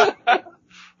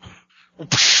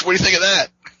do you think of that?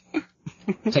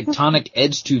 Tectonic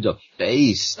edge to the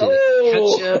face. Did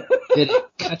it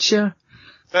cut you?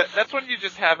 that's when you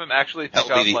just have him actually pick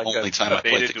That'll up be the like only time a I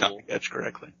play beta duel. Tectonic Edge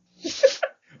correctly.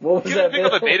 What was Give him that, pick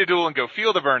up a Bill? beta duel and go,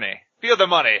 feel the Bernie. Feel the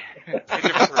money. Take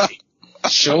it for free.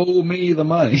 Show me the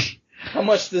money. How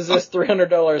much does this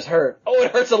 $300 hurt? Oh,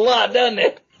 it hurts a lot, doesn't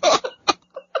it?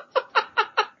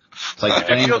 It's like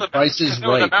playing the Price is There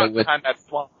was a Right, but mountain with... behind that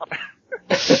swamp.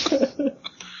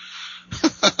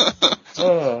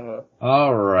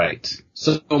 All right.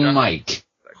 So, Mike,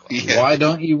 Yeah. why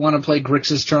don't you want to play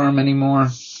Grixis Charm anymore?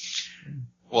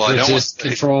 Well, I don't want Grixis to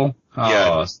Control?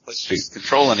 let's use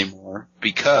Control anymore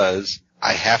because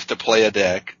I have to play a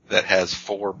deck that has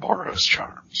 4 Boros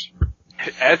Charms.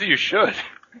 As you should.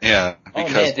 Yeah. Oh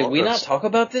Because man, did we Boros- not talk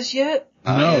about this yet?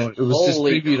 No, it was just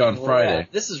Holy previewed on crap. Friday.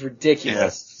 This is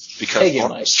ridiculous. Because Take it,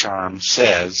 Mike. Boros Charm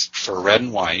says, for red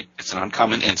and white, it's an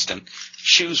uncommon instant,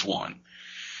 choose one.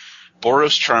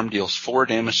 Boros Charm deals 4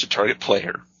 damage to target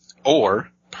player, or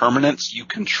permanents you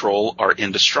control are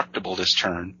indestructible this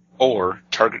turn, or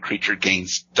target creature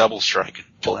gains double strike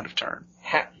until end of turn.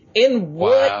 In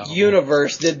what Wow.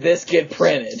 universe did this get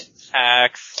printed?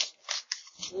 Axe.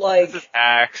 Like, This is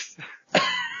Axe.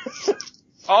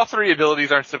 All 3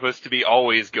 abilities aren't supposed to be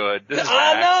always good. This is Axe.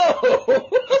 I know!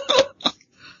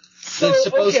 It's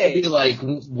supposed okay. to be like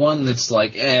one that's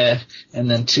like, and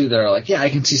then 2 that are like, yeah, I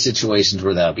can see situations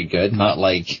where that would be good. Not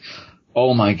like,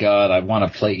 oh my god, I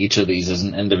want to play each of these as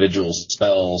an individual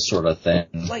spell sort of thing.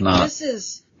 Like, Not, this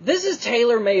is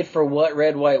tailor-made for what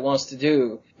Red White wants to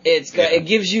do. It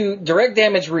gives you direct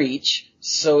damage reach,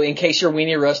 so in case your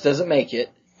Weenie Rush doesn't make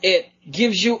it. It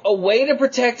gives you a way to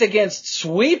protect against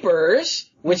sweepers,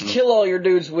 which kill all your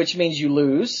dudes, which means you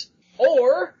lose.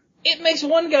 Or, it makes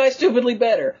one guy stupidly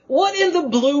better. What in the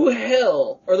blue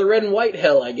hell? Or the red and white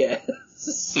hell, I guess.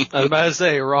 I was about to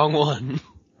say, wrong one.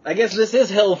 I guess this is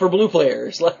hell for blue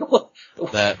players. Like, what?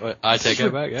 That, I take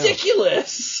that back, yeah.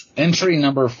 Ridiculous! entry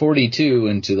number 42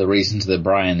 into the reasons that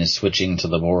Brian is switching to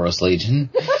the Boros Legion.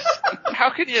 How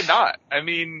can you not? I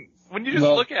mean, when you just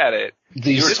Well, look at it,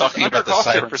 You were This talking is about the undercosted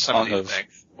siren for some of song these of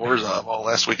things. Orzhov all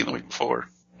last week and the week before.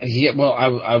 Yeah, well,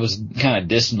 I was kind of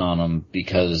dissing on them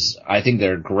because I think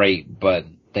they're great, but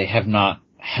they have not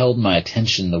held my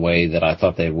attention the way that I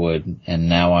thought they would, and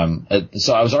now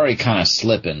so I was already kind of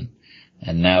slipping,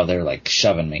 and now they're like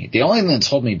shoving me. The only thing that's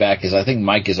holding me back is I think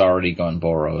Mike is already going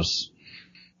Boros.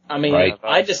 I mean, right?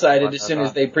 I decided as soon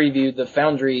as they previewed the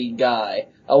Foundry guy,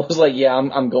 I was like, yeah,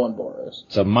 I'm going Boros.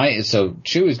 So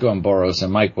Chewy's going Boros,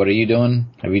 and Mike, what are you doing?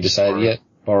 Have you decided yet?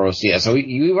 Boros, yeah. So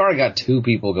we've already got 2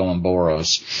 people going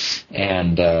Boros,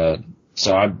 and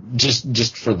so I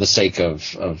just for the sake of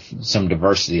some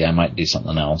diversity, I might do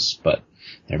something else. But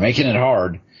they're making it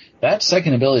hard. That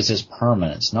second ability says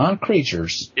permanence, not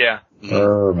creatures. Yeah.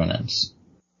 Permanence.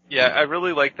 Yeah, I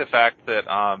really like the fact that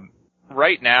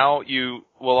right now you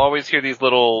will always hear these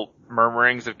little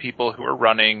murmurings of people who are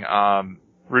running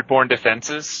Rootborn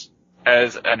Defenses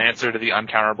as an answer to the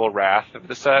uncounterable wrath of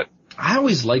the set. I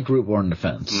always like Rootborn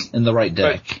Defense in the right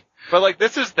deck. But like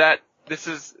this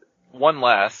is one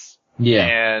less. Yeah.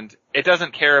 And it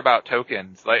doesn't care about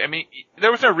tokens. Like, I mean, there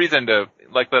was no reason to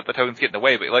like let the tokens get in the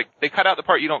way, but like they cut out the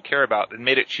part you don't care about and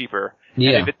made it cheaper.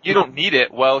 Yeah. And if you don't need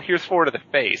it, well, here's 4 to the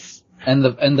face. And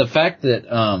the fact that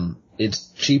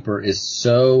it's cheaper is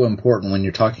so important when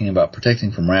you're talking about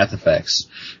protecting from wrath effects,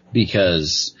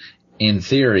 because in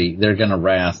theory they're gonna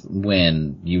wrath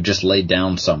when you just laid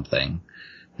down something.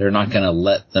 They're not gonna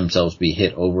let themselves be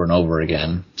hit over and over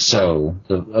again. So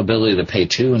the ability to pay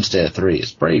 2 instead of 3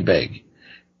 is pretty big.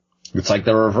 It's like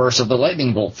the reverse of the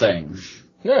lightning bolt thing.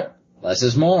 Yeah. Less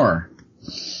is more.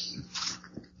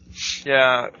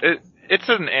 Yeah, it's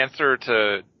an answer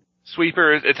to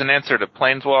sweepers, it's an answer to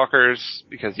planeswalkers,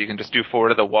 because you can just do 4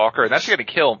 to the walker, and that's gonna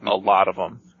kill a lot of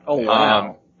them. Oh,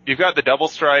 wow. You've got the double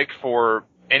strike for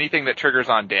anything that triggers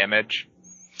on damage.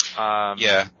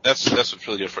 Yeah, that's what's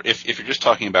really good for. If you're just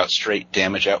talking about straight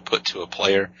damage output to a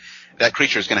player, that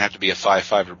creature is going to have to be a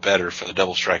 5/5 or better for the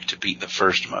double strike to beat the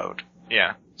first mode.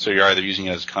 Yeah. So you're either using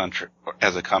it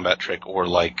as a combat trick, or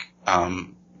like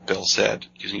Bill said,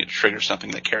 using it to trigger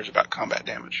something that cares about combat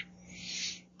damage.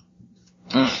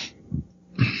 And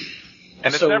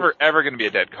it's never ever going to be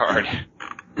a dead card.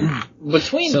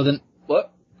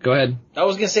 What? Go ahead. I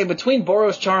was gonna say, between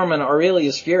Boros Charm and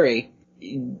Aurelia's Fury,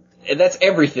 that's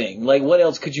everything. Like, what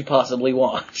else could you possibly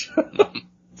want?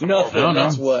 Nothing.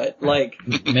 That's what. Like,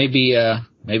 maybe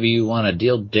you want to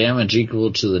deal damage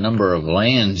equal to the number of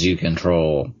lands you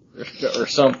control, or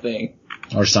something.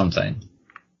 Or something.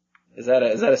 Is that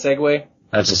a segue?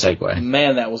 That's a segue.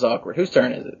 Man, that was awkward. Whose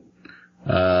turn is it?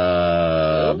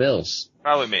 Bill's.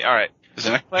 Probably me. All right.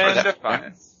 Clan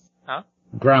Defiance. Huh?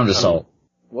 Ground Assault.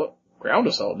 What? Ground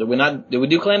Assault? Did we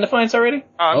do Clan Defiance already?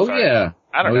 Oh, sorry. Yeah.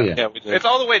 I don't know. Yeah, we did. It's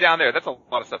all the way down there. That's a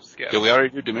lot of stuff to skip. Did we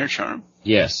already do Dimir Charm?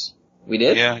 Yes. We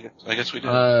did? Yeah, I guess we did.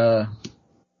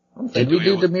 Did we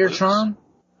do Dimir Charm?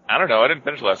 I don't know. I didn't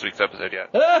finish last week's episode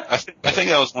yet. I think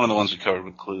that was one of the ones we covered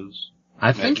with clues.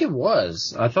 I think it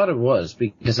was. I thought it was,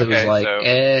 because it was like,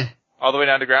 all the way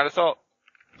down to Ground Assault?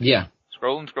 Yeah.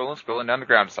 Scrolling down to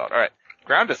Ground Assault. Alright.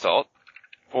 Ground Assault,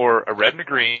 for a red and a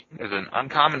green, is an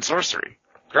uncommon sorcery.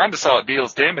 Ground Assault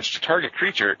deals damage to target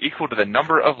creature equal to the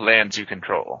number of lands you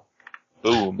control.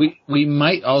 Boom. We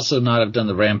might also not have done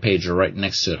the Rampager right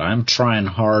next to it. I'm trying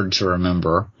hard to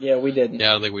remember. Yeah, we didn't. Yeah,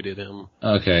 I don't think we did him.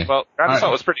 Okay. Well, Ground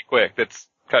Assault was pretty quick. That's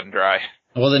cut and dry.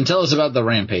 Well, then tell us about the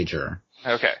Rampager.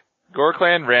 Okay. Gore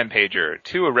Clan Rampager.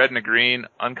 2, a red and a green,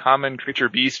 uncommon creature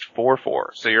beast,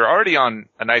 4/4. So you're already on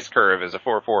a nice curve as a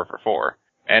 4/4 for 4.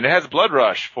 And it has Blood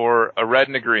Rush for a red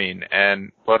and a green.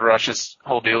 And Blood Rush's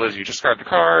whole deal is you discard the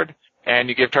card, and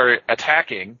you give target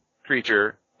attacking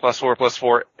creature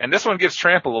 +4/+4. And this one gives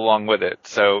trample along with it.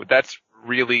 So that's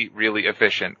really, really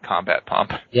efficient combat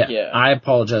pump. Yeah. I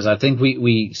apologize. I think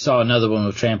we saw another one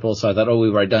with trample, so I thought,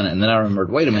 we've already done it. And then I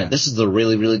remembered, wait a minute, this is the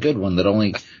really, really good one that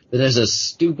has a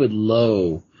stupid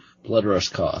low Blood Rush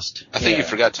cost. I think you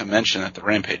forgot to mention that the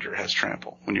Rampager has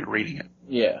trample when you're reading it.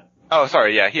 Yeah. Oh,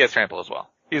 sorry, yeah, he has trample as well.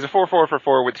 He's a 4/4 for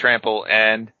 4 with trample,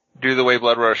 and due to the way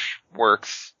Blood Rush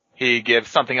works, he gives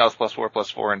something else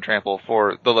 +4/+4 and trample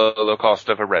for the low cost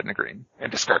of a red and a green,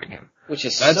 and discarding him. Which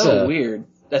is so weird.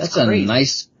 That's crazy. A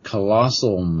nice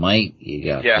colossal might you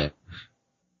got there.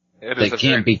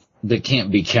 That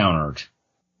can't be countered.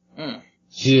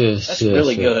 That's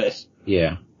really good.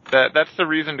 Yeah. That's the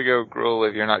reason to go Gruul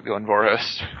if you're not going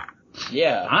Boros.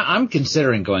 Yeah. I'm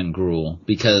considering going Gruul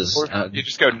because you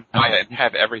just go Naya and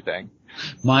have everything.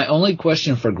 My only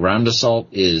question for Ground Assault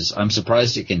is I'm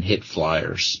surprised it can hit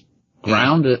flyers.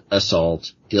 Ground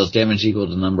Assault deals damage equal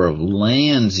to the number of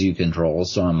lands you control,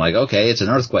 so I'm like, okay, it's an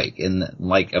earthquake in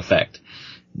like effect.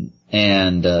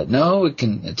 And no,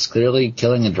 it's clearly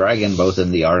killing a dragon both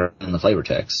in the art and the flavor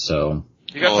text, so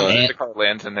you got some Zendikar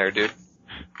lands in there, dude.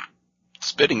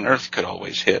 Spitting Earth could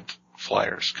always hit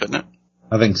flyers, couldn't it?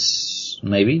 I think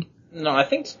maybe? No, I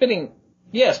think Spinning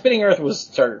Earth was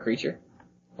target creature.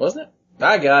 Wasn't it?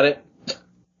 I got it.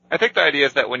 I think the idea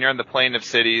is that when you're on the plane of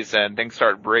cities and things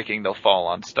start breaking, they'll fall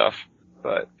on stuff.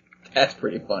 But That's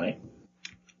pretty funny.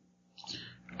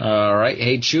 Alright,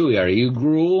 hey Chewie, are you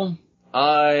Gruul?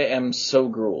 I am so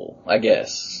Gruul, I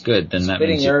guess. Good, then that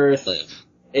Spinning means you Earth. live.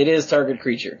 It is target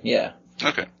creature, yeah.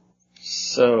 Okay.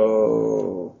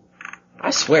 So,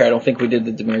 I swear I don't think we did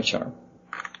the Dimir Charm.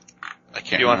 I do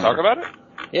can't you want to talk remember. about it?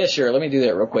 Yeah, sure, let me do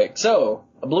that real quick. So,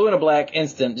 a blue and a black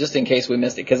instant, just in case we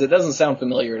missed it, because it doesn't sound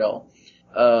familiar at all.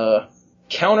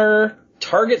 Counter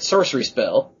target sorcery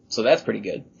spell, so that's pretty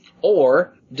good.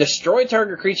 Or, destroy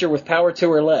target creature with power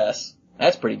 2 or less,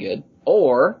 that's pretty good.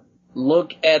 Or,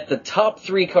 look at the top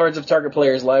 3 cards of target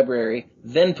player's library,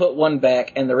 then put 1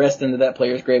 back and the rest into that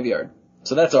player's graveyard.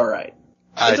 So that's alright.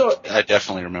 I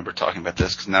definitely remember talking about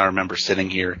this, because now I remember sitting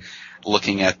here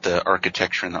looking at the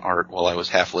architecture and the art while I was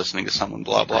half listening to someone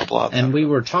blah, blah, blah. And we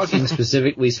were talking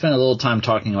we spent a little time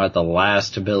talking about the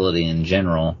last ability in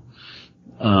general,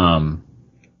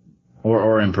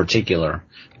 or in particular.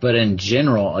 But in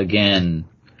general, again,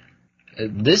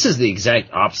 this is the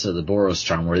exact opposite of the Boros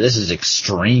Charm, where this is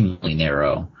extremely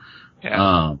narrow.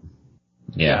 Yeah.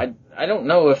 I don't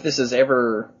know if this is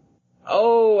ever...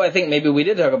 Oh, I think maybe we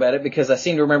did talk about it, because I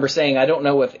seem to remember saying I don't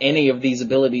know if any of these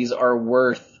abilities are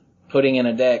worth putting in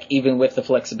a deck, even with the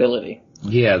flexibility.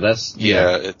 Yeah, that's...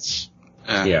 Yeah, it's...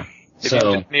 Yeah. If you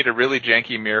just need a really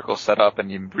janky miracle setup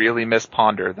and you really miss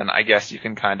Ponder, then I guess you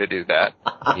can kind of do that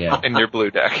Yeah. in your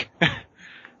blue deck.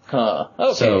 Huh.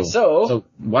 Okay, so...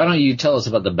 why don't you tell us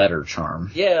about the better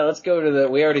charm? Yeah, let's go to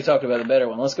we already talked about the better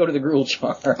one. Let's go to the Gruul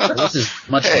Charm. This is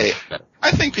much better.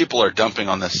 I think people are dumping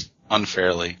on this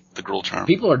unfairly, the Gruul Charm.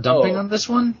 People are dumping on this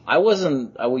one? I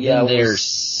wasn't... They're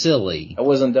silly. I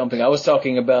wasn't dumping. I was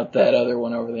talking about that other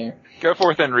one over there. Go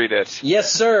forth and read it.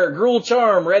 Yes, sir. Gruul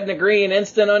Charm, red and a green,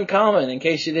 instant uncommon, in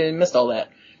case you didn't miss all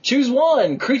that. Choose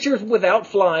one. Creatures without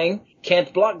flying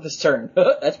can't block this turn.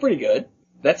 That's pretty good.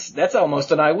 That's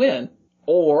almost an I win.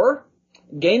 Or,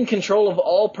 gain control of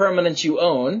all permanents you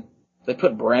own. They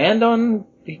put brand on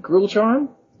the Gruul Charm?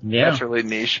 Yeah. That's really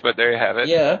niche, but there you have it.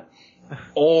 Yeah.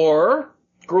 Or,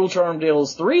 Gruul Charm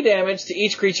deals 3 damage to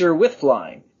each creature with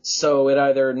flying. So it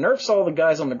either nerfs all the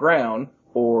guys on the ground,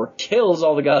 or kills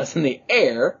all the guys in the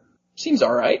air. Seems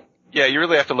alright. Yeah, you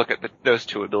really have to look at those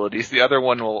 2 abilities. The other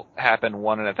one will happen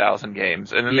 1 in 1,000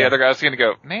 games, and then the other guy's going to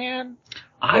go, man.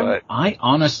 I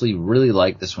honestly really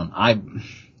like this one.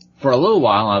 For a little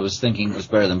while, I was thinking it was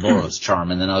better than Boros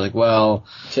Charm, and then I was like, well,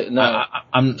 no.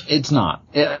 it's not.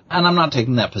 And I'm not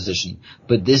taking that position.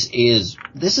 But this is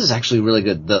actually really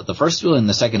good. The first ability and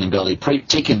the second ability,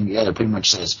 taken together, pretty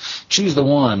much says, choose the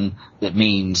one that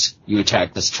means you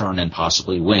attack this turn and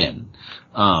possibly win.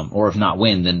 Or if not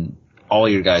win, then all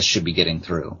your guys should be getting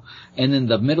through. And then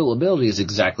the middle ability is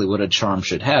exactly what a charm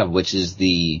should have, which is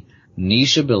the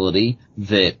niche ability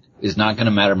that is not going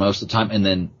to matter most of the time, and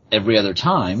then every other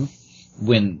time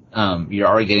when you're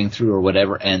already getting through or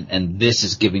whatever, and this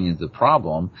is giving you the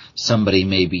problem, somebody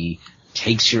maybe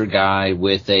takes your guy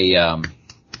with a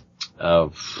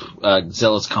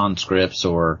zealous conscripts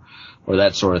or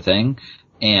that sort of thing,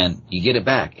 and you get it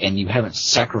back, and you haven't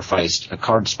sacrificed a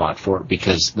card spot for it,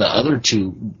 because the other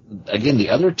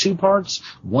two parts,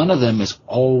 one of them is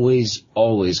always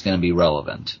going to be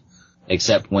relevant.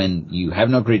 Except when you have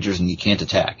no creatures and you can't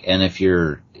attack. And if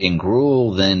you're in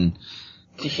Gruul, then...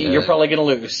 you're probably gonna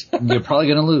lose. You're probably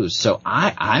gonna lose. So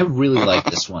I really like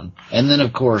this one. And then,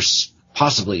 of course,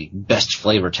 possibly best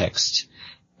flavor text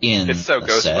in It's so the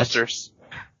Ghostbusters.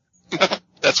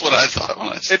 That's what I thought when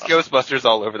I saw It's Ghostbusters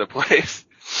all over the place.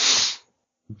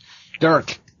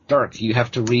 Dirk, you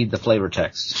have to read the flavor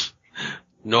text.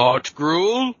 Not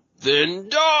Gruul? Then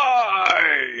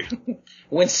die!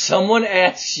 When someone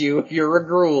asks you if you're a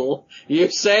Gruul,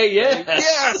 you say yes.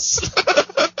 Yes!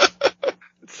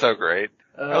 It's so great.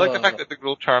 I like the fact that the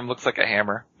Gruul Charm looks like a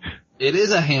hammer. It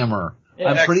is a hammer. Yeah,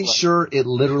 I'm pretty excellent. sure it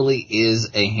literally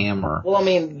is a hammer. Well, I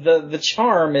mean, the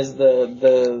charm is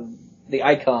the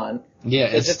icon. Yeah,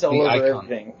 It's all the over icon.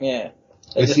 everything. Yeah.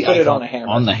 They It's just the put icon it on a hammer.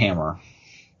 On the hammer.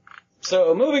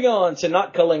 So, moving on to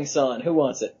Not Culling Sun. Who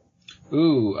wants it?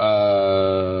 Ooh,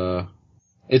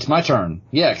 it's my turn.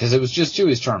 Yeah, because it was just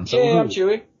Chewie's turn. So Yeah, I'm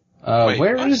Chewie. Wait,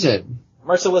 where what? is it?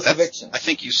 Merciless Eviction. I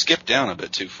think you skipped down a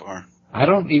bit too far. I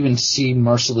don't even see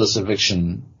Merciless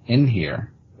Eviction in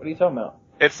here. What are you talking about?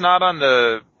 It's not on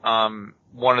the,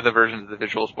 one of the versions of the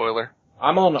visual spoiler.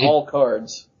 I'm on all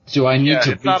cards. Do I need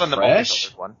to it's not on the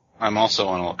refresh? multicolored one. I'm also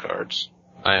on all cards.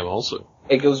 I am also.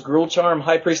 It goes Gruul Charm,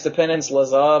 High Priest of Penance,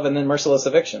 Lazav, and then Merciless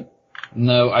Eviction.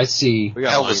 No, I see We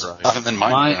got Hell one was right. other than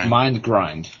mine. Mind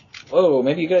Grind. Whoa,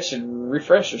 maybe you guys should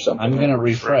refresh or something. I'm gonna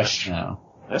refresh now.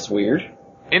 That's weird.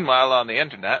 Meanwhile, on the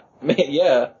internet.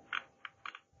 Yeah.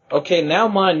 Okay, now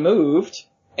mine moved,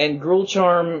 and Gruul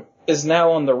Charm is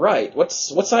now on the right. What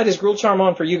side is Gruul Charm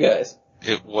on for you guys?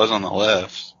 It was on the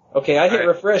left. Okay, I hit Right.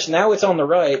 refresh. Now it's on the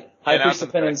right. High now Priest it's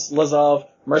of on the Penance, Lazov,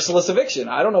 Merciless Eviction.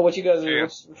 I don't know what you guys Yeah.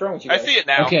 what's wrong with you I guys. see it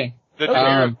now. Okay. The Okay.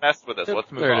 Terror messed with us.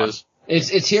 Let's move There on. it is.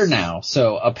 It's here now.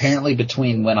 So apparently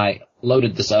between when I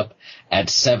loaded this up at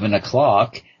 7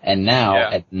 o'clock and now Yeah.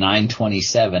 at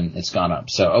 9:27, it's gone up.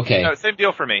 So okay, No, same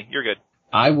deal for me. You're good.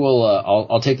 I will.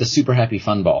 I'll take the Super Happy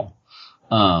Fun Ball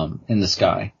in the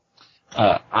sky.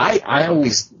 I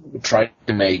always tried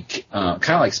to make kind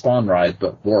of like Spawn Ride,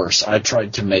 but worse. I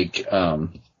tried to make what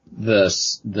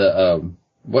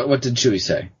did Chewie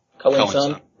say? Culling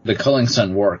Sun. The Culling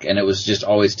Sun work, and it was just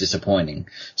always disappointing.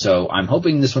 So I'm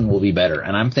hoping this one will be better,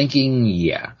 and I'm thinking,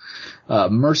 yeah.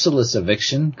 Merciless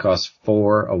Eviction costs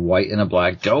 4, a white and a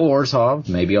black. Go Orzhov,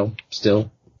 maybe I'll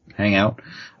still hang out.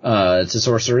 It's a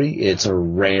sorcery, it's a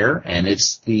rare, and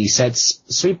it's the set's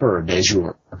sweeper de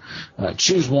jour.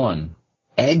 Choose one.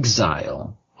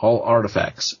 Exile all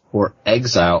artifacts, or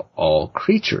exile all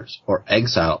creatures, or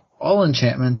exile all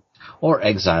enchantment, or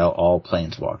exile all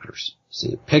planeswalkers. So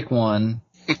you pick one.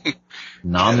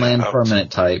 Non-land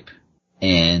permanent type,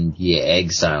 and you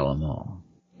exile them all.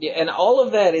 Yeah, and all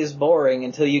of that is boring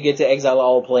until you get to exile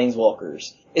all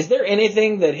planeswalkers. Is there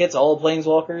anything that hits all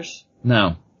planeswalkers?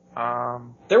 No.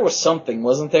 There was something,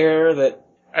 wasn't there, that...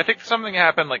 I think something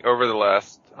happened like over the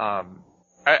last.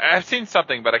 I've seen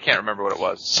something, but I can't remember what it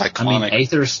was. I Cyclonic. mean,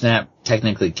 Aether Snap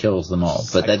technically kills them all,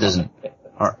 but that doesn't...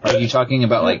 Are you talking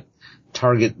about, like,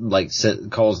 target, like,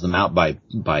 calls them out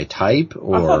by type,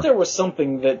 or... I thought there was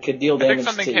something that could deal I damage think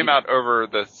something to came out over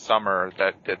the summer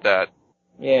that did that.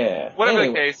 Yeah. Whatever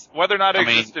Anyway. the case, whether or not it I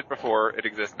mean- existed before, it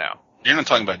exists now. You're not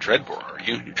talking about Dreadbore, are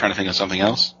you? You're trying to think of something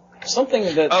else?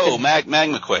 Something that... Oh,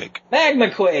 Magma Quake. Magma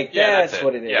Quake! Yeah, that's that's it.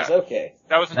 what it is. Yeah. Okay.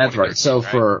 That was in That's right. 2013,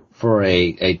 So for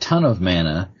a ton of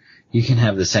mana, you can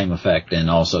have the same effect and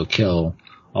also kill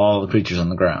all the creatures on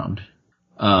the ground.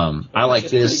 I like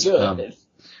Which is this. pretty good.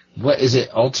 What is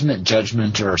it? Ultimate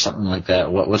Judgment or something like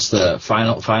that? What's the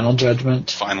final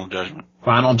judgment? Final Judgment.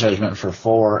 Final Judgment for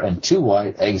 4 and 2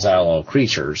 white, exile all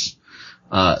creatures.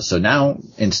 So now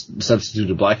substitute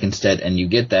a black instead, and you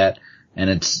get that, and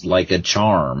it's like a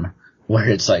charm where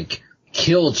it's like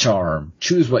kill charm.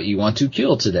 Choose what you want to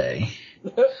kill today.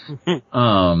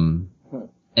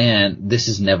 And this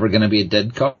is never going to be a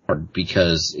dead card,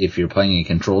 because if you're playing a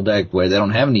control deck where they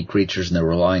don't have any creatures and they're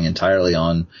relying entirely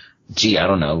on, I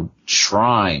don't know,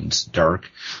 shrines, Dirk,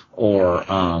 or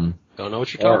Don't know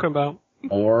what you're talking about.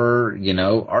 or,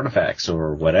 artifacts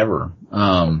or whatever.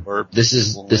 This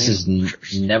is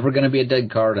never going to be a dead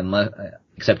card unless,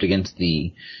 except against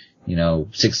the,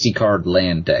 60 card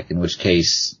land deck, in which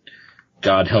case,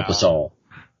 God help us all.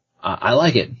 I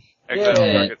like it. Exile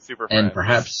target super friends. And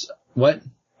perhaps, what?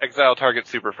 Exile target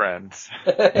super friends.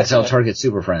 Exile target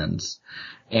super friends.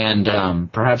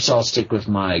 And, perhaps I'll stick with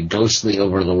my ghostly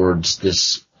overlords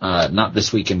not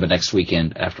this weekend, but next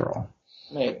weekend after all.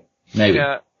 Maybe.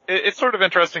 Yeah, it's sort of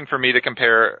interesting for me to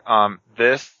compare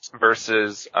this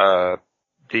versus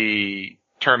the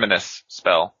Terminus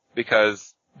spell,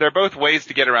 because they're both ways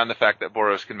to get around the fact that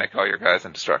Boros can make all your guys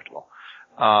indestructible.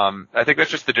 I think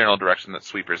that's just the general direction that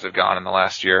sweepers have gone in the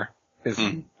last year, is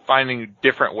finding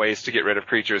different ways to get rid of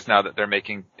creatures now that they're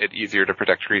making it easier to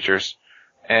protect creatures.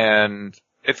 And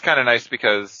it's kind of nice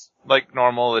because, like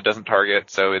normal, it doesn't target,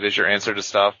 so it is your answer to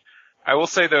stuff. I will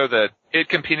say, though, that it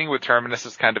competing with Terminus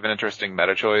is kind of an interesting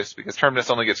meta choice, because Terminus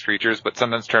only gets creatures, but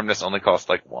sometimes Terminus only costs,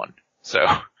 1. So,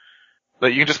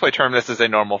 but you can just play Terminus as a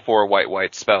normal 4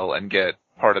 white spell and get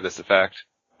part of this effect.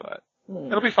 But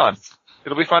it'll be fun.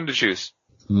 It'll be fun to choose.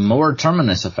 More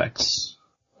Terminus effects.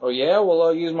 Oh yeah? Well,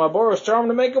 I'll use my Boros Charm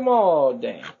to make them all.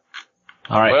 Damn.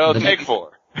 Alright. Well, take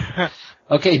 4.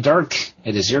 Okay, Dirk,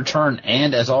 it is your turn,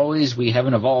 and as always, we have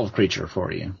an evolved creature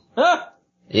for you. Ah!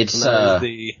 It's,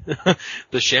 the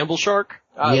Shamble Shark.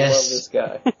 I Yes. love this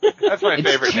guy. That's my it's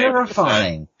favorite name.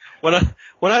 terrifying. When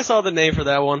I saw the name for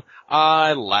that one,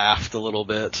 I laughed a little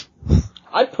bit.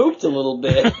 I pooped a little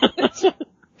bit. The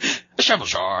Shamble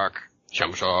Shark.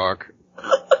 Shamble Shark.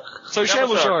 So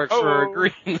Shamble Shamble Shark.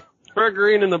 Shark for a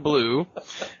green and a blue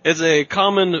is a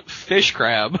common fish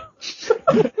crab.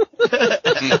 That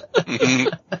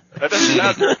doesn't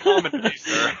sound very common to me,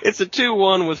 sir. It's a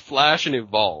 2/1 with flash and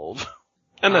evolve.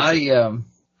 And that's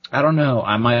I don't know.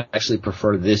 I might actually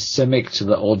prefer this Simic to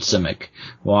the old Simic.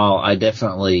 While I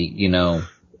definitely,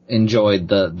 enjoyed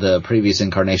the previous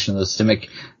incarnation of the Simic,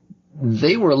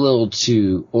 they were a little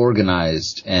too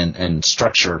organized and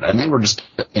structured, and they were just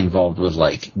involved with,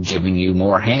 like, giving you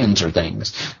more hands or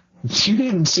things. You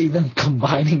didn't see them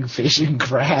combining fish and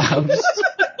crabs.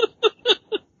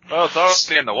 Well, it's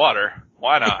already in the water.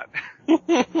 Why not?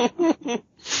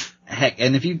 Heck,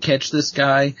 and if you catch this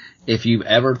guy, if you've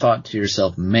ever thought to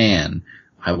yourself, man,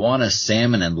 I want a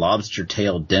salmon and lobster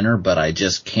tail dinner, but I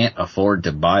just can't afford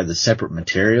to buy the separate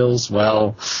materials,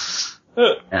 well,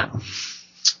 yeah.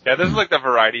 Yeah, this is like the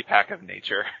variety pack of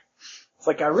nature. It's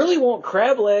like, I really want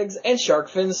crab legs and shark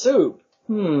fin soup.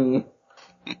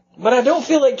 But I don't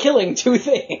feel like killing two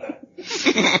things.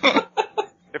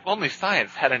 If only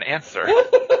science had an answer.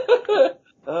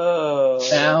 Oh.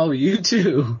 Now you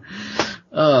too.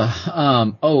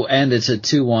 And it's a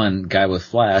 2-1 guy with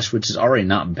flash, which is already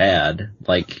not bad.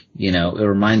 Like, you know, it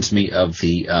reminds me of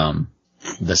the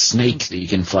snake that you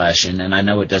can flash in, and I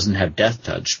know it doesn't have death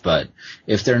touch, but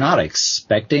if they're not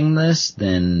expecting this,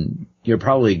 then you're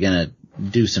probably gonna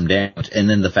do some damage. And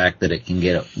then the fact that it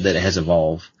that it has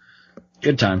evolve.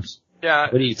 Good times.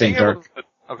 Yeah. What do you think, Dirk?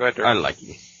 Oh, go ahead, Dirk. I like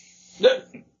it.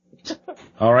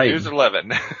 All right. Here's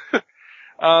 11.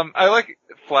 I like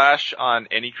Flash on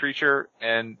any creature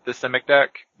in the Simic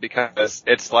deck because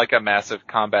it's like a massive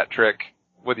combat trick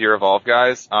with your Evolve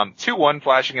guys. 2-1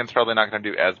 flashing is probably not going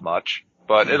to do as much,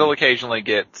 but it'll occasionally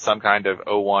get some kind of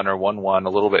 0-1 or 1-1 a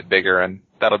little bit bigger, and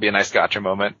that'll be a nice gotcha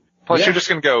moment. Plus, you're just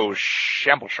going to go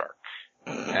Shamble Shark,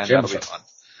 and that'll be fun.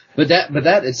 But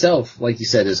that itself, like you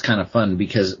said, is kind of fun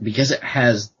because it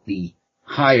has the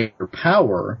higher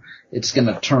power. It's going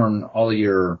to turn all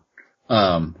your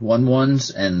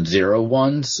 1-1s and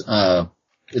 0-1s.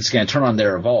 It's going to turn on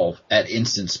their evolve at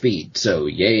instant speed. So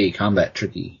yay, combat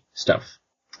tricky stuff.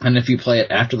 And if you play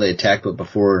it after they attack, but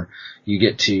before you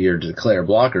get to your declare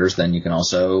blockers, then you can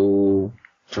also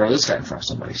throw this guy in front of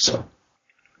somebody. So,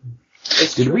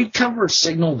 did we cover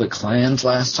Signal the Clans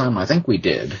last time? I think we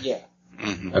did. Yeah.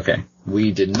 Mm-hmm. Okay.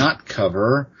 We did not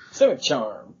cover Simic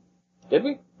Charm. Did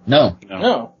we? No.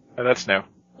 No. Oh, that's new.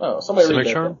 Oh, somebody Simic read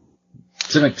that. Charm?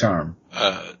 Simic Charm.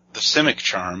 The Simic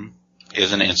Charm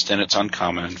is an instant. It's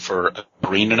uncommon for a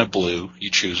green and a blue. You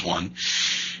choose one.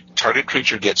 Target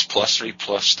creature gets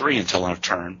 +3/+3 until end of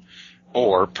turn,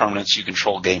 or permanents you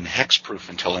control gain hexproof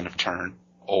until end of turn,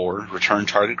 or return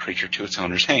target creature to its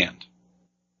owner's hand.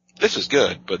 This is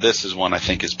good, but this is one I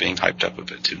think is being hyped up a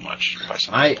bit too much by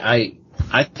some people.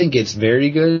 I think it's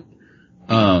very good,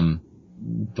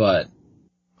 but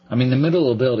I mean the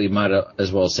middle ability might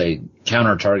as well say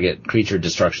counter target creature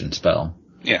destruction spell.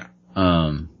 Yeah.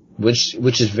 Which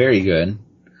is very good.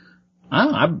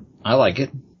 I like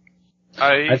it.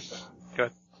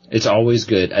 Good. It's always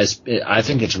good. I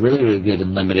think it's really, really good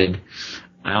and limited.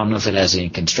 I don't know if it has any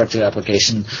constructed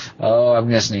application. Oh, I'm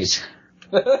gonna sneeze.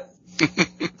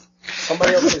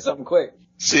 Somebody else say something quick.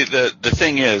 See, the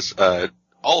thing is,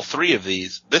 all three of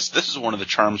these, this is one of the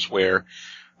charms where,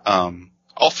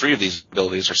 all three of these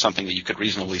abilities are something that you could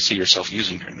reasonably see yourself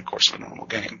using during the course of a normal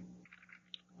game.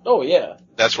 Oh, yeah.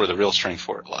 That's where the real strength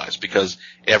for it lies, because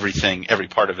every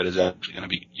part of it is actually going to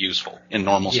be useful in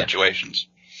normal situations.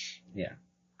 Yeah.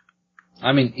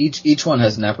 I mean, each one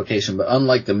has an application, but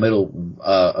unlike the middle,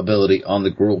 ability on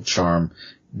the Gruul charm,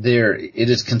 it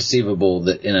is conceivable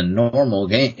that in a normal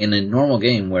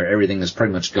game where everything is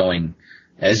pretty much going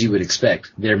as you would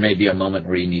expect, there may be a moment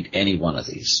where you need any one of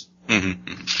these.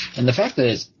 Mm-hmm. And the fact that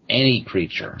it's any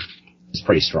creature is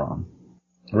pretty strong.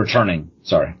 Returning,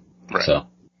 sorry. Right. So.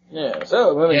 Yeah,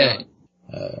 so moving on.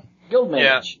 Guild Mage.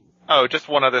 Yeah. Oh, just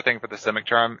one other thing for the Simic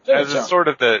Charm. As it's sort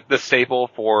of the staple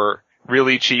for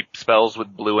really cheap spells with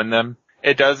blue in them,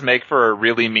 it does make for a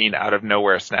really mean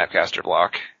out-of-nowhere Snapcaster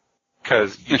block.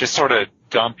 Because you just sort of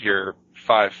dump your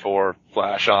 5/4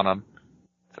 flash on them.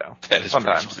 So, that is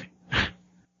sometimes.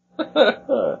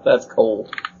 That's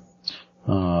cold.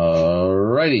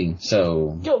 Alrighty,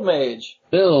 so. Guild Mage.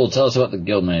 Bill, tell us about the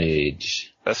Guild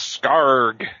Mage. The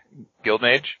Skarg Guild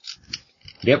Mage.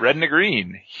 Yep. Red and a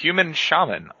green. Human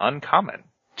Shaman. Uncommon.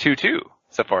 2/2.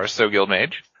 So far, so Guild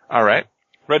Mage. Alright.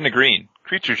 Red and a green.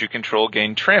 Creatures you control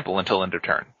gain trample until end of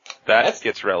turn. That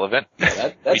gets relevant.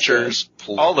 That's Creatures,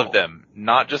 all of them,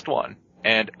 not just one.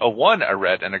 And a 1, a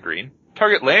red, and a green.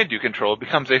 Target land you control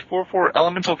becomes a 4/4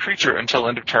 elemental creature until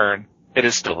end of turn. It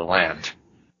is still a land.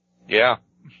 Yeah.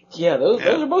 Yeah, those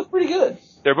are both pretty good.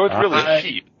 They're both really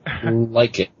cheap.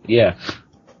 Like it, yeah.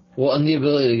 Well, and the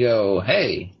ability to go,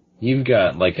 hey, you've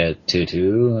got like a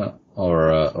 2/2 or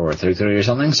a 3/3 or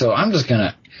something, so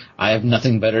I have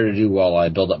nothing better to do while I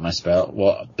build up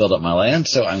my land,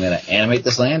 so I'm gonna animate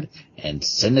this land and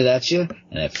send it at you,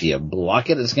 and if you block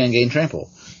it, it's gonna gain trample.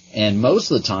 And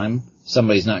most of the time,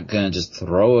 somebody's not going to just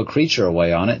throw a creature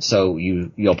away on it, so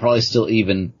you'll probably still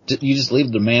you just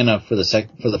leave the mana for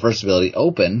the first ability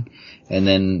open, and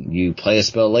then you play a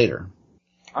spell later.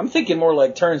 I'm thinking more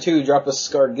like turn 2, drop a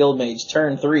Scarred Guildmage,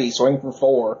 turn 3, swing for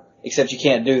 4, except you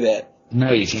can't do that.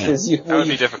 No, you can't. That would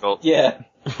be difficult. Yeah.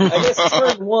 I guess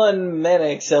turn 1 mana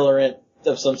accelerant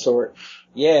of some sort.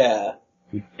 Yeah.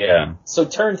 Yeah. So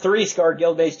turn 3, Scarred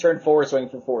Guildmage, turn 4, swing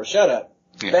for 4. Shut up.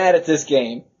 Yeah. Bad at this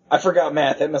game. I forgot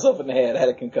math. Hit myself in the head. I had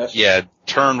a concussion. Yeah,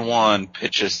 turn 1,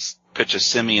 pitch a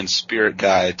Simian Spirit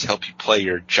Guide to help you play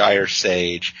your Gyre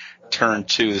Sage. Turn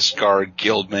 2, the Scarred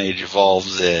Guildmage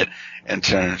evolves it, and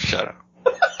shut up.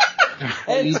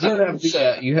 And You do have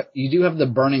you do have the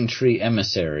Burning Tree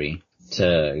Emissary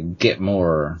to get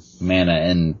more mana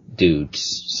and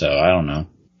dudes, so I don't know.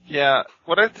 Yeah,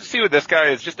 what I see with this guy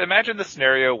is just imagine the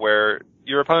scenario where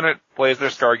your opponent plays their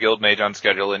Scar Guildmage on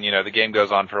schedule and, the game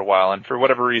goes on for a while and for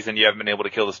whatever reason you haven't been able to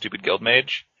kill the stupid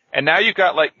Guildmage. And now you've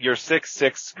got, your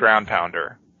 6/6 Ground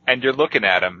Pounder and you're looking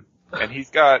at him and he's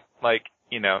got,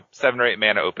 7 or 8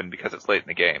 mana open because it's late in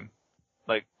the game.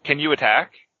 Can you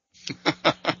attack?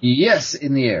 Yes,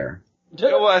 in the air.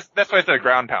 Well, that's why I said a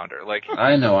Ground Pounder.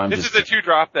 I know, this is a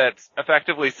 2-drop that's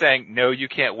effectively saying, no, you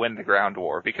can't win the ground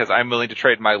war because I'm willing to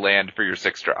trade my land for your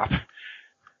 6-drop.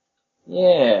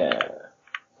 Yeah.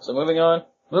 So moving on.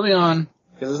 Moving on.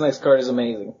 Because this next card is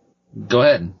amazing. Go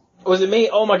ahead. Was it me?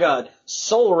 Oh my god.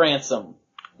 Soul Ransom.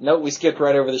 Nope, we skipped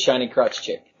right over the shiny crotch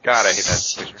chick. God, I hate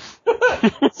that picture.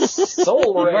 Soul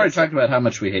We've already Ransom. talked about how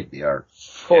much we hate the art.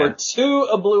 For 2,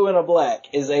 a blue and a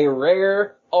black, is a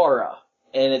rare aura.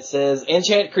 And it says,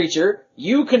 enchant creature,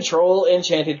 you control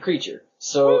enchanted creature.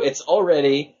 So it's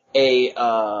already a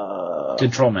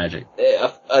Control magic.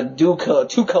 a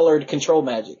two-colored control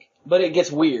magic. But it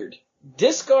gets weird.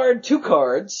 Discard 2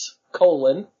 cards,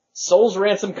 Soul's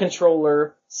Ransom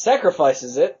controller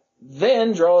sacrifices it,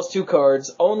 then draws 2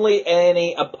 cards. Only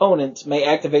any opponent may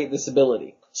activate this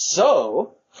ability.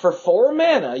 So, for 4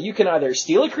 mana, you can either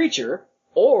steal a creature,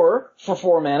 or, for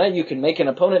 4 mana, you can make an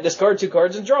opponent discard 2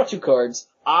 cards and draw 2 cards.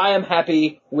 I am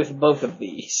happy with both of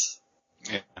these.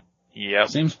 Yep.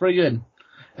 Seems pretty good.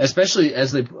 Especially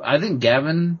as I think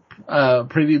Gavin,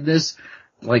 previewed this,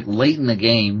 late in the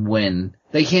game when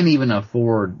they can't even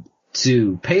afford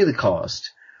to pay the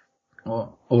cost.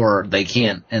 Or they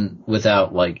can't, and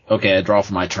without okay, I draw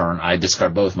for my turn, I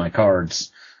discard both my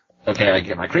cards. Okay, I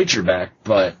get my creature back,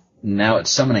 but now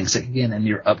it's summoning sick again and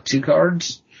you're up 2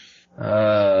 cards?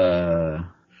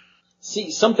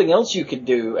 See, something else you could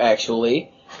do,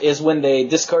 actually, is when they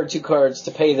discard 2 cards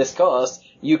to pay this cost,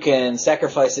 you can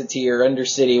sacrifice it to your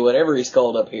Undercity, whatever he's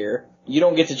called up here. You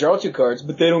don't get to draw 2 cards,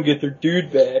 but they don't get their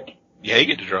dude back. Yeah, you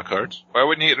get to draw cards. Why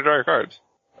wouldn't you get to draw your cards?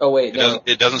 Oh, wait.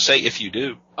 It doesn't say if you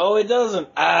do. Oh, it doesn't.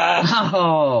 Ah.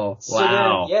 Oh, So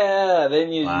wow.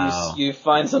 then you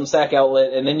find some sack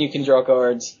outlet, and then you can draw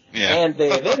cards. Yeah. And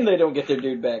then they don't get their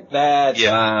dude back. That's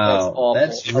awful.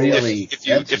 That's really... If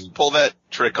you pull that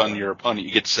trick on your opponent,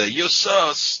 you get to say, "You're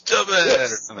so stupid."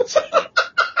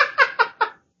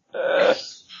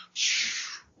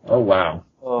 Oh, wow.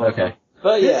 Oh. Okay.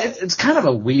 But yeah. It's kind of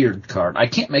a weird card. I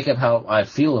can't make up how I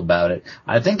feel about it.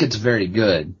 I think it's very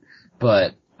good,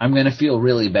 but I'm going to feel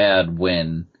really bad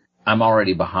when I'm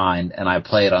already behind and I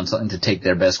play it on something to take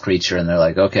their best creature and they're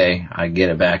like, okay, I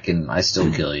get it back and I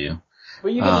still kill you.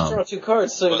 Well, you get to draw 2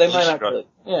 cards, so they might not play.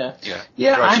 Yeah.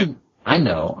 Yeah. I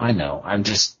know. I'm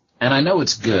just, and I know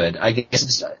it's good. I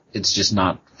guess it's just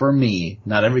not for me.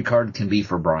 Not every card can be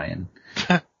for Brian.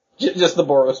 Just the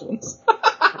Boros ones.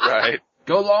 Right.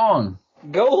 Go long.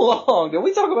 Go long. Did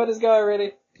we talk about this guy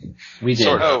already? We did.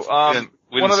 Sort of.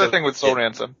 One other thing with Soul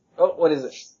Ransom. Oh, what is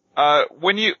it?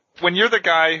 When you're the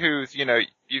guy who's,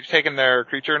 you've taken their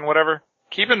creature and whatever,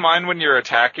 keep in mind when you're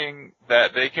attacking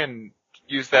that they can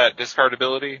use that discard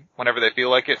ability whenever they feel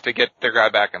like it to get their guy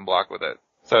back and block with it.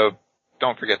 So,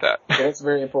 don't forget that. Okay, that's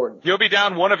very important. You'll be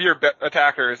down one of your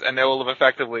attackers and they will have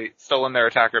effectively stolen their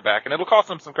attacker back, and it'll cost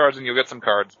them some cards and you'll get some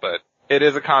cards, but it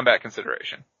is a combat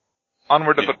consideration.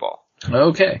 Onward to football.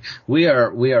 Okay. We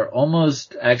are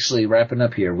almost actually wrapping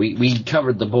up here. We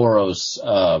covered the Boros,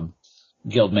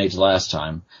 Guildmage last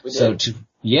time. We did?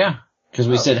 Because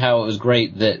we said how it was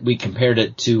great that we compared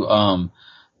it to,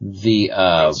 the,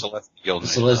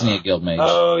 Selesnya Guildmage.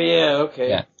 Oh, yeah, okay.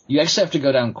 Yeah. You actually have to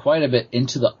go down quite a bit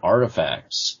into the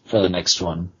artifacts for the next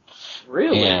one.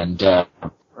 Really? And,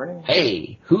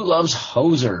 hey, who loves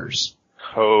hosers?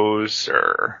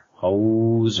 Hoser.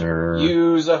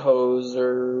 Use a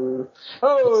hoser.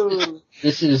 Hose.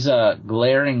 This is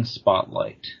Glaring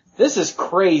Spotlight. This is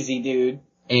crazy, dude.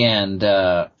 And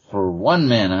for 1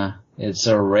 mana, it's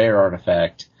a rare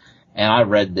artifact, And I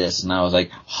read this and I was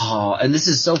like, oh, and this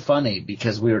is so funny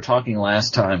because we were talking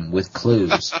last time with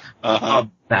Clues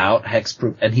about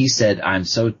hexproof, and he said, I'm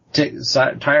so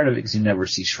tired of it because you never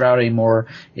see Shroud anymore.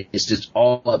 It's just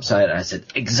all upside. And I said,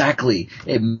 exactly.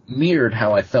 It mirrored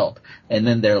how I felt. And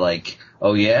then they're like,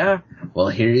 oh yeah? Well,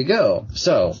 here you go.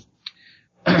 So,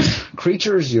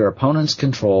 creatures your opponents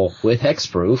control with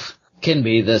hexproof can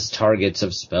be the targets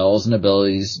of spells and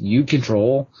abilities you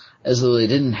control as though they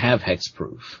didn't have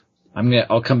hexproof.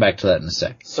 I'll come back to that in a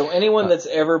sec. So anyone that's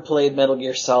ever played Metal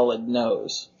Gear Solid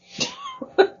knows.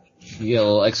 You get a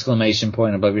little exclamation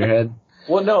point above your head?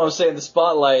 Well, no, I'm saying the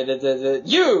spotlight,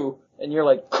 you! And you're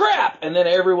like, crap! And then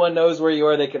everyone knows where you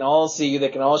are, they can all see you, they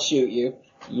can all shoot you.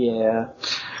 Yeah.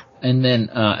 And then,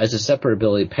 as a separate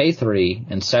ability, pay 3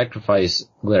 and sacrifice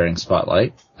Glaring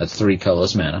Spotlight. That's 3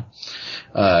 colorless mana.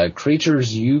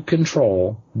 Creatures you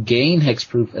control gain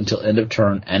hexproof until end of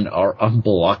turn and are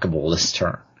unblockable this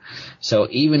turn. So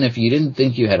even if you didn't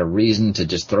think you had a reason to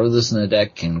just throw this in the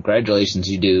deck, congratulations,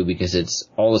 you do, because it's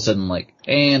all of a sudden like,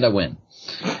 and I win.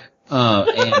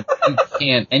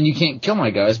 And you can't kill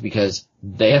my guys because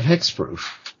they have hexproof.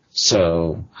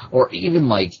 So, or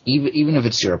even if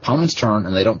it's your opponent's turn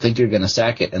and they don't think you're gonna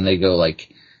sack it and they go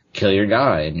like, kill your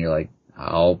guy, and you're like,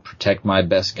 I'll protect my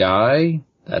best guy.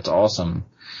 That's awesome.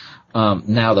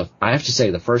 Now I have to say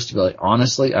the first ability,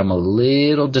 honestly, I'm a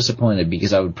little disappointed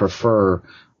because I would prefer,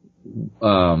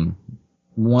 one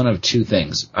of two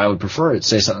things. I would prefer it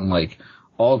say something like,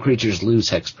 all creatures lose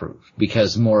hexproof,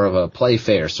 because more of a play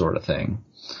fair sort of thing.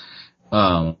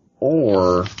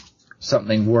 Or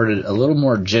something worded a little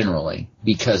more generally,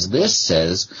 because this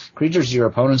says, creatures your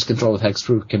opponents control with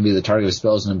hexproof can be the target of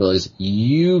spells and abilities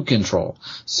you control.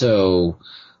 So,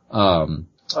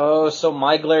 so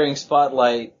my Glaring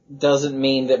Spotlight doesn't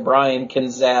mean that Brian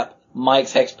can zap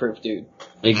Mike's hexproof dude.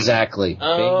 Exactly.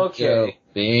 Okay.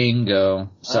 Bingo.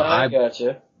 So I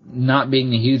gotcha. Not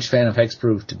being a huge fan of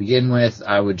hexproof to begin with,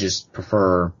 I would just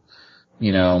prefer,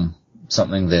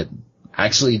 something that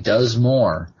actually does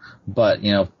more. But,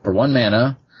 for 1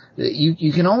 mana,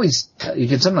 you can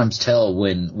sometimes tell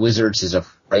when Wizards is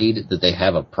afraid that they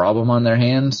have a problem on their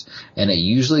hands, and it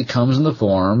usually comes in the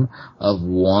form of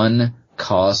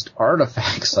 1-cost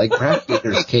artifacts like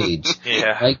Craftmaker's Cage.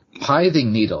 Yeah. Like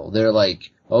Pithing Needle. They're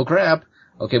like, oh crap,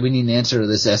 okay, we need an answer to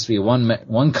this. It has to be a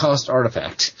 1-cost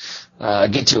artifact.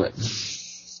 Get to it.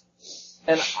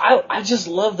 And I just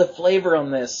love the flavor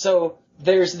on this. So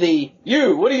there's the,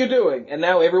 what are you doing? And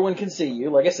now everyone can see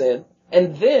you, like I said.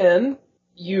 And then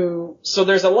so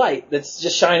there's a light that's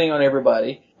just shining on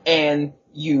everybody, and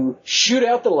you shoot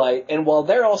out the light, and while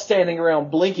they're all standing around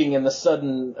blinking in the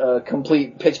sudden,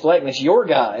 complete pitch blackness, your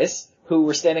guys, who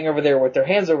were standing over there with their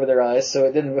hands over their eyes so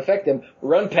it didn't affect them,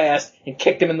 run past and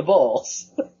kick them in the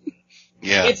balls.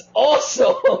 Yeah. It's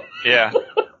awesome! Yeah.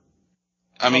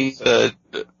 I mean, the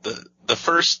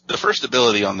first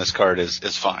ability on this card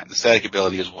is fine. The static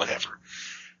ability is whatever.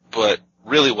 But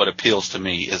really what appeals to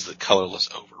me is the colorless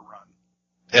overrun.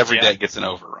 Every deck gets an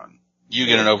overrun. You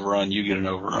get an overrun, you get an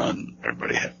overrun,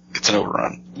 everybody gets an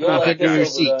overrun. Like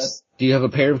this overrun. Do you have a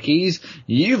pair of keys?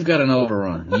 You've got an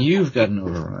overrun. You've got an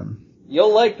overrun.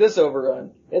 You'll like this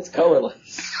overrun. It's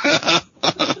colorless.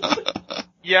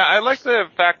 Yeah, I like the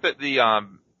fact that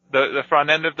the front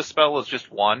end of the spell is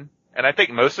just 1. And I think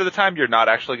most of the time you're not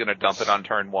actually going to dump it on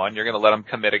turn 1. You're going to let them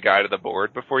commit a guy to the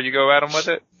board before you go at them with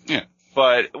it. Yeah.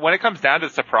 But when it comes down to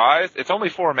surprise, it's only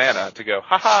 4 mana to go,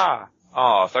 ha-ha!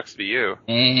 Aw, sucks to be you.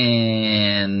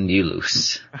 And you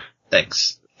lose.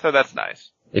 Thanks. So that's nice.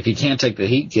 If you can't take the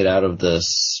heat, get out of the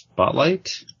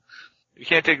spotlight. You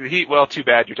can't take the heat, well, too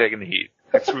bad you're taking the heat.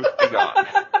 Hexproof be gone.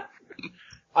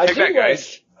 I Take do that,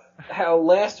 guys. like how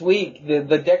last week,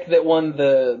 the deck that won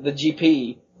the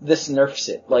GP, this nerfs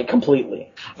it, like,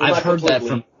 completely. Well, I've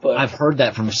heard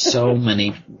that from so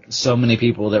many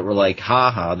people that were like,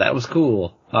 haha, that was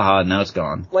cool. Haha, now it's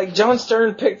gone. Like, John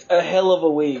Stern picked a hell of a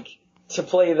week to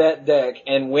play that deck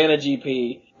and win a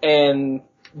GP, and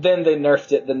then they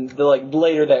nerfed it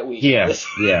later that week. Yeah,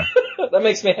 yeah. That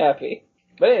makes me happy.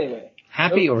 But anyway.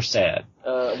 Happy or sad?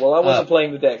 Well, I wasn't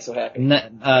playing the deck, so happy.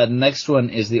 Next one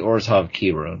is the Orzhov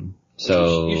Key Rune.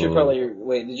 So you should probably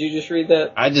wait. Did you just read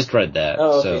that? I just read that.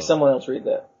 Oh, okay. So. Someone else read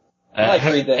that. I like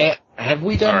to read that. Have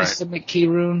we done the Simic Key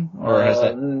Rune, or has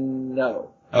that?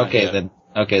 No. Okay, then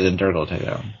Dirk will take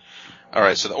that one. All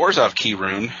right, so the Orzhov Key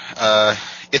Rune,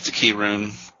 it's a key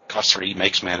rune, costs 3,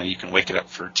 makes mana. You can wake it up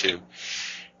for 2.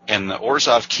 And the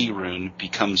Orzhov Key Rune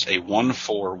becomes a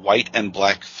 1/4 white and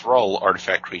black thrall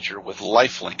artifact creature with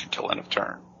lifelink until end of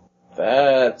turn.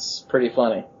 That's pretty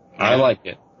funny. I like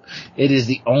it. It is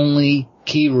the only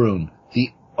key rune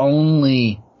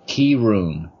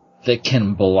that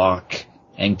can block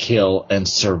and kill and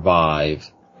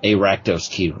survive a Rakdos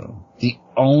Kirun. The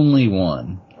only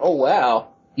one. Oh, wow.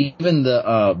 Even the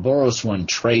Boros one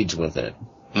trades with it.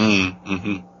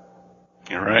 Mm-hmm.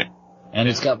 You're right. And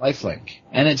it's got lifelink.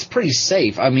 And it's pretty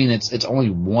safe. I mean, it's only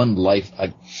one life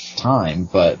a time,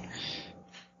 but...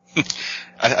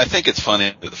 I think it's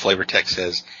funny that the flavor text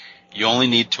says, you only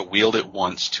need to wield it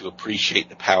once to appreciate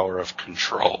the power of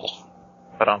control.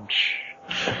 But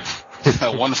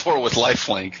 1/4 with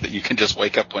lifelink that you can just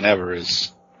wake up whenever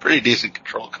is a pretty decent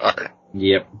control card.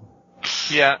 Yep.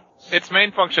 yeah, its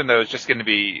main function though is just going to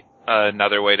be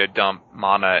another way to dump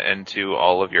mana into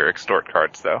all of your extort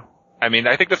cards, though. I mean,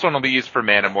 I think this one will be used for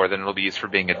mana more than it'll be used for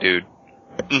being a dude.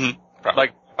 Mm-hmm.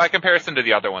 Like, by comparison to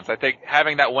the other ones, I think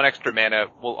having that one extra mana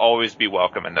will always be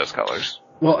welcome in those colors.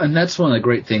 Well, and that's one of the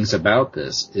great things about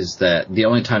this, is that the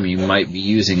only time you might be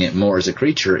using it more as a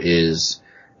creature is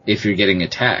if you're getting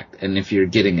attacked. And if you're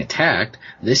getting attacked,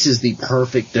 this is the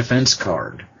perfect defense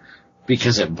card.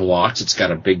 Because it blocks, it's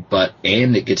got a big butt,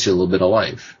 and it gets you a little bit of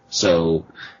life. So,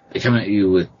 they come at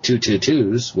you with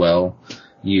 2/2/2s, well,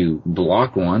 you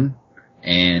block one,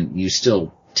 and you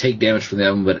still take damage from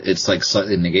them, but it's like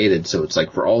slightly negated, so it's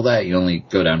like for all that, you only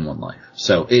go down one life.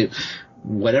 So,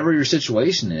 whatever your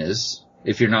situation is,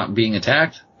 if you're not being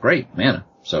attacked, great, mana.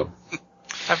 So.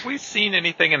 Have we seen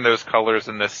anything in those colors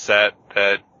in this set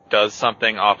that does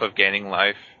something off of gaining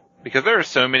life? Because there are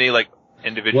so many, like,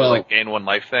 individual, like, gain 1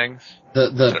 life things.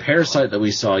 The parasite that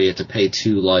we saw, you had to pay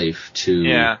 2 life to...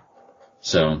 Yeah.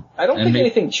 So... I don't think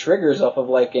anything triggers off of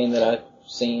life gain that I've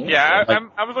seen. Yeah,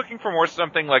 I was looking for more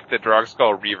something like the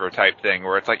Drogskull Reaver type thing,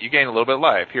 where it's like, you gain a little bit of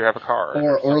life, here, have a card.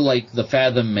 Or like the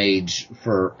Fathom Mage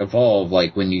for Evolve,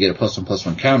 like when you get a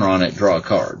 +1/+1 counter on it, draw a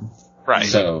card. Right.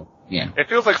 So, yeah. It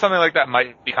feels like something like that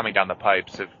might be coming down the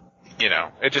pipes if,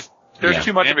 it just, there's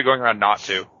too much of it going around not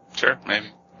to. Sure, maybe.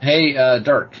 Hey,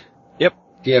 Dark. Yep.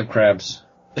 Do you have crabs?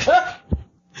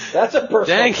 That's a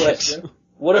personal question.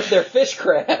 What if they're fish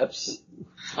crabs?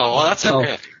 Oh, well, that's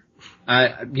okay.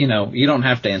 You don't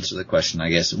have to answer the question, I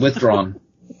guess. Withdrawn.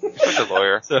 Such a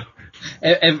lawyer.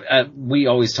 We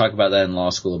always talk about that in law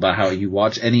school, about how you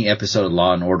watch any episode of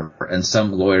Law and Order, and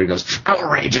some lawyer goes,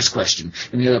 outrageous question,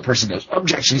 and the other person goes,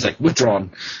 objection. He's like,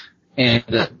 withdrawn. And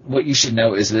what you should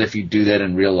know is that if you do that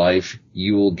in real life,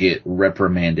 you will get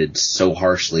reprimanded so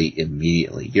harshly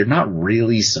immediately. You're not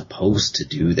really supposed to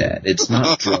do that. It's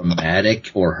not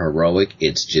dramatic or heroic.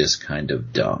 It's just kind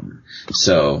of dumb.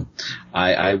 So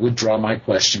I withdraw my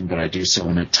question, but I do so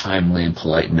in a timely and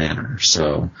polite manner.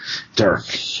 So, Dirk.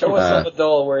 Show us on the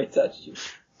doll where he touched you.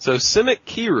 So, Simic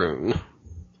Kirun.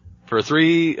 For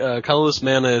 3 colorless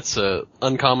mana, it's a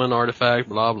uncommon artifact,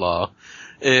 blah, blah.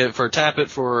 For tap it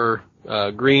for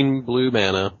green, blue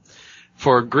mana.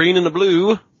 For green and a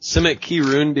blue, Simic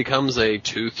Kirun becomes a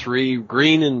 2/3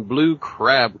 green and blue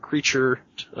crab creature,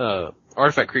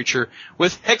 artifact creature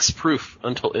with hexproof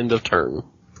until end of turn.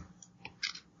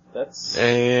 That's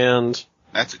a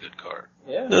good card.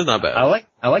 Yeah. That's not bad.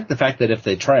 I like the fact that if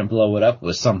they try and blow it up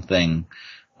with something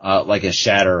like a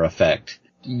shatter effect,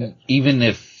 even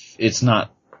if it's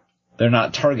not, they're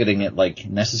not targeting it like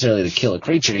necessarily to kill a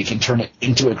creature, you can turn it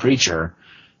into a creature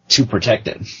to protect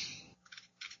it.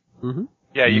 Mm-hmm.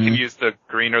 Yeah, you can use the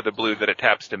green or the blue that it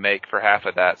taps to make for half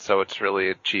of that, so it's really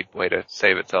a cheap way to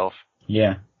save itself.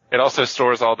 Yeah. It also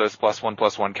stores all those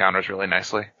 +1/+1 counters really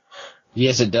nicely.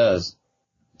 Yes, it does.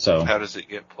 So how does it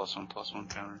get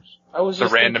 +1/+1 counters? I was the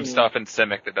just random thinking... stuff in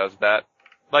Simic that does that.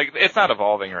 Like, it's not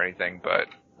evolving or anything, but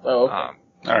Oh,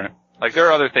 okay. Alright. like there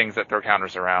are other things that throw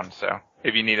counters around, so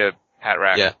if you need a hat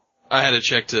rack. Yeah. I had to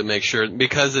check to make sure,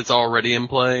 because it's already in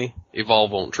play,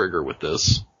 Evolve won't trigger with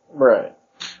this. Right.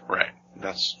 Right.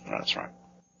 That's right.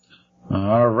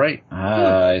 all right.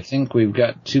 I think we've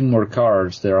got 2 more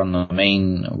cards there on the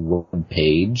main web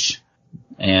page.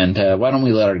 And why don't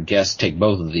we let our guests take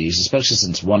both of these, especially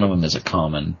since one of them is a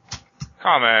common.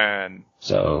 Common.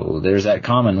 So there's that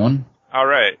common one.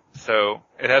 Alright, so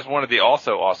it has one of the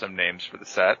also awesome names for the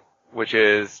set, which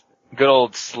is good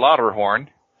old Slaughterhorn.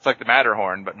 It's like the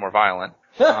Matterhorn, but more violent.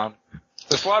 The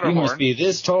You Slaughterhorn. must be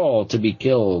this tall to be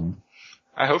killed.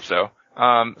 I hope so.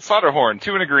 Slaughterhorn,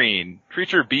 2 and a green.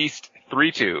 Creature beast,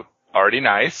 3/2. Already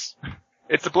nice.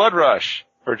 It's a Blood Rush.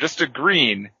 For just a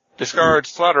green, discard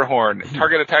Slaughterhorn.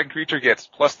 Target attacking creature gets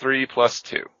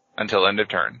 +3/+2 until end of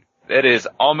turn. It is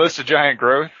almost a giant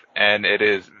growth, and it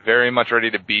is very much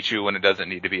ready to beat you when it doesn't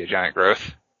need to be a giant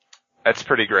growth. That's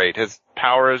pretty great. His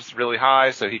power is really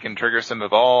high, so he can trigger some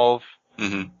evolve.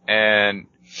 Mm-hmm. And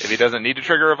if he doesn't need to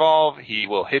trigger evolve, he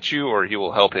will hit you or he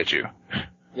will help hit you.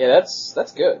 Yeah,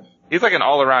 that's good. He's like an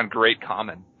all-around great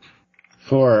common.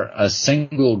 For a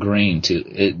single green,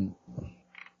 too.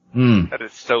 That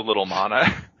is so little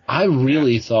mana. I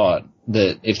really thought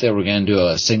that if they were going to do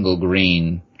a single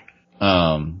green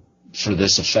for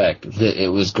this effect, that it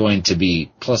was going to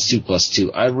be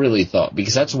 +2/+2. I really thought,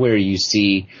 because that's where you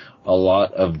see a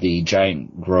lot of the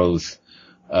giant growth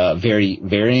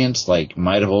variants, like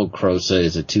Might of Old Crosa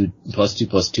is a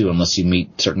 +2/+2 unless you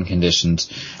meet certain conditions,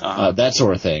 that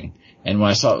sort of thing. And when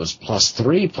I saw it was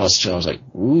 +3/+2, I was like,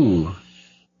 ooh,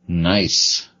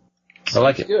 nice. I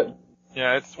like it. Good.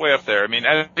 Yeah, it's way up there. I mean,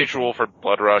 as usual for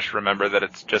Blood Rush, remember that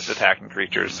it's just attacking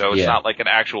creatures, so it's not like an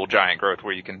actual giant growth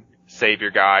where you can save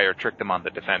your guy or trick them on the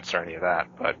defense or any of that,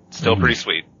 but still pretty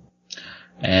sweet.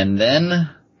 And then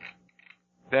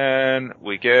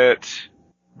we get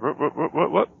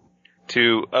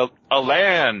to a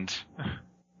land,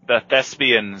 the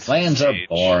Thespians. lands stage.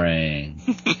 are boring.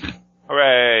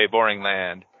 Hooray, boring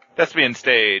land. Thespian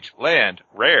stage, land,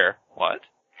 rare. What?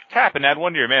 Tap and add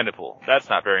 1 to your mana pool. That's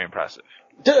not very impressive.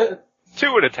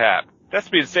 2 at a tap.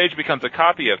 Thespian stage becomes a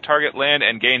copy of target land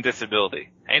and gain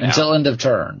disability. Hey now. Until end of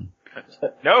turn.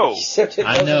 No. Except it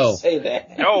I doesn't know. say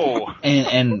that. No.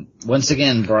 And once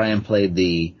again, Brian played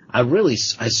I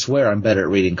swear I'm better at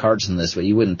reading cards than this, but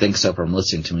you wouldn't think so from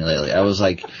listening to me lately. I was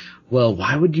like, well,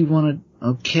 why would you want to,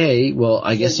 okay, well,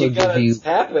 I guess you I'll give gotta you,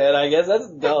 tap it, I guess that's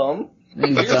dumb.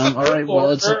 alright,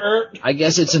 well, I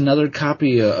guess it's another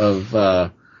copy of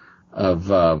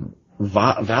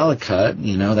Valakut,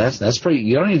 you know, that's pretty,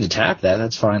 you don't need to tap that,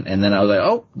 that's fine. And then I was like,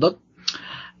 oh, look,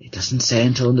 it doesn't say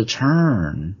until end of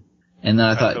turn. And then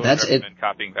I thought, that's it.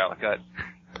 Copying Valakut.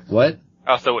 What?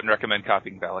 I also wouldn't recommend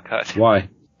copying Valakut. Why?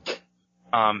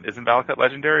 Isn't Valakut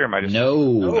legendary or am I just...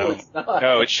 No, it's not.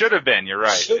 No, it should have been, you're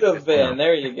right. Should have been,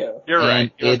 there you go. You're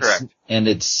right, you're correct. And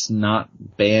it's not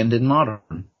banned in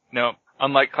Modern. No,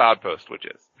 unlike Cloudpost, which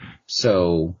is.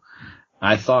 So,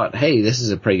 I thought, hey, this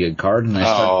is a pretty good card, and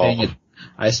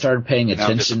I started paying Now I'm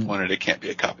attention. disappointed it can't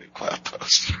be a copy of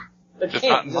Cloudpost. It Just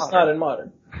can't, not just not in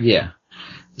Modern. Yeah.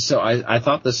 So I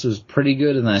thought this was pretty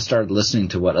good, and then I started listening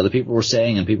to what other people were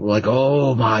saying, and people were like,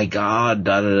 oh my god,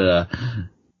 da da da.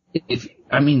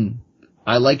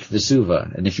 I like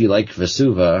Vesuva, and if you like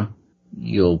Vesuva,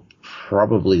 you'll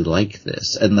probably like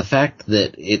this. And the fact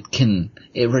that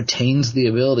it retains the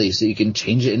ability so you can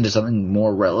change it into something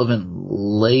more relevant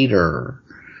later.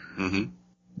 Mm-hmm.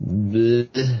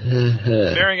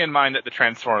 Bearing in mind that the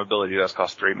transformability does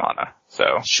cost 3 mana,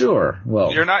 so. Sure.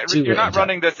 Well, You're not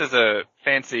running this as a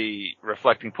fancy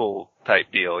reflecting pool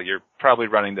type deal. You're probably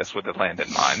running this with the land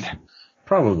in mind.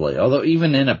 Probably. Although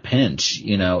even in a pinch,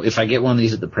 you know, if I get one of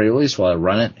these at the pre-release while I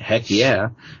run it, heck yeah.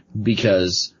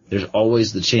 Because there's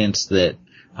always the chance that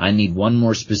I need one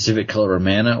more specific color of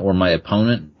mana or my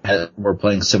opponent we're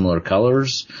playing similar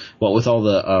colors. Well, with all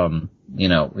the,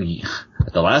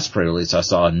 at the last pre-release I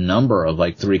saw a number of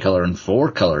like 3-color and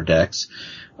 4-color decks,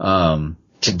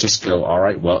 to just go,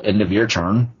 alright, well, end of your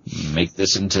turn, make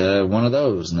this into one of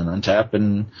those, and then untap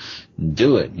and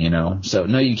do it, you know. So,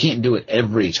 no, you can't do it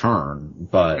every turn,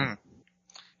 but...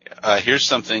 Here's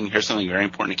something very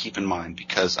important to keep in mind,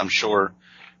 because I'm sure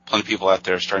plenty of people out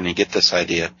there are starting to get this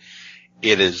idea.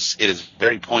 It is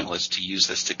very pointless to use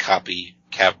this to copy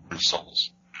Cavern of Souls.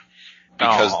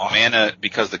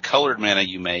 Because the colored mana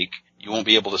you make, you won't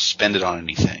be able to spend it on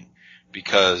anything,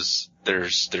 because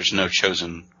there's no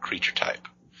chosen creature type.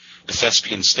 The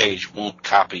Thespian stage won't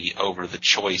copy over the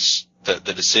choice, the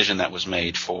decision that was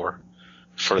made for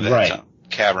that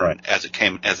cavern as it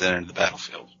entered the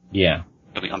battlefield. Yeah.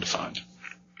 It'll be undefined.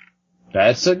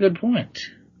 That's a good point.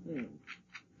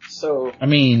 So. I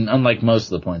mean, unlike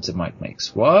most of the points that Mike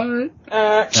makes. What?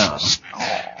 No.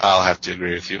 I'll have to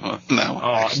agree with you on that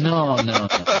one. Oh, no.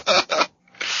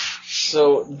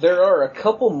 So, there are a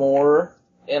couple more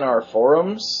in our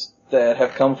forums that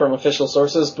have come from official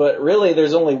sources, but really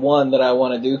there's only one that I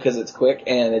want to do because it's quick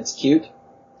and it's cute.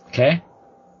 Okay.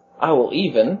 I will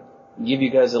even give you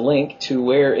guys a link to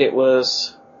where it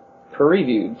was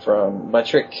previewed by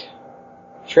Trick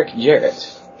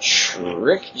Jarrett.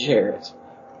 Trick Jarrett.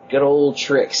 Good old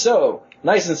Trick. So,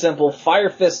 nice and simple, Fire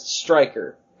Fist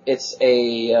Striker. It's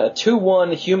a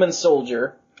 2/1 human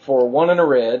soldier for 1 and a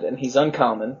red, and he's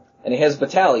uncommon, and he has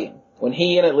Battalion. When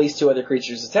he and at least 2 other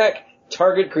creatures attack,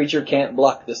 target creature can't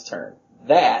block this turn.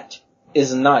 That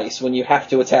is nice when you have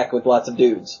to attack with lots of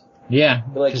dudes. Yeah.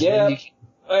 You're like,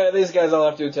 these guys all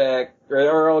have to attack, or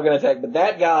are all gonna attack, but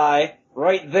that guy,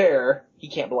 right there, he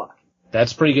can't block.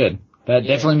 That's pretty good. That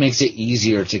definitely makes it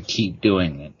easier to keep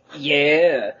doing it.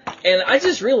 Yeah. And I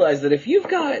just realized that if you've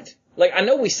got, like, I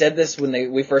know we said this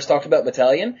when we first talked about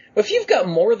Battalion, but if you've got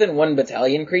more than 1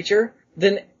 Battalion creature,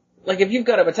 then, like, if you've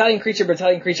got a Battalion creature,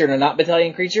 and a not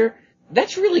Battalion creature,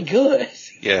 That's really good.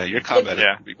 Yeah, your combat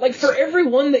Yeah. is Like, for every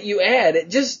one that you add,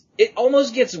 it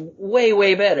almost gets way,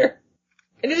 way better.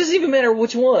 And it doesn't even matter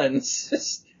which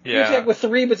ones. You Yeah. attack with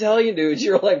 3 battalion dudes,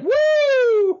 you're like,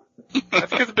 woo!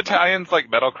 That's because battalion's like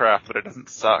Metalcraft, but it doesn't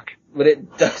suck. But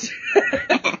it does.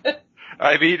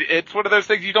 I mean, it's one of those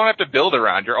things you don't have to build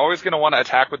around. You're always going to want to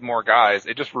attack with more guys.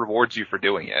 It just rewards you for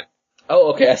doing it.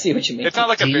 Oh, okay, I see what you mean. It's not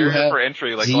like a barrier for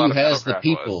entry like a lot of has the Metalcraft was.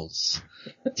 peoples.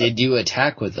 Did you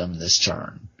attack with them this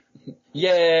turn?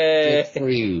 Yay! Good for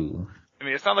you. I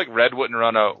mean, it's not like Red wouldn't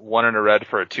run a 1 and a red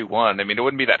for a 2-1. I mean, it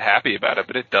wouldn't be that happy about it,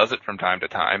 but it does it from time to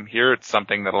time. Here, it's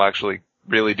something that'll actually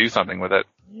really do something with it.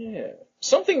 Yeah.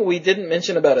 Something we didn't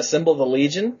mention about Assemble the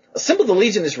Legion. Assemble the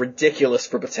Legion is ridiculous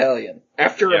for battalion.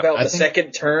 After about the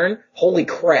second turn, holy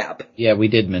crap. Yeah, we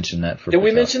did mention that for Did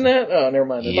we battalion. mention that? Oh, never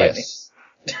mind. Yes.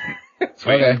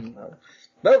 Okay.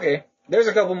 Okay. There's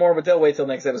a couple more, but they'll wait till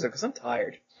next episode because I'm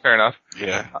tired. Fair enough.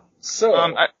 Yeah. So,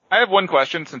 I have one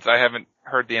question since I haven't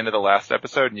heard the end of the last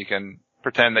episode, and you can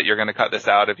pretend that you're going to cut this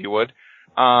out if you would.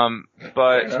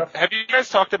 But have you guys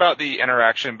talked about the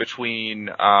interaction between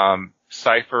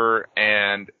Cypher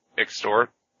and Extort?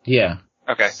 Yeah.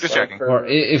 Okay, just checking. Or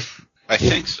if I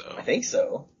think so. I think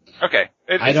so. Okay.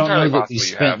 It's I don't know entirely that we possible you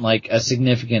spent have. like a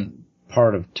significant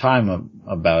part of time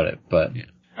about it, but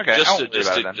Okay, I won't worry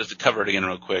about it then. Just to cover it again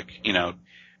real quick, you know,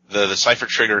 the Cypher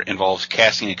trigger involves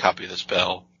casting a copy of the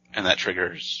spell, and that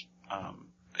triggers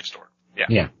Extort.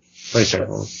 yeah, pretty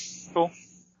straightforward. Cool.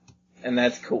 And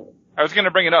that's cool. I was going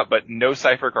to bring it up, but no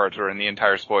Cypher cards were in the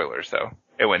entire spoiler, so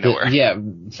it went nowhere. Yeah,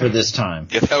 for this time.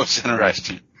 Yeah, that was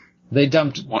interesting. They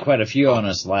dumped quite a few on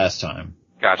us last time.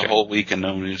 Gotcha. A whole week and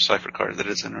no new Cypher card. That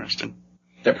is interesting.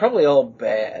 They're probably all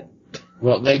bad.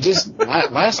 Well, they just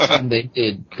last time they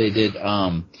did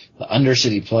the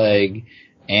Undercity Plague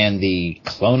and the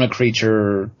Clone a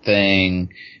Creature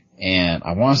thing, and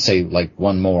I want to say like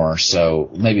one more.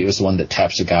 So maybe it was the one that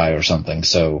taps a guy or something.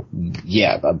 So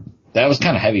yeah, that was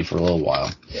kind of heavy for a little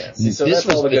while. Yeah, so that's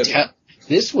all the good.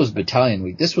 This was Battalion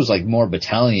Week. This was like more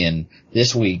Battalion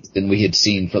this week than we had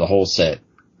seen for the whole set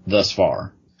thus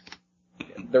far.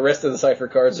 The rest of the Cypher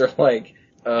cards are like,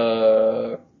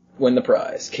 win the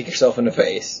prize, kick yourself in the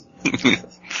face,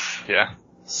 Yeah.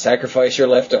 sacrifice your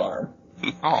left arm.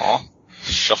 Aw.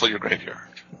 Shuffle your graveyard.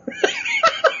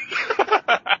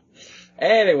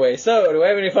 Anyway, so do I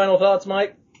have any final thoughts,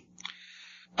 Mike?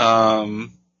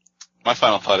 My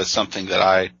final thought is something that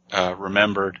I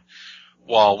remembered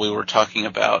while we were talking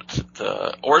about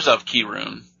the Orzhov key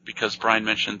rune, because Brian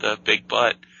mentioned the big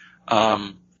butt.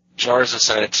 Jars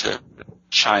decided to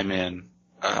chime in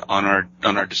on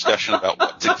our discussion about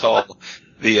what to call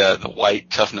the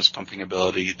white toughness pumping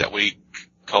ability that we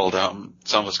called some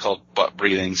of us called butt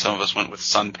breathing, some of us went with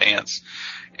sun pants,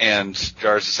 and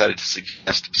Jars decided to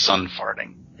suggest sun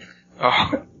farting.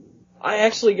 Oh. I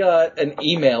actually got an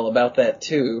email about that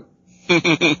too.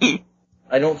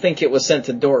 I don't think it was sent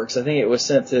to Dorks. I think it was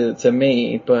sent to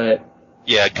me, but...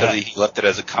 Yeah, because he left it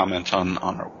as a comment on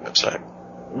our website.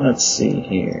 Let's see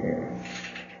here.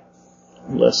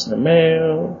 Listener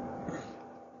mail.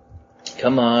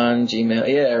 Come on, Gmail.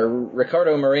 Yeah,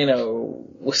 Ricardo Moreno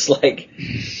was like,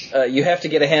 you have to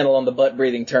get a handle on the butt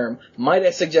breathing term. Might I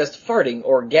suggest farting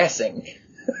or gassing?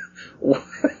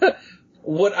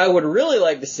 What I would really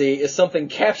like to see is something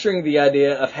capturing the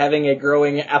idea of having a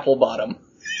growing apple bottom.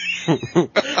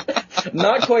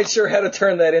 Not quite sure how to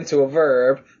turn that into a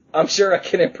verb. I'm sure I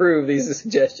can improve these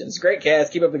suggestions. Great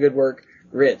cast, keep up the good work.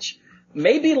 Rich.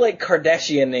 Maybe like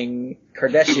Kardashianing.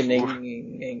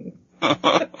 Badonkadonking.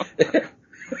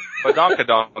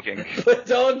 Badonkadonking.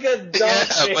 Yeah,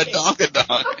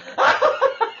 badonkadonk.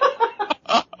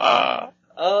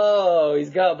 Oh, he's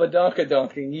got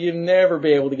badonkadonking. You'd never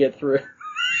be able to get through.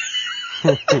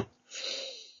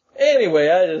 Anyway,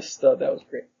 I just thought that was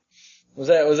great. Was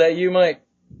that you, Mike?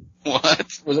 What?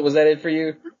 Was that it for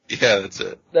you? Yeah, that's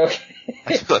it. Okay.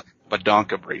 I feel like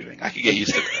badonka breathing. I could get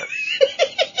used to that.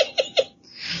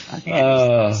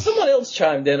 Someone else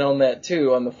chimed in on that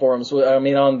too on the forums. I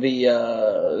mean, on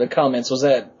the comments. Was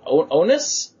that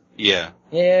Onus? Yeah.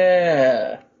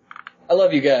 Yeah. I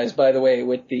love you guys, by the way,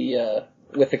 with the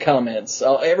comments.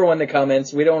 Everyone that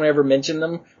comments, we don't ever mention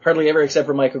them, hardly ever, except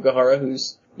for Mike Okahara,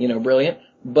 who's, brilliant.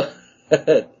 But,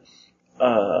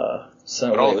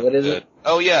 so wait, what is it?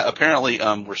 Oh yeah, apparently,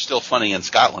 we're still funny in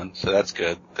Scotland, so that's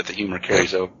good, that the humor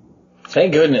carries over.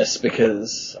 Thank goodness,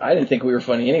 because I didn't think we were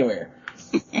funny anywhere.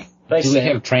 Thanks, Do we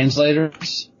Sam. have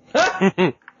translators?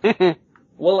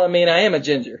 Well, I mean, I am a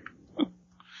ginger.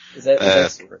 Is that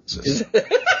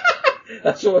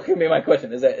that's what could be my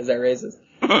question. Is that racist?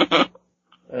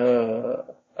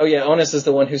 Oh yeah, Onus is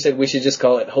the one who said we should just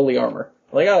call it holy armor.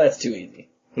 Like, oh, that's too easy.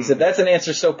 He said, that's an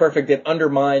answer so perfect it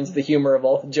undermines the humor of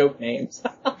all the joke names.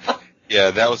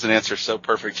 Yeah, that was an answer so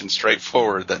perfect and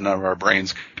straightforward that none of our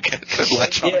brains could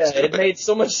latch on to it made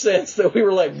so much sense that we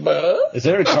were like, "Buh?" Is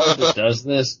there a card that does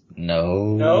this?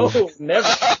 No. No, never.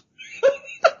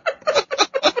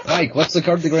 Mike, what's the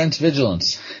card that grants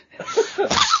vigilance?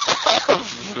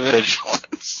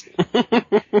 Vigilance.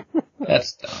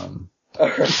 That's dumb.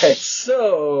 Alright,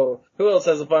 so, who else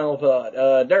has a final thought?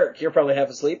 Dirk, you're probably half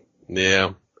asleep.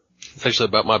 Yeah. It's actually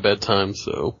about my bedtime,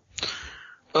 so.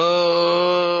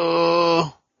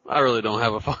 I really don't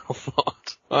have a final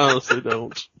thought. I honestly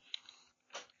don't.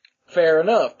 Fair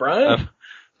enough. Brian?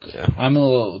 Yeah. I'm a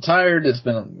little tired. It's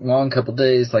been a long couple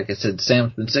days. Like I said,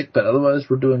 Sam's been sick, but otherwise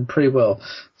we're doing pretty well.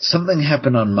 Something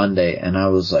happened on Monday, and I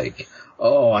was like,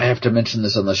 oh, I have to mention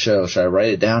this on the show. Should I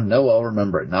write it down? No, I'll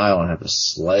remember it. Now I don't have the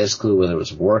slightest clue whether it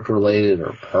was work-related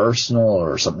or personal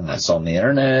or something I saw on the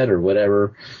internet or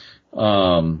whatever.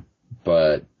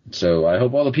 But, so I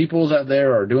hope all the peoples out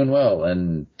there are doing well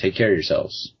and take care of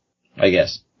yourselves. I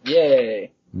guess.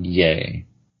 Yay. Yay.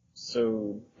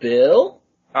 So, Bill?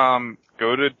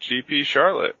 Go to GP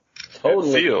Charlotte. Totally.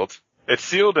 It's sealed. It's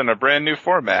sealed in a brand new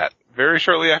format very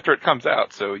shortly after it comes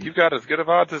out, so you've got as good of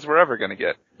odds as we're ever gonna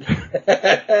get.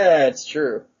 It's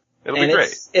true. It'll be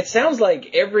great. It sounds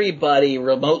like everybody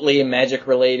remotely Magic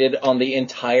related on the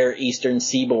entire Eastern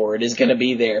Seaboard is gonna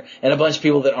be there, and a bunch of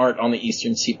people that aren't on the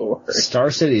Eastern Seaboard.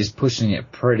 Star City is pushing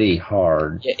it pretty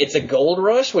hard. Yeah, it's a gold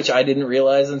rush, which I didn't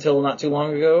realize until not too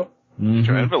long ago. Get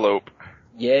your envelope.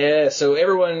 Yeah, so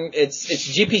everyone, it's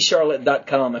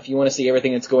gpcharlotte.com if you want to see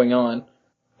everything that's going on.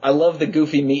 I love the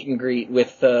goofy meet and greet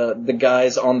with the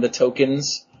guys on the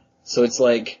tokens. So it's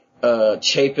like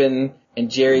Chapin and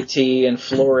Jerry T and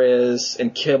Flores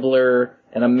and Kibler,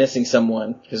 and I'm missing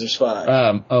someone because there's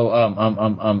 5.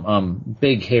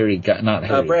 Big hairy guy, not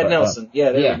hairy. Brad Nelson.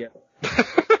 Yeah, there yeah. we go.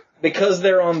 Because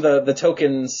they're on the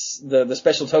tokens, the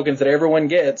special tokens that everyone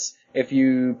gets if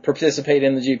you participate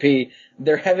in the GP,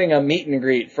 they're having a meet and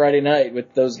greet Friday night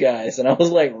with those guys. And I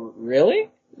was like, really?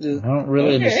 I don't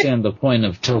really understand the point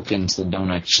of tokens that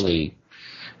don't actually...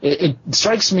 It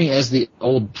strikes me as the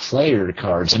old player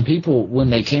cards, and people, when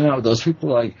they came out with those, people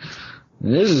were like,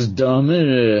 this is dumb,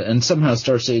 and somehow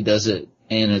Star City does it,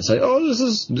 and it's like, oh, this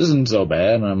isn't so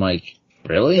bad, and I'm like,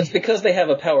 really? It's because they have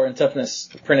a power and toughness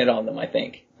printed on them, I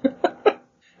think.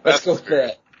 Let's go with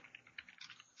that.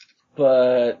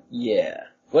 But, yeah.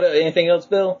 Anything else,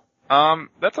 Bill?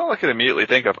 That's all I could immediately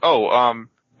think of.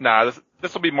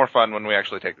 This will be more fun when we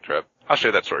actually take the trip. I'll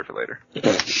share that story for later.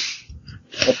 Okay.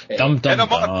 And a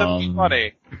month of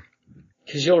money.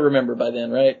 Because you'll remember by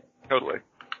then, right? Totally.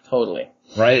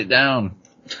 Write it down.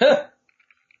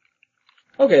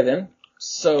 Okay, then.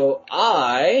 So,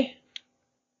 I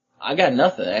got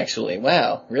nothing, actually.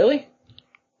 Wow. Really?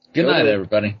 Good night,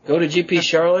 everybody. Go to GP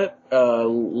Charlotte,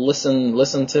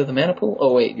 listen to the Mana Pool.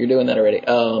 Oh, wait, you're doing that already.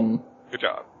 Good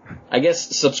job. I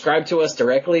guess subscribe to us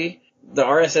directly. The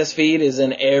RSS feed is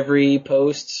in every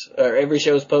post, or every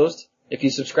show's post. If you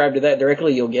subscribe to that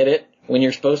directly, you'll get it when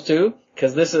you're supposed to.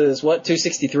 Because this is,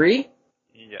 263?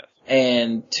 Yes.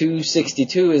 And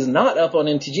 262 is not up on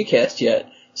MTGcast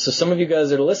yet. So some of you guys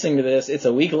that are listening to this, it's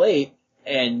a week late,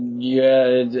 and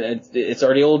it's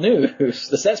already old news.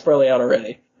 The set's probably out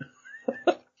already.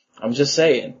 I'm just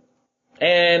saying.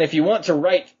 And if you want to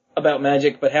write about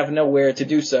Magic but have nowhere to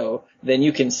do so, then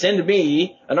you can send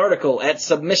me an article at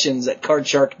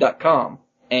submissions@cardshark.com.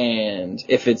 And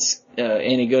if it's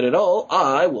any good at all,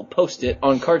 I will post it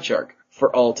on Cardshark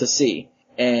for all to see.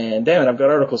 And damn it, I've got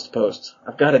articles to post.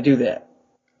 I've got to do that.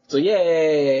 So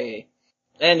yay!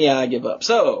 And yeah, I give up.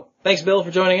 So, thanks Bill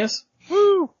for joining us.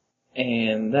 Woo!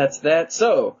 And that's that.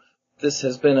 So, this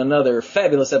has been another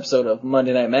fabulous episode of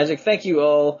Monday Night Magic. Thank you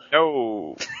all.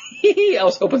 No. I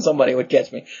was hoping somebody would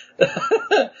catch me.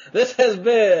 This has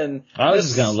been... I was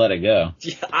just going to let it go.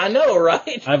 Yeah, I know,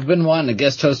 right? I've been wanting to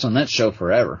guest host on that show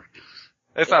forever.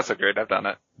 It's not so great. I've done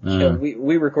it. Yeah,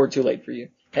 we record too late for you.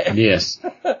 Yes.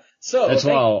 So that's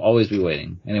why I'll always be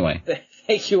waiting. Anyway.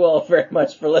 Thank you all very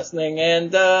much for listening,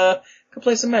 and go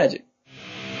play some Magic.